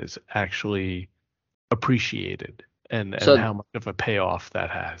of that is actually appreciated and So how much of a payoff that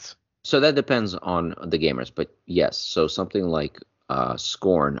has. so that depends on the gamers, but yes. So something like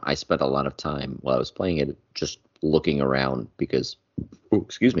Scorn, I spent a lot of time while I was playing it just looking around because,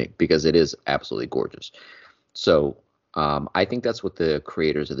 excuse me, because it is absolutely gorgeous. So I think that's what the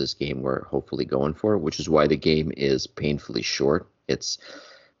creators of this game were hopefully going for, which is why the game is painfully short.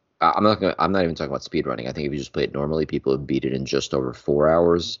 I'm not even talking about speedrunning. I think if you just play it normally, people would beat it in just over 4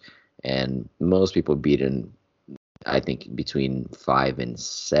 hours, and most people beat it in, I think, between 5 and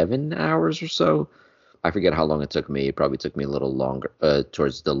 7 hours or so. I forget how long it took me. It probably took me a little longer,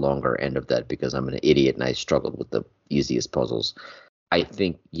 towards the longer end of that, because I'm an idiot and I struggled with the easiest puzzles. I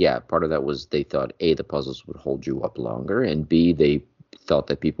think, yeah, part of that was they thought, A, the puzzles would hold you up longer, and B, they thought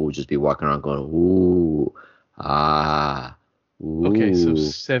that people would just be walking around going, ooh, ah, Okay, so ooh.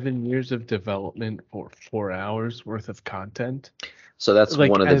 7 years of development for 4 hours worth of content. So that's Like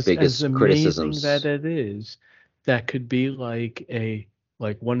one of the as biggest amazing that criticisms. it is, that could be like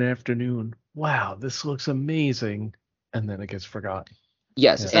one afternoon. Wow, this looks amazing, and then it gets forgotten.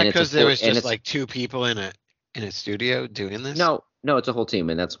 Yes, is Yeah. that and it's a because there full, was and just it's like two people in a studio doing this? no, no, it's a whole team,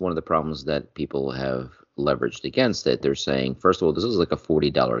 and that's one of the problems that people have leveraged against it. They're saying, first of all, this is like a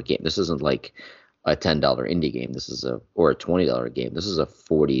 $40 game. This isn't like a $10 indie game. This is or a $20 game. This is a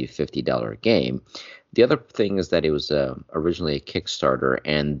 $40-$50 game. The other thing is that it was originally a Kickstarter,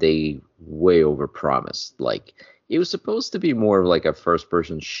 and they way overpromised. Like it was supposed to be more of like a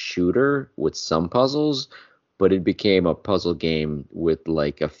first-person shooter with some puzzles, but it became a puzzle game with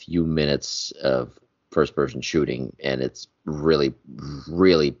like a few minutes of first person shooting, and it's really,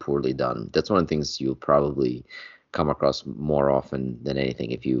 really poorly done. That's one of the things you'll probably come across more often than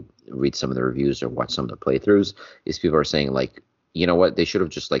anything if you read some of the reviews or watch some of the playthroughs, is people are saying like, you know what, they should have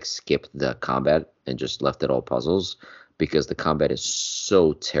just like skipped the combat and just left it all puzzles, because the combat is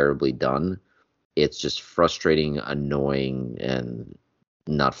so terribly done. It's just frustrating, annoying, and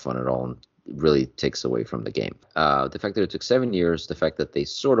not fun at all, and really takes away from the game. The fact that it took 7 years, the fact that they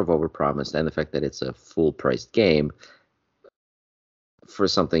sort of overpromised, and the fact that it's a full-priced game for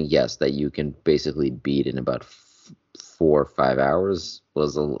something, yes, that you can basically beat in about 4 or 5 hours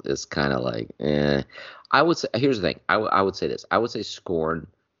is kind of like, eh. I would say, here's the thing. I would say this. I would say Scorn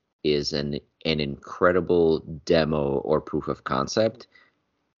is an incredible demo or proof of concept.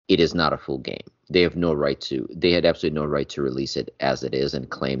 It is not a full game. They have no right to. They had absolutely no right to release it as it is and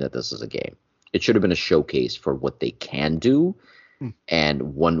claim that this is a game. It should have been a showcase for what they can do,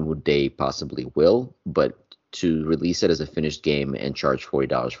 and one day possibly will. But to release it as a finished game and charge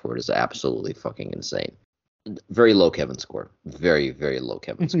 $40 for it is absolutely fucking insane. Very low Kevin score. Very, very low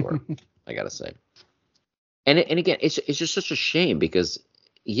Kevin score. I gotta say. And again, it's just such a shame because,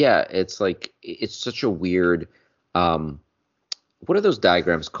 yeah, it's like it's such a weird. What are those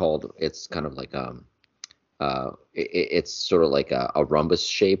diagrams called? It's kind of like it's sort of like a rhombus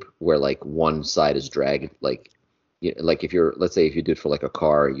shape where like one side is dragged, like if you're, let's say if you do it for like a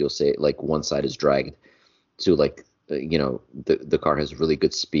car, you'll say like one side is dragged to like the car has really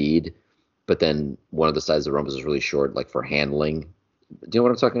good speed, but then one of the sides of the rhombus is really short, like for handling. Do you know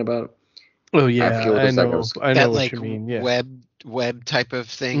what I'm talking about? Oh yeah, I know that what like you mean. Yeah. web type of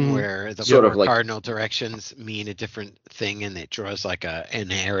thing where the Sort four of like cardinal directions mean a different thing, and it draws like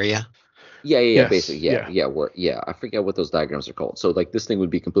an area. Yeah, Yes, basically, I forget what those diagrams are called. So like this thing would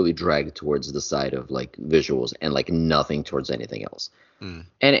be completely dragged towards the side of like visuals and like nothing towards anything else. And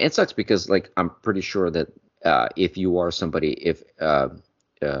it sucks because like I'm pretty sure that if you are somebody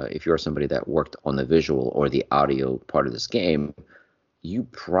that worked on the visual or the audio part of this game, you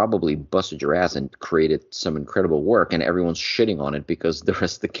probably busted your ass and created some incredible work, and everyone's shitting on it because the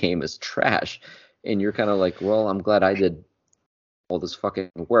rest of the game is trash. And you're kind of like, well, I'm glad I did all this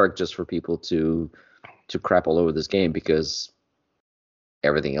fucking work just for people to crap all over this game because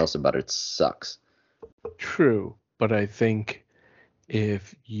everything else about it sucks. True, but I think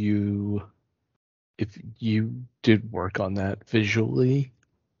if you did work on that visually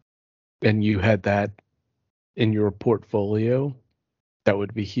and you had that in your portfolio, that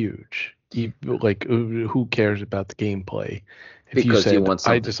would be huge. Like, who cares about the gameplay? If because you said, you want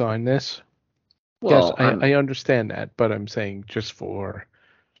something. I designed this, well, yes, I understand that, but I'm saying just for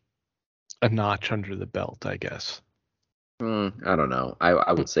a notch under the belt, I guess. I don't know.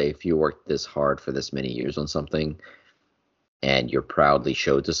 I would say if you worked this hard for this many years on something and you're proudly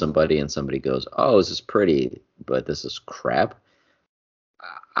showed to somebody and somebody goes, oh, this is pretty, but this is crap,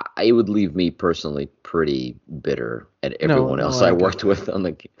 it would leave me personally pretty bitter at everyone else I worked with on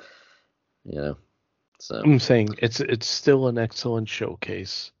the, so I'm saying it's still an excellent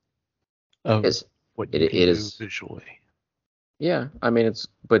showcase of what you can do visually. Yeah, I mean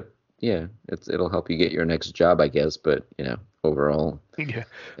it'll help you get your next job, I guess, but overall, yeah,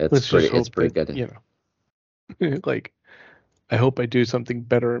 it's pretty good. Like, I hope I do something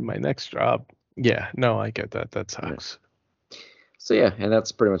better in my next job. Yeah, no, I get that. That sucks. Yeah. So yeah, and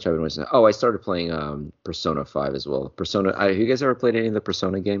that's pretty much how I've been watching. Oh, I started playing Persona 5 as well. Have you guys ever played any of the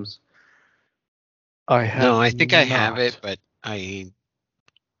Persona games? I have. No, I think I have it, but I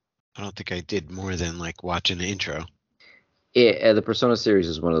don't think I did more than like watch an intro. The Persona series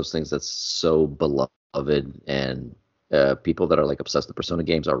is one of those things that's so beloved, and people that are like obsessed with Persona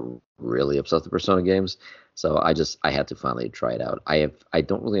games are really obsessed with Persona games. So I had to finally try it out. I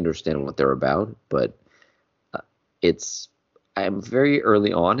don't really understand what they're about, but I'm very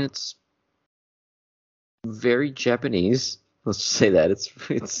early on. It's very Japanese. Let's just say that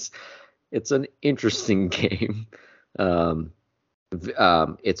it's an interesting game.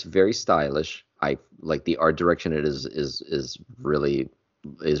 It's very stylish. I like the art direction. It is really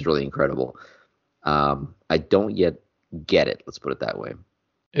incredible. I don't yet get it. Let's put it that way.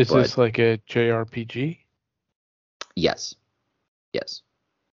 Is this like a JRPG? Yes.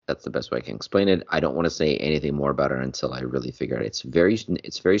 That's the best way I can explain it. I don't want to say anything more about it until I really figure it out. It's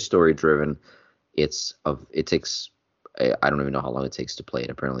very story driven. It takes, I don't even know how long it takes to play it.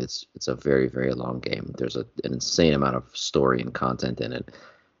 Apparently it's a very, very long game. There's an insane amount of story and content in it.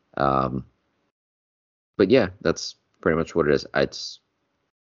 But yeah, that's pretty much what it is.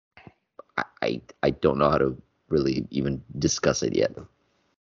 I don't know how to really even discuss it yet.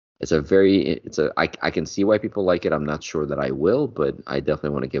 I can see why people like it. I'm not sure that I will, but I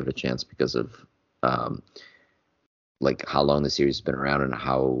definitely want to give it a chance because of like how long the series has been around and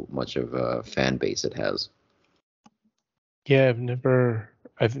how much of a fan base it has. Yeah, I've never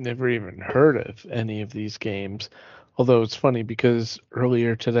even heard of any of these games. Although it's funny because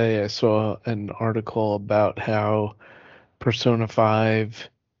earlier today I saw an article about how Persona 5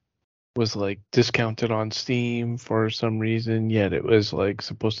 was like discounted on Steam for some reason, yet it was like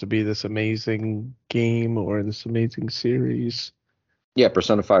supposed to be this amazing game or this amazing series. Yeah,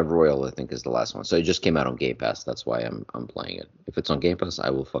 Persona 5 Royal, I think, is the last one. So it just came out on Game Pass. That's why I'm playing it. If it's on Game Pass, I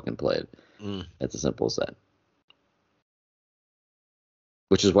will fucking play it. It's as simple as that.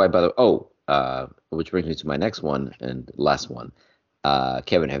 Which is why, by the which brings me to my next one and last one.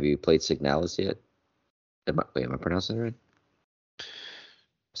 Kevin, have you played Signalis yet? Am I pronouncing it right?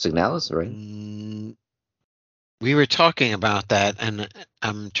 Signalis, right? We were talking about that, and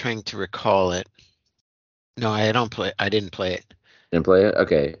I'm trying to recall it. No, I didn't play it. Didn't play it?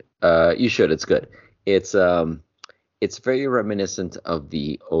 Okay. You should. It's good. It's very reminiscent of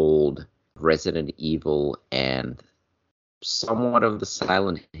the old Resident Evil and somewhat of the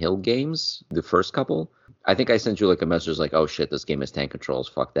Silent Hill games, the first couple. I think I sent you like a message like, oh shit, this game has tank controls,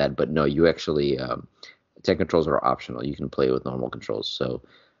 fuck that. But no, you actually tank controls are optional. You can play with normal controls. So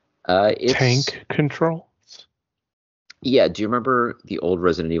it's tank controls? Yeah, do you remember the old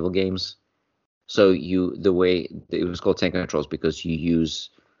Resident Evil games? So the way it was called tank controls because you use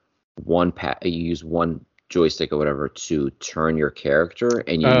one joystick or whatever to turn your character,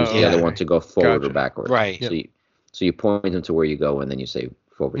 and you use the other one to go forward or backwards. Right. So you point them to where you go, and then you say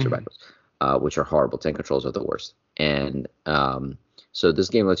forwards or backwards, which are horrible. Tank controls are the worst. And so this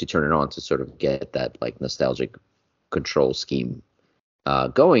game lets you turn it on to sort of get that like nostalgic control scheme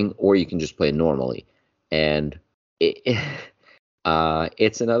going, or you can just play normally. And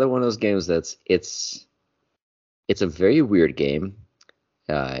it's another one of those games it's a very weird game.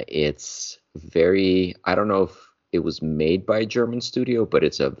 It's very, I don't know if it was made by a German studio, but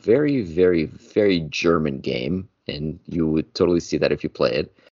it's a very, very, very German game, and you would totally see that if you play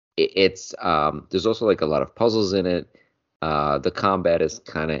it. It's there's also like a lot of puzzles in it. The combat is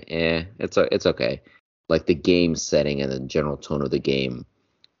kind of it's okay. Like the game setting and the general tone of the game,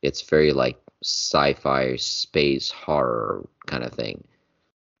 it's very like sci-fi space horror kind of thing.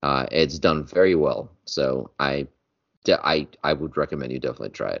 It's done very well, so I would recommend you definitely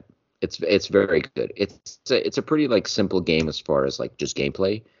try it. It's very good. It's a pretty like simple game as far as like just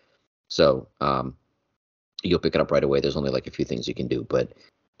gameplay. So you'll pick it up right away. There's only like a few things you can do, but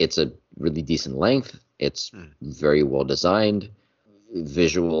it's a really decent length. It's very well designed.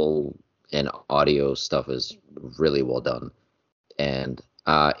 Visual and audio stuff is really well done, and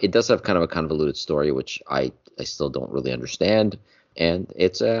it does have kind of a convoluted story, which I still don't really understand. And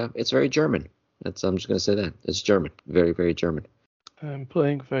it's very German. I'm just gonna say that it's German, very, very German. I'm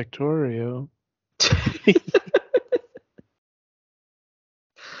playing Factorio.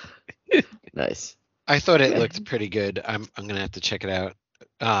 Nice. I thought it looked pretty good. I'm gonna have to check it out.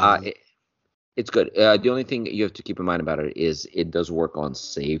 It's good. The only thing you have to keep in mind about it is it does work on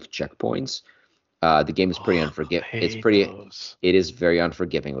save checkpoints. The game is pretty unforgiving. It is very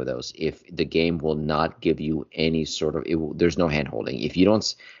unforgiving with those. If the game will not give you any sort of, there's no hand holding. If you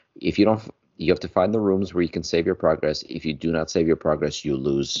don't, you have to find the rooms where you can save your progress. If you do not save your progress, you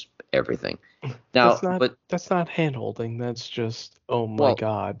lose everything. Now, that's not hand holding. That's just, oh my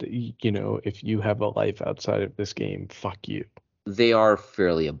God, if you have a life outside of this game, fuck you. They are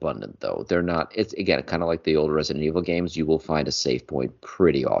fairly abundant though. They're not. It's again kind of like the old Resident Evil games. You will find a save point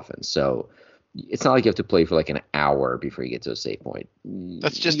pretty often. So it's not like you have to play for like an hour before you get to a save point.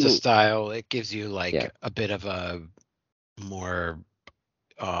 That's just a style. It gives you like a bit of a more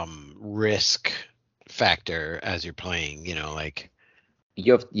risk factor as you're playing. Like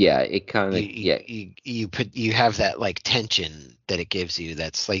you have, it kind of you have that like tension that it gives you.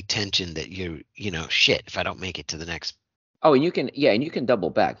 That slight tension that shit, if I don't make it to the next. Oh, and you can double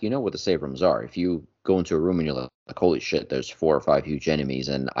back. You know where the save rooms are. If you go into a room and you're like, holy shit, there's 4 or 5 huge enemies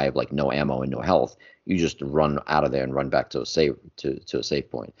and I have like no ammo and no health, you just run out of there and run back to a save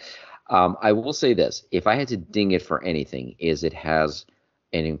point. I will say this: if I had to ding it for anything, is it has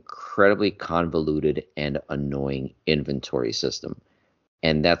an incredibly convoluted and annoying inventory system,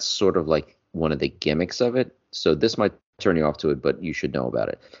 and that's sort of like one of the gimmicks of it. So this might turn you off to it, but you should know about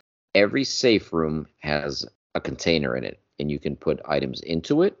it. Every safe room has a container in it, and you can put items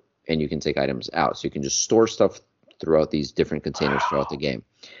into it and you can take items out. So you can just store stuff throughout these different containers throughout the game.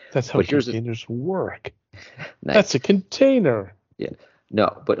 That's how containers work. Nice. That's a container. Yeah.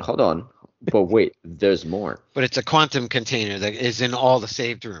 No, but hold on. But wait, there's more. But it's a quantum container that is in all the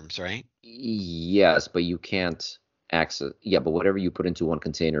saved rooms, right? Yes, but you can't access. Yeah, but whatever you put into one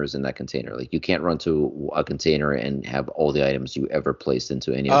container is in that container. Like you can't run to a container and have all the items you ever placed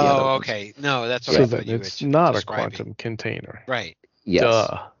into any of the other Oh, ones. okay. No, that's what So I then thought you it's were not a describing. quantum container. Right. Yes.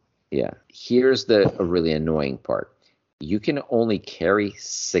 Duh. Yeah. Here's the really annoying part. You can only carry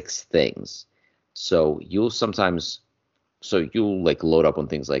 6 things. So you'll like load up on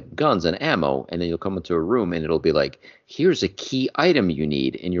things like guns and ammo, and then you'll come into a room and it'll be like, here's a key item you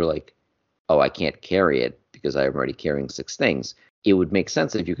need. And you're like, oh, I can't carry it because I'm already carrying 6 things. It would make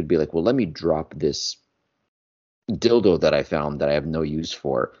sense if you could be like, well, let me drop this dildo that I found that I have no use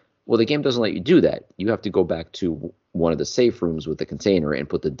for. Well, the game doesn't let you do that. You have to go back to one of the safe rooms with the container and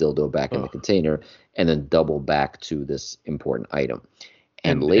put the dildo back in the container and then double back to this important item.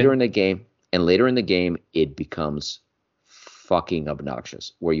 And later in the game, it becomes fucking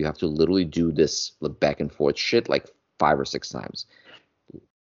obnoxious where you have to literally do this back and forth shit like 5 or 6 times.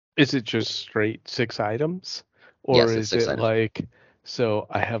 Is it just straight 6 items? Or Yes, it's is 6 it items. like, so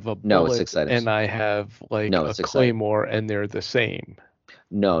I have a No, it's bullet 6 items. and I have like No, a it's 6 claymore and they're the same?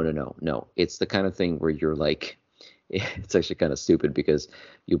 No. It's the kind of thing where you're like, it's actually kind of stupid because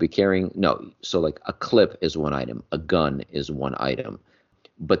you'll be carrying, so like a clip is 1 item, a gun is 1 item.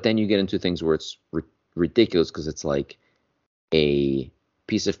 But then you get into things where it's ridiculous because it's like a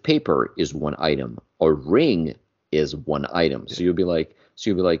piece of paper is 1 item, a ring is 1 item. So you'll be like,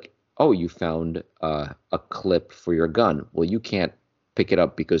 oh, you found a clip for your gun. Well, you can't pick it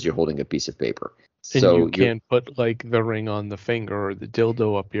up because you're holding a piece of paper. And So you can't put like the ring on the finger or the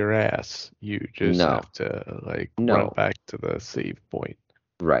dildo up your ass. You just have to like run back to the save point.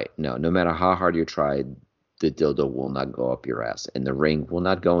 Right. No matter how hard you try, the dildo will not go up your ass, and the ring will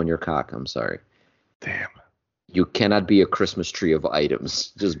not go in your cock. I'm sorry. Damn. You cannot be a Christmas tree of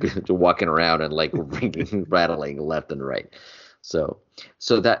items, just walking around and like ringing, rattling left and right. So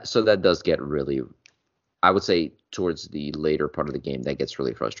that does get really, I would say towards the later part of the game, that gets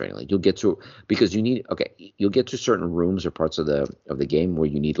really frustrating. Like you'll get to, because you'll get to certain rooms or parts of the game where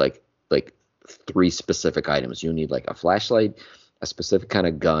you need like 3 specific items. You need like a flashlight, a specific kind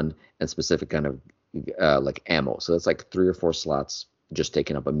of gun, and specific kind of like ammo. So that's like 3 or 4 slots just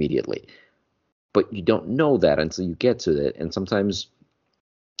taken up immediately. But you don't know that until you get to it, and sometimes,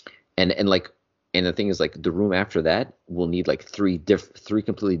 and the thing is, like, the room after that will need like 3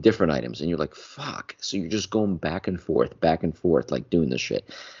 completely different items, and you're like, fuck. So you're just going back and forth, like doing this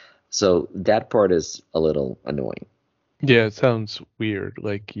shit. So that part is a little annoying. Yeah, it sounds weird.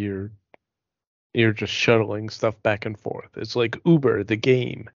 Like you're just shuttling stuff back and forth. It's like Uber, the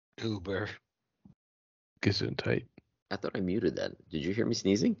game. Uber. Gesundheit. I thought I muted that. Did you hear me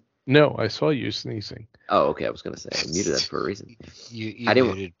sneezing? No, I saw you sneezing. Oh, okay. I was gonna say I muted that for a reason. You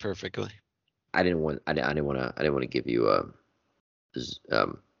muted perfectly. I didn't want to give you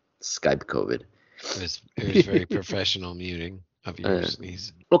Skype COVID. It was very professional muting of your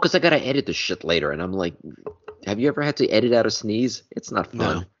sneeze. Well, because I gotta edit the shit later, and I'm like, have you ever had to edit out a sneeze? It's not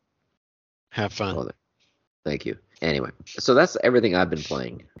fun. No. Have fun. Well, thank you. Anyway, so that's everything I've been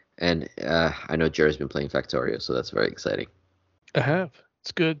playing, and I know Jerry's been playing Factorio, so that's very exciting. I have.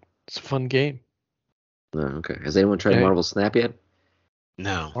 It's good. It's a fun game. Oh, okay. Has anyone tried Marvel Snap yet?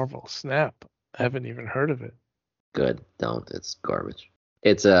 No. Marvel Snap. I haven't even heard of it. Good. Don't. It's garbage.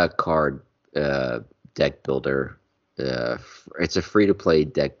 It's a card deck builder. It's a free-to-play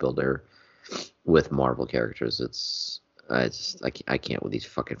deck builder with Marvel characters. I can't with these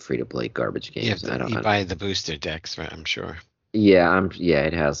fucking free-to-play garbage games. You buy the booster decks, right? I'm sure. Yeah,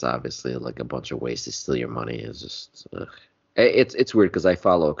 it has obviously like a bunch of ways to steal your money. It's just it's weird because I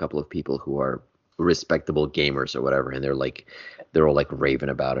follow a couple of people who are respectable gamers or whatever, and they're all like raving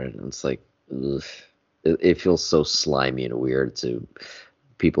about it, and it's like, ugh, it feels so slimy and weird to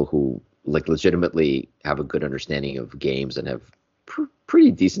people who like legitimately have a good understanding of games and have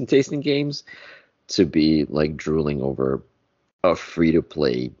pretty decent taste in games to be like drooling over a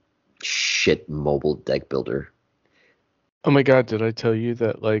free-to-play shit mobile deck builder. Oh my god, did I tell you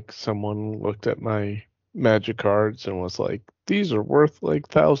that like someone looked at my Magic cards and was like, these are worth like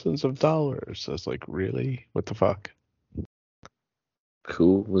thousands of dollars? I was like, really? What the fuck?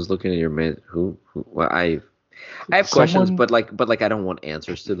 Who was looking at your man? Who? Well, I have questions, but I don't want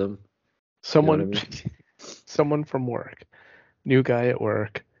answers to them. Someone, you know what I mean? Someone from work, new guy at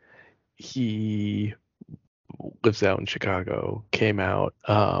work. He lives out in Chicago. Came out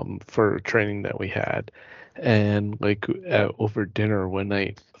for training that we had, and like over dinner one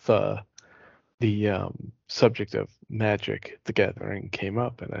night, the subject of Magic the Gathering came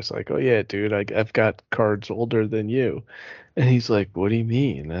up, and I was like, "Oh yeah, dude, I've got cards older than you." And he's like, "What do you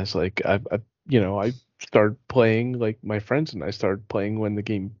mean?" And I was like, I started playing, like my friends and I started playing when the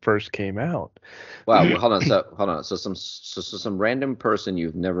game first came out." Wow. Well, hold on. So some random person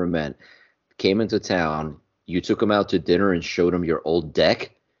you've never met came into town. You took him out to dinner and showed him your old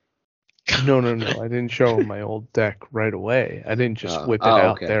deck. No, I didn't show him my old deck right away. I didn't just whip it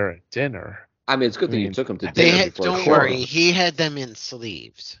out Okay. there at dinner. I mean, it's good I that you mean, took him to They dinner had, before don't showing worry, him. he had them in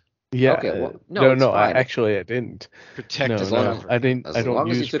sleeves. yeah. Okay. Well, no, it's No, fine. I didn't. Protect his As long cover. I didn't. as I don't long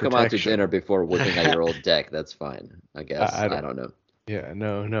as you use took him out to protection. dinner before whipping out your old deck, that's fine. I guess. I I don't. don't know. Yeah,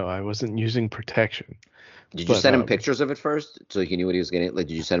 no, I wasn't using protection. Did you But send him pictures of it first so he knew what he was getting? Like,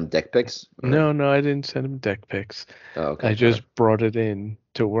 did you send him deck pics? Or? no, I didn't send him deck pics. Oh, okay. I All just right. brought it in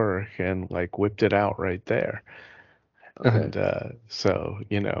to work and like whipped it out right there. Okay. And so,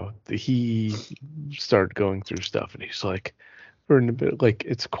 he started going through stuff and he's like, we're in a bit like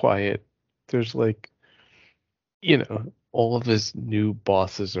it's quiet. There's like, all of his new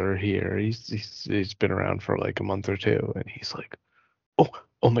bosses are here. He's been around for like a month or two, and he's like,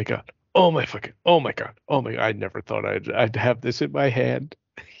 oh my god, oh my god, oh my god. I never thought I'd have this in my hand.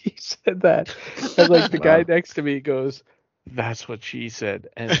 He said that, and like the guy Wow. next to me goes, "That's what she said,"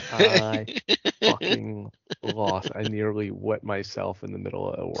 and I fucking lost. I nearly wet myself in the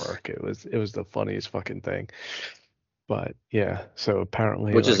middle of work. It was the funniest fucking thing. But yeah, so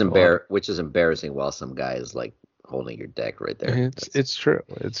apparently Which is like a lot. which is embarrassing while some guy is like holding your deck right there. It's true.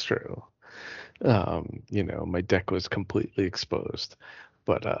 It's true. My deck was completely exposed.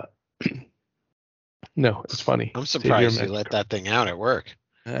 But no, it's funny. I'm Save your surprised you magic let card. that thing out at work.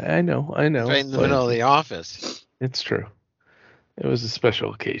 I know, Right in the but middle of the office. it's true. It was a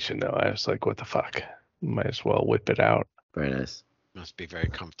special occasion though. I was like, what the fuck? Might as well whip it out. Very nice. Must be very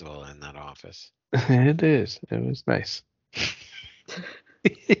comfortable in that office. It is. It was nice.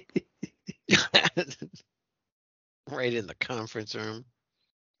 Right in the conference room.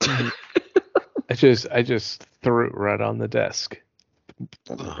 I just threw it right on the desk.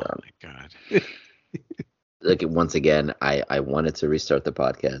 Oh my Oh god. my god. Like once again, I wanted to restart the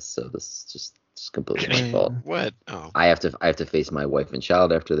podcast, so this is just completely my fault. What? Oh. I have to face my wife and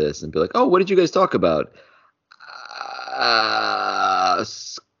child after this and be like, oh, what did you guys talk about?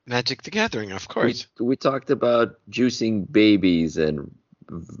 Magic the Gathering, of we course. we talked about juicing babies and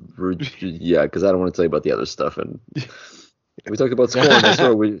yeah, because I don't want to tell you about the other stuff. And we talked about Scorn. That's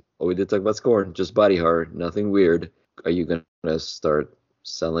what we did talk about Scorn. Just body horror, nothing weird. Are you gonna start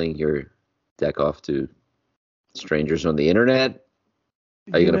selling your deck off to strangers on the internet?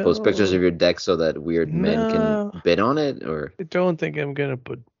 Are you gonna post pictures of your deck so that weird men No. can bid on it? Or I don't think I'm gonna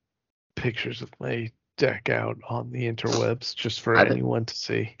put pictures of my deck out on the interwebs just for I think- anyone to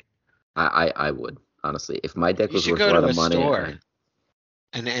see. I would honestly, if my deck You was should worth go a lot to a of money. store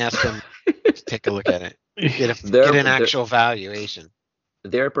and ask them to take a look at it. Get They're- an they're- actual valuation.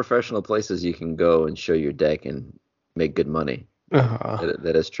 There are professional places you can go and show your deck and make good money.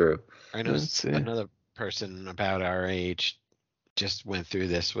 That is true. I know Let's see. another person about our age just went through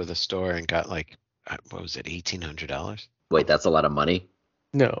this with a store and got like, what was it, $1,800? Wait, that's a lot of money.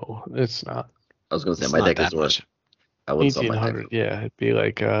 No, it's not. I was gonna say It's my not deck that is worth. much. I wouldn't sell my 1,800. deck. Yeah, it'd be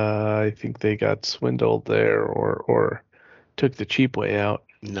like I think they got swindled there or took the cheap way out.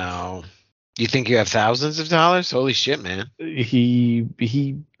 No. You think you have thousands of dollars? Holy shit, man. He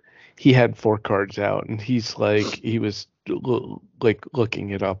had 4 cards out, and he's like he was like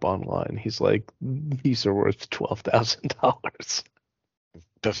looking it up online. He's like, these are worth $12,000.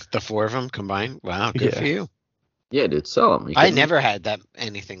 The 4 of them combined? Wow, good for Yeah. you. Yeah, dude, sell them. I never had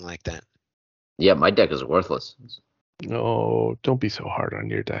anything like that. Yeah, my deck is worthless. No, don't be so hard on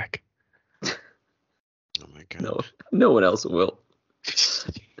your deck. Oh my god. No, no one else will.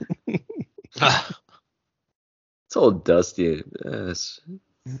 Ah, It's all dusty. Yes.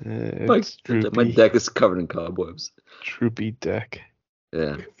 My It's droopy, deck is covered in cobwebs. droopy deck.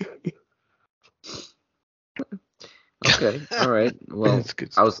 Yeah. Okay. All right. Well, It's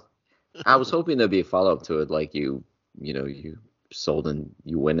good I was hoping there'd be a follow up to it, like you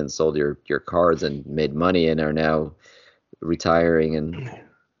went and sold your cards and made money and are now retiring and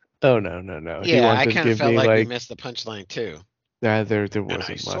Oh no. He yeah, I wanted to kind of give felt me like we like missed the punchline too. there And I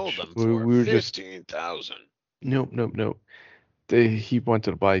wasn't sold much. them We for were just 15,000. nope. He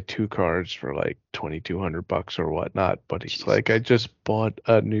wanted to buy 2 cards for like $2,200 or whatnot, but he's like, I just bought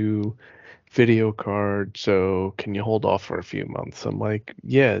a new video card, so can you hold off for a few months? I'm like,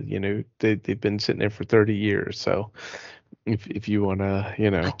 yeah, they've been sitting there for 30 years, so if you wanna,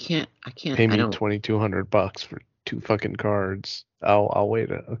 I can't pay I me don't $2,200 for 2 fucking cards, I'll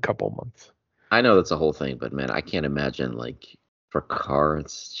wait a couple months. I know that's a whole thing, but man, I can't imagine like for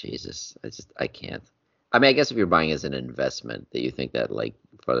cards. Jesus, I can't. I mean, I guess if you're buying as an investment, that you think that like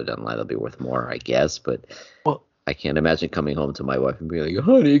further down the line they'll be worth more, I guess. But Well, I can't imagine coming home to my wife and being like,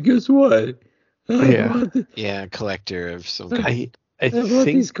 "Honey, guess what? I yeah. bought, the, Yeah, collector of some kind. I I bought think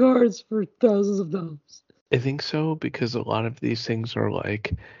these cards for thousands of dollars." I think so because a lot of these things are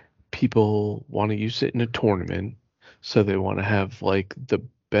like people want to use it in a tournament, so they want to have like the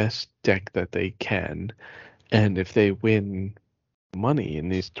best deck that they can, and if they win money in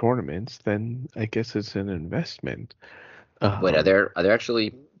these tournaments, then I guess it's an investment. Wait, Um, are there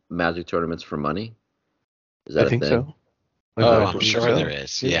actually Magic tournaments for money? Is I that a think thing? so. Oh, I I'm believe sure so. there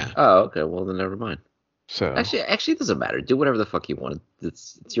is. Yeah. Oh, okay. Well, then never mind. So Actually, it doesn't matter. Do whatever the fuck you want.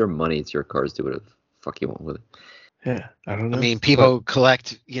 It's your money. It's your cards. Do whatever the fuck you want with it. yeah, I don't I know. mean, But people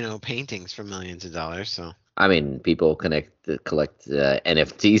collect, paintings for millions of dollars. So I mean, people collect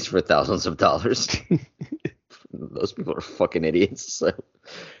NFTs for thousands of dollars. Those people are fucking idiots. So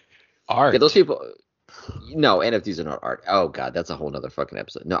art. yeah, those people. No, NFTs are not art. Oh god, that's a whole nother fucking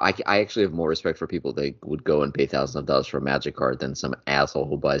episode. No, I actually have more respect for people that would go and pay thousands of dollars for a Magic card than some asshole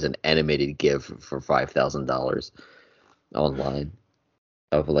who buys an animated GIF for $5,000 online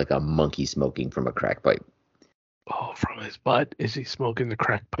of like a monkey smoking from a crack pipe. oh, from his butt? Is he smoking the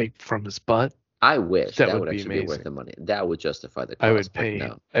crack pipe from his butt? I wish That that would would be actually be worth amazing. the money. That would justify the I cost. would But pay.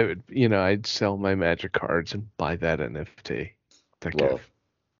 no. I would, I'd sell my Magic cards and buy that NFT. That Well,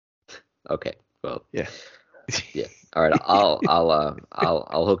 gift. okay. Well, Yeah. yeah. All right.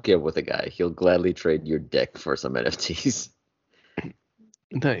 I'll hook you up with a guy. He'll gladly trade your deck for some NFTs.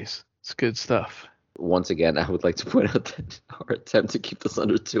 Nice. It's good stuff. Once again, I would like to point out that our attempt to keep this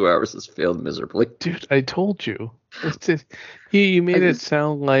under 2 hours has failed miserably. Dude, I told you. You made it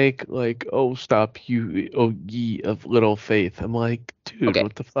sound like oh stop you oh ye of little faith. I'm like, dude, Okay.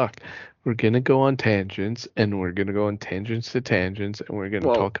 what the fuck? We're gonna go on tangents and we're gonna go on tangents to tangents and we're gonna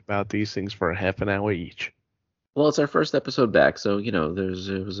Well, talk about these things for a half an hour each. well, it's our first episode back, so it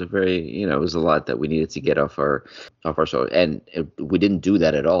was a very it was a lot that we needed to get off our show, and we didn't do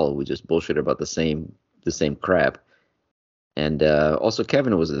that at all. We just bullshit about the same crap. And also,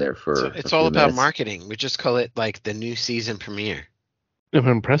 Kevin was there for So a it's few all about minutes. marketing. We just call it like the new season premiere. I'm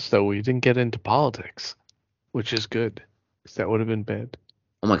impressed though, we didn't get into politics, which is good. 'Cause that would have been bad.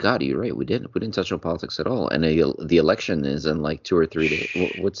 Oh my God, you're right. We didn't touch on politics at all. And the election is in like 2 or 3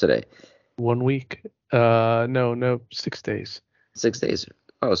 days. What's today? 1 week. No, 6 days. 6 days.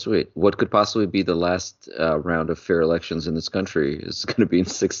 Oh, sweet. What could possibly be the last round of fair elections in this country is going to be in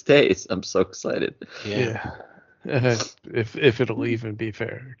 6 days. I'm so excited. Yeah. If it'll even be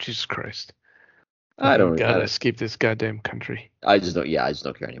fair. Jesus Christ. I don't. Gotta escape this goddamn country. I just don't. Yeah, I just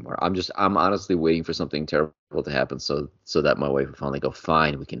don't care anymore. I'm honestly waiting for something terrible to happen so that my wife will finally go,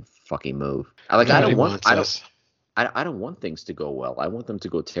 fine, we can fucking move. I Nobody don't want. wants I don't. us. I don't want things to go well. I want them to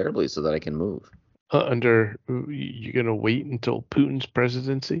go terribly so that I can move. You're gonna wait until Putin's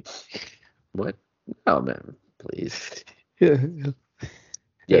presidency? What? Oh man, please. Yeah,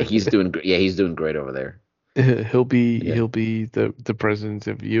 Yeah, he's doing. Yeah, he's doing great over there. he'll be Yeah. he'll be the president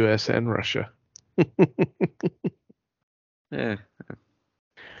of U.S. and Russia. Yeah,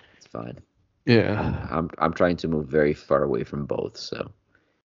 it's fine. Yeah, I'm trying to move very far away from both, so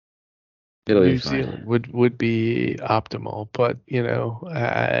it'll be New fine. Zealand would be optimal, but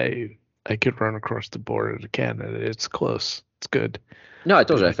I could run across the border to Canada. It's close. It's good. No, I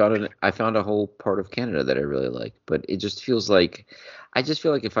told you I found a whole part of Canada that I really like, but it just feels like I just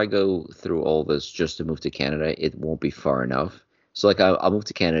feel like if I go through all this just to move to Canada, it won't be far enough. So like I'll move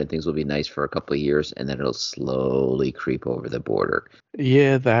to Canada and things will be nice for a couple of years, and then it'll slowly creep over the border.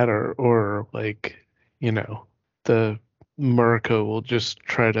 Yeah, that or like, the America will just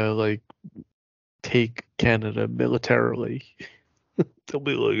try to like take Canada militarily. They'll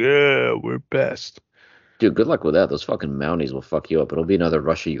be like, yeah, we're best. Dude, good luck with that. Those fucking Mounties will fuck you up. It'll be another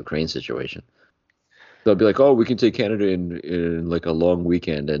Russia-Ukraine situation. They'll be like, oh, we can take Canada in like a long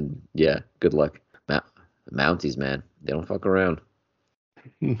weekend, and yeah, good luck. Mounties, man, they don't fuck around.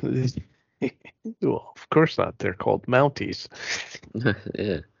 Well, of course not. They're called Mounties.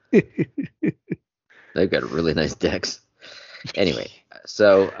 Yeah, they've got really nice decks. Anyway,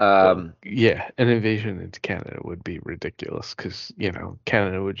 so Yeah, an invasion into Canada would be ridiculous because,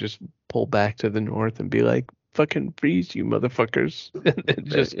 Canada would just pull back to the north and be like, fucking freeze, you motherfuckers, and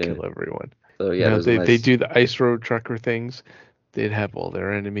just yeah. kill everyone. So yeah, there's a they nice- do the ice road trucker things. They'd have all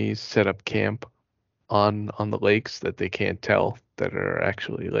their enemies set up camp on the lakes that they can't tell that are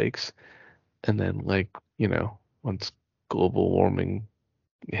actually lakes. And then once global warming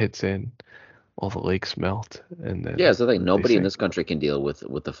hits in, all the lakes melt, and then Yeah, so like they nobody in sink. this country can deal with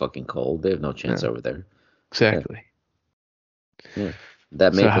the fucking cold. They have no chance Yeah. over there. Exactly. Yeah,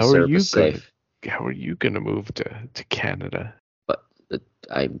 that So maple syrup is safe, how are you gonna move to Canada? but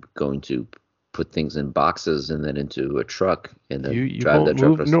I'm going to put things in boxes and then into a truck and then You drive won't that truck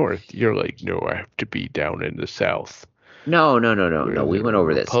move across. north. You're like, no, I have to be down in the south No, where We there went are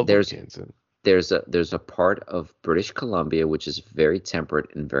over this. Republicans. And There's a part of British Columbia which is very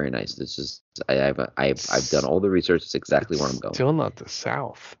temperate and very nice. This is I've done all the research. It's exactly where I'm it's going. still not the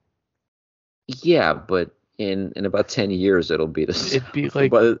south. Yeah, but in about 10 years it'll be the It'd be south.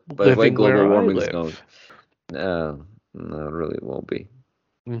 like By the way living global where I warming's going. live. No, it really won't be.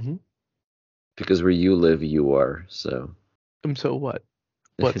 Mm-hmm. Because where you live, you are. So. And so what?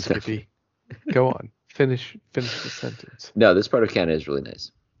 What, Skippy? Go on. Finish the sentence. No, this part of Canada is really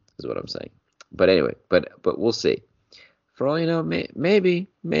nice, is what I'm saying. But anyway, but we'll see. For all you know, maybe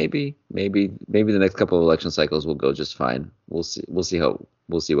the next couple of election cycles will go just fine. We'll see. We'll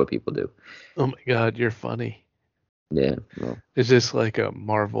see what people do. Oh my God, you're funny. Yeah. Well, Is this like a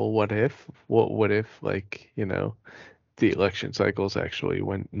Marvel what if? What if, like, the election cycles actually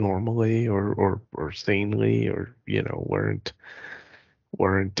went normally or sanely, or weren't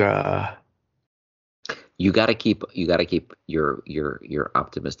you gotta keep your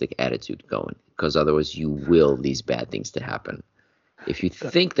optimistic attitude going, because otherwise you will these bad things to happen. If you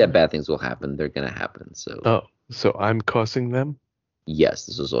think that bad things will happen, they're gonna happen. So. Oh, so I'm causing them? Yes,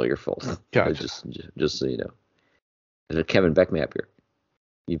 this was all your fault. Gotcha. Just so you know. Kevin, back me up here.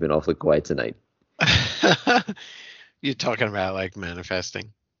 You've been awfully quiet tonight. You're talking about like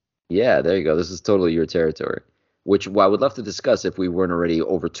manifesting. Yeah, there you go. This is totally your territory, which I would love to discuss if we weren't already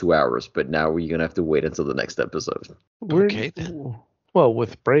over 2 hours, but now we're going to have to wait until the next episode. Okay, then. Well,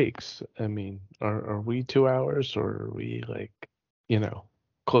 with breaks, I mean, are we 2 hours, or are we like,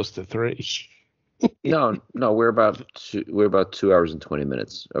 close to 3? No, we're about 2 hours and 20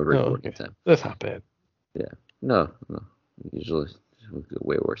 minutes of recording time. That's not bad. Yeah. No. Usually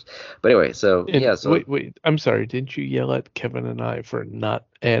way worse. But anyway, so And yeah, so wait, I'm sorry. Didn't you yell at Kevin and I for not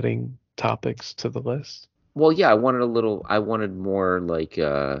adding topics to the list? well, yeah, I wanted more like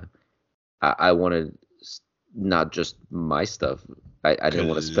I wanted not just my stuff. I didn't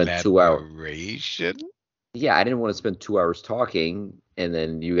want to spend 2 hours. Collaboration? Yeah, I didn't want to spend 2 hours talking and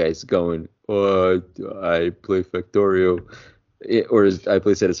then you guys going, oh, I play Factorio, I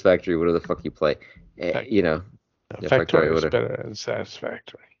play Satisfactory, whatever the fuck you play. Yeah, Factorio is whatever. better than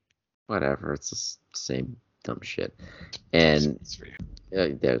Satisfactory. Whatever, it's the same dumb shit. And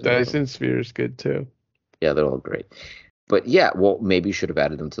Dyson Sphere is good too. Yeah, they're all great. But yeah, well, maybe you should have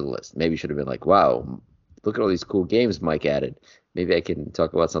added them to the list. Maybe you should have been like, wow, look at all these cool games Mike added. Maybe I can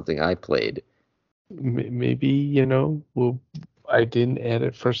talk about something I played. Maybe, I didn't add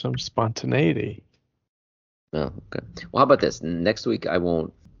it for some spontaneity. Oh, okay. Well, how about this? Next week I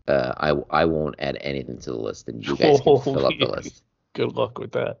won't I won't add anything to the list, and you guys can fill up the list. Good luck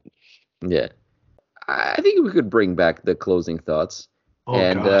with that. Yeah. I think we could bring back the closing thoughts. Oh,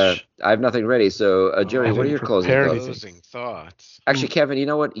 and gosh. I have nothing ready. So, Jerry, what are your closing thoughts? Closing thoughts. Actually, Kevin, you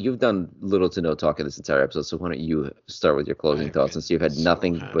know what? You've done little to no talking this entire episode, so why don't you start with your closing thoughts since you've had so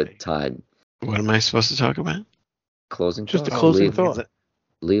nothing happy. but time. What am I supposed to talk about? Closing Just thoughts? a closing thought.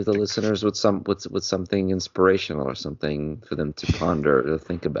 Leave the listeners with something inspirational or something for them to ponder or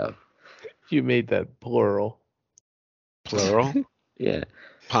think about. You made that plural. Plural? Yeah.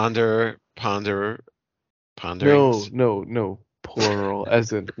 Ponderings. No. Plural,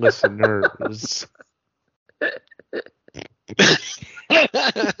 as in listeners. Oh,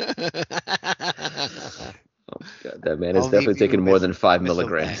 God, that man has I'll definitely leave you taken more with- than 5 with a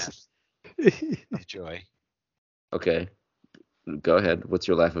milligrams. laugh of joy. Okay. Go ahead. What's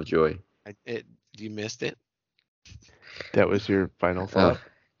your laugh of joy? You missed it? That was your final thought.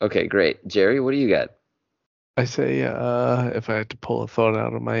 Okay, great. Jerry, what do you got? I say, if I had to pull a thought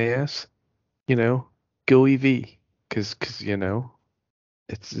out of my ass, go EV, because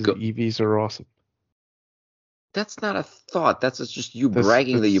EVs are awesome. That's not a thought. That's just you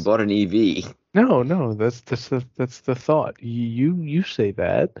bragging that you bought an EV. No, that's the thought. You say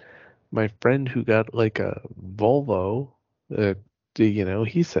that. My friend who got like a Volvo,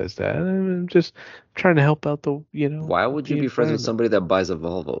 he says that. I'm just trying to help out the. Why would you be friends with somebody that buys a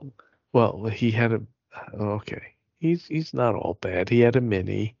Volvo? Well, he had a. Okay, he's not all bad. He had a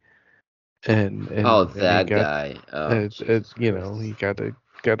Mini, and that guy. He got a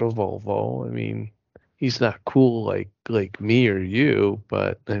Volvo. I mean, he's not cool like me or you,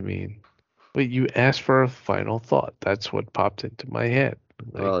 but I mean, but you asked for a final thought. That's what popped into my head.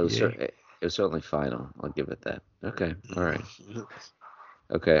 Well, it was certainly final. I'll give it that. Okay, all right.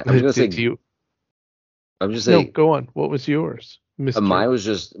 Okay, I'm just gonna say. I'm just No, saying. go on. What was yours, Mr.? Mine was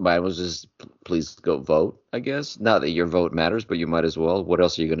just please go vote, I guess. Not that your vote matters, but you might as well. What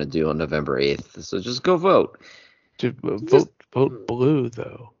else are you going to do on November 8th? So just go vote. Vote blue,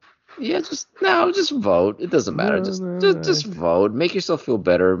 though. Yeah, just vote. It doesn't matter. Just vote. Make yourself feel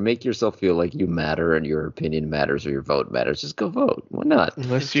better. Make yourself feel like you matter and your opinion matters or your vote matters. Just go vote. Why not?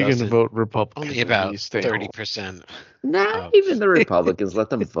 Unless you're going to vote Republican. Only about you stay 30%. Not even the Republicans. Let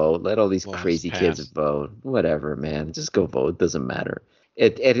them vote. Let all these Laws crazy kids passed. vote. Whatever, man. Just go vote. It doesn't matter.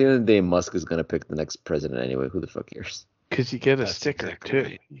 At the end of the day, Musk is going to pick the next president anyway. Who the fuck cares? Because you get a That's sticker, exactly too.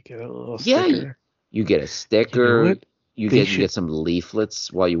 right. You get a little Yeah, sticker. You get a sticker. You know what? You They get some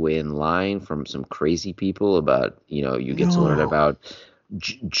leaflets while you wait in line from some crazy people about, you get to learn No. about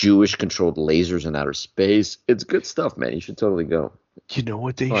Jewish-controlled lasers in outer space. It's good stuff, man. You should totally go. You know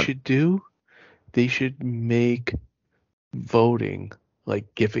what they Fun. should do? They should make voting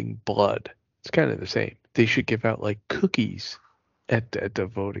like giving blood. It's kind of the same. They should give out like cookies at the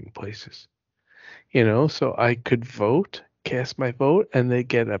voting places. So I could vote, cast my vote, and they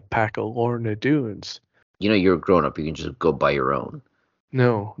get a pack of Lorna Doones. You're a grown-up. You can just go buy your own.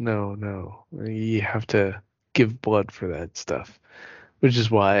 No. You have to give blood for that stuff, which is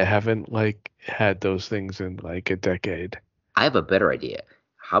why I haven't had those things in like a decade. I have a better idea.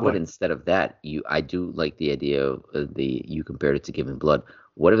 How about What? instead of that, I do like the idea of you compared it to giving blood.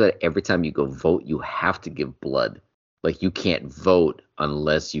 What if that every time you go vote, you have to give blood? Like you can't vote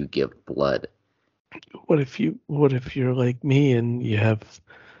unless you give blood. What if you're like me and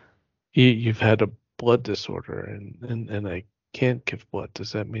you've had a blood disorder and I can't give blood?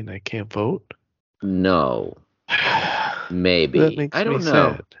 Does that mean I can't vote? No, maybe. That makes I don't me know.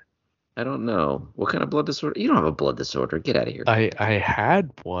 sad. I don't know. What kind of blood disorder? You don't have a blood disorder. Get out of here. I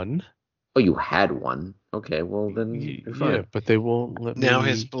had one. Oh, you had one. Okay, well then you're fine. Yeah, but they won't let Now me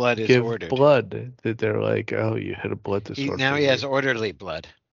his blood is give ordered. blood. That they're like, oh, you had a blood disorder. Now he has orderly blood.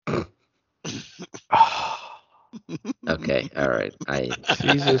 Okay, all right.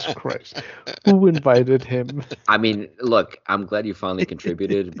 Jesus Christ. Who invited him? I mean, look, I'm glad you finally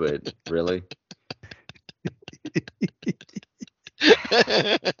contributed, but really?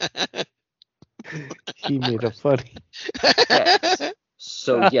 He made a funny. Yes.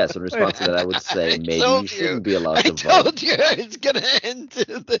 So yes, in response to that, I would say maybe you shouldn't be allowed to vote. I told you it's gonna end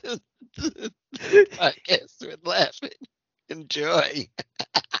this podcast with laughing. Enjoy.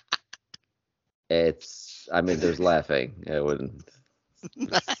 There's laughing. I wouldn't.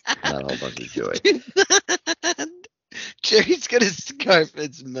 It's not a whole bunch of joy. Jerry's gonna scarf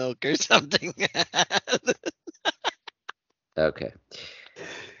its milk or something. Okay.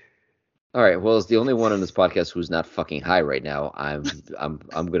 All right. Well, as the only one on this podcast who's not fucking high right now, I'm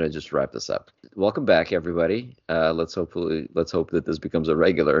gonna just wrap this up. Welcome back, everybody. Let's hope that this becomes a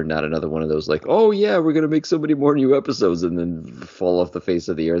regular, not another one of those like, oh yeah, we're gonna make so many more new episodes and then fall off the face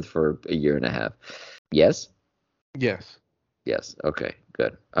of the earth for a year and a half. Yes. Yes. Yes. Okay.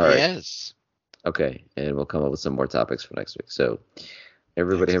 Good. All right. Yes. Okay, and we'll come up with some more topics for next week. So,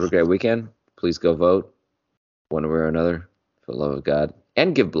 everybody have a great weekend. Please go vote, one way or another, for the love of God,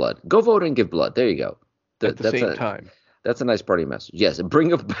 and give blood. Go vote and give blood. There you go. At the same time. That's a nice party message. Yes,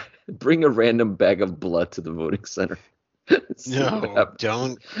 bring a random bag of blood to the voting center. No,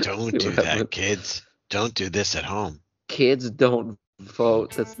 don't See do what that, happens. kids. Don't do this at home. Kids don't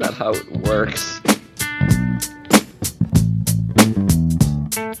vote. That's not how it works.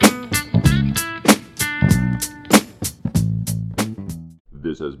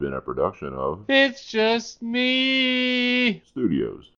 This has been a production of It's just me. Studios.